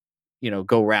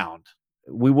 go round.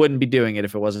 We wouldn't be doing it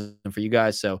if it wasn't for you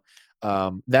guys. So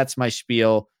that's my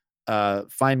spiel.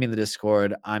 Find me in the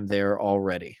Discord. I'm there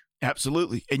already.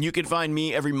 Absolutely. And you can find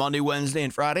me every Monday, Wednesday,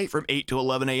 and Friday from 8 to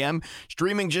 11 a.m.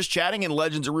 streaming Just Chatting and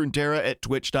Legends of Runeterra at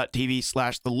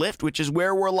twitch.tv/thelift, which is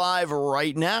where we're live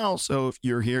right now. So if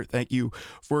you're here, thank you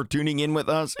for tuning in with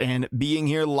us and being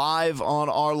here live on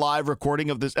our live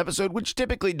recording of this episode, which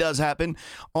typically does happen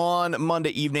on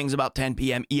Monday evenings about 10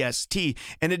 p.m. EST.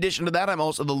 In addition to that, I'm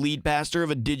also the lead pastor of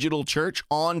a digital church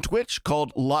on Twitch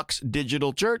called Lux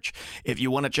Digital Church. If you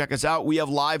want to check us out, we have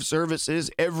live services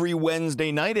every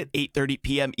Wednesday night at 8:30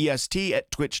 p.m. EST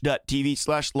at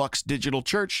twitch.tv/Lux Digital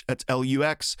Church. That's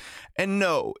LUX. And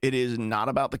no, it is not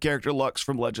about the character Lux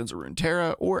from Legends of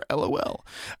Runeterra or LOL.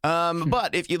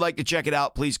 But if you'd like to check it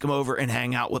out, please come over and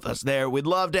hang out with us there. We'd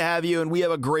love to have you, and we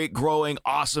have a great, growing,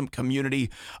 awesome community,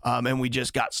 and we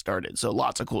just got started. So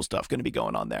lots of cool stuff going to be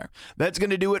going on there. That's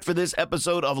going to do it for this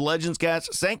episode of Legends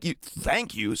Cast.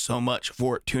 Thank you so much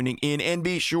for tuning in, and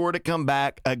be sure to come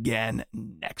back again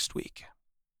next week.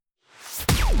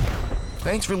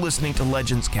 Thanks for listening to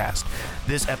Legends Cast.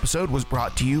 This episode was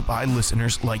brought to you by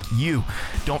listeners like you.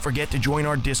 Don't forget to join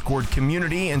our Discord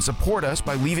community and support us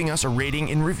by leaving us a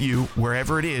rating and review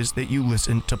wherever it is that you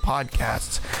listen to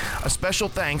podcasts. A special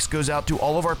thanks goes out to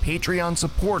all of our Patreon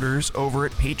supporters over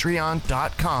at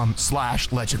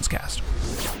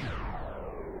patreon.com/legendscast.